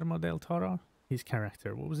it Guillermo del Toro? His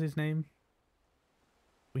character, what was his name?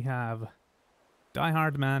 We have Die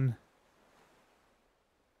Hard Man.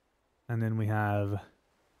 And then we have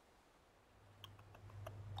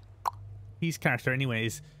his character,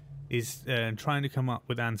 anyways, is trying to come up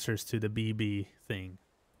with answers to the BB thing,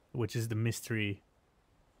 which is the mystery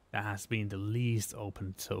that has been the least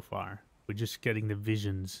opened so far. We're just getting the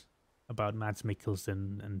visions about Mads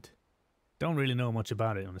Mikkelsen and don't really know much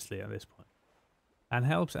about it, honestly, at this point. And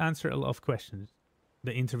helps answer a lot of questions.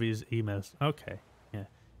 The interviews, emails. Okay, yeah.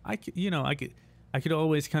 I could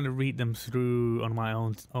always kind of read them through on my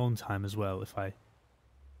own time as well if I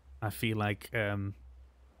feel like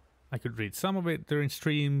I could read some of it during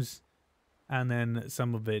streams and then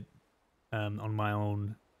some of it on my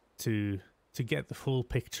own to get the full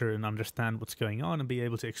picture and understand what's going on and be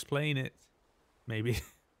able to explain it, maybe.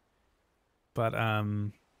 but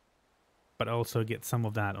also get some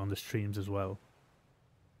of that on the streams as well.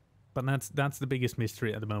 But that's the biggest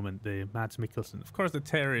mystery at the moment, the Mads Mikkelsen. Of course, the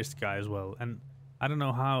terrorist guy as well. And I don't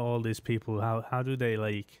know how all these people, how do they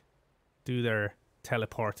like do their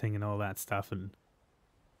teleporting and all that stuff, and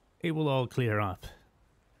it will all clear up.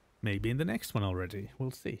 Maybe in the next one already.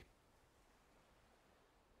 We'll see.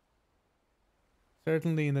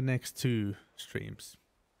 Certainly in the next 2 streams.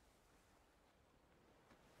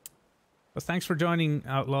 But thanks for joining,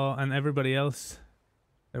 Outlaw, and everybody else.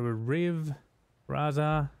 There were Riv,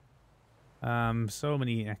 Raza, so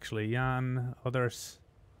many actually, Jan, others,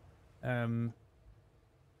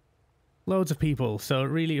 loads of people. So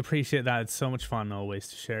really appreciate that. It's so much fun always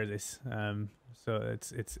to share this. So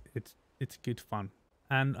it's good fun.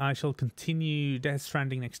 And I shall continue Death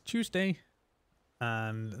Stranding next Tuesday,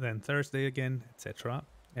 and then Thursday again, etc.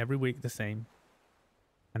 Every week the same.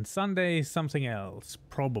 And Sunday something else,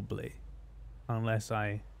 probably, unless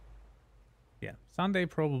Sunday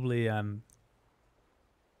probably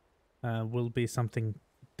will be something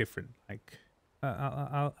different. Like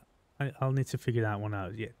I'll need to figure that one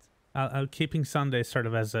out yet. I'll keeping Sunday sort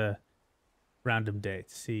of as a random day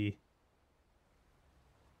to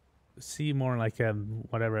see more like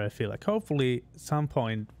whatever I feel like. Hopefully some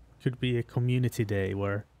point could be a community day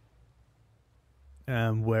where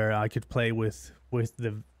I could play with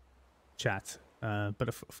the chat. But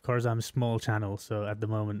of course I'm a small channel, so at the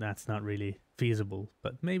moment that's not really feasible.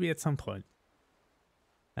 But maybe at some point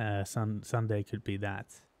Sunday could be that.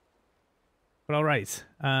 But all right,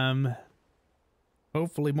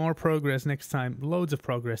 hopefully more progress next time. Loads of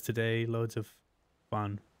progress today, loads of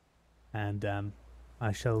fun, and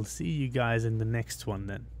I shall see you guys in the next one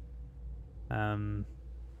then.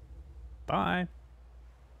 Bye.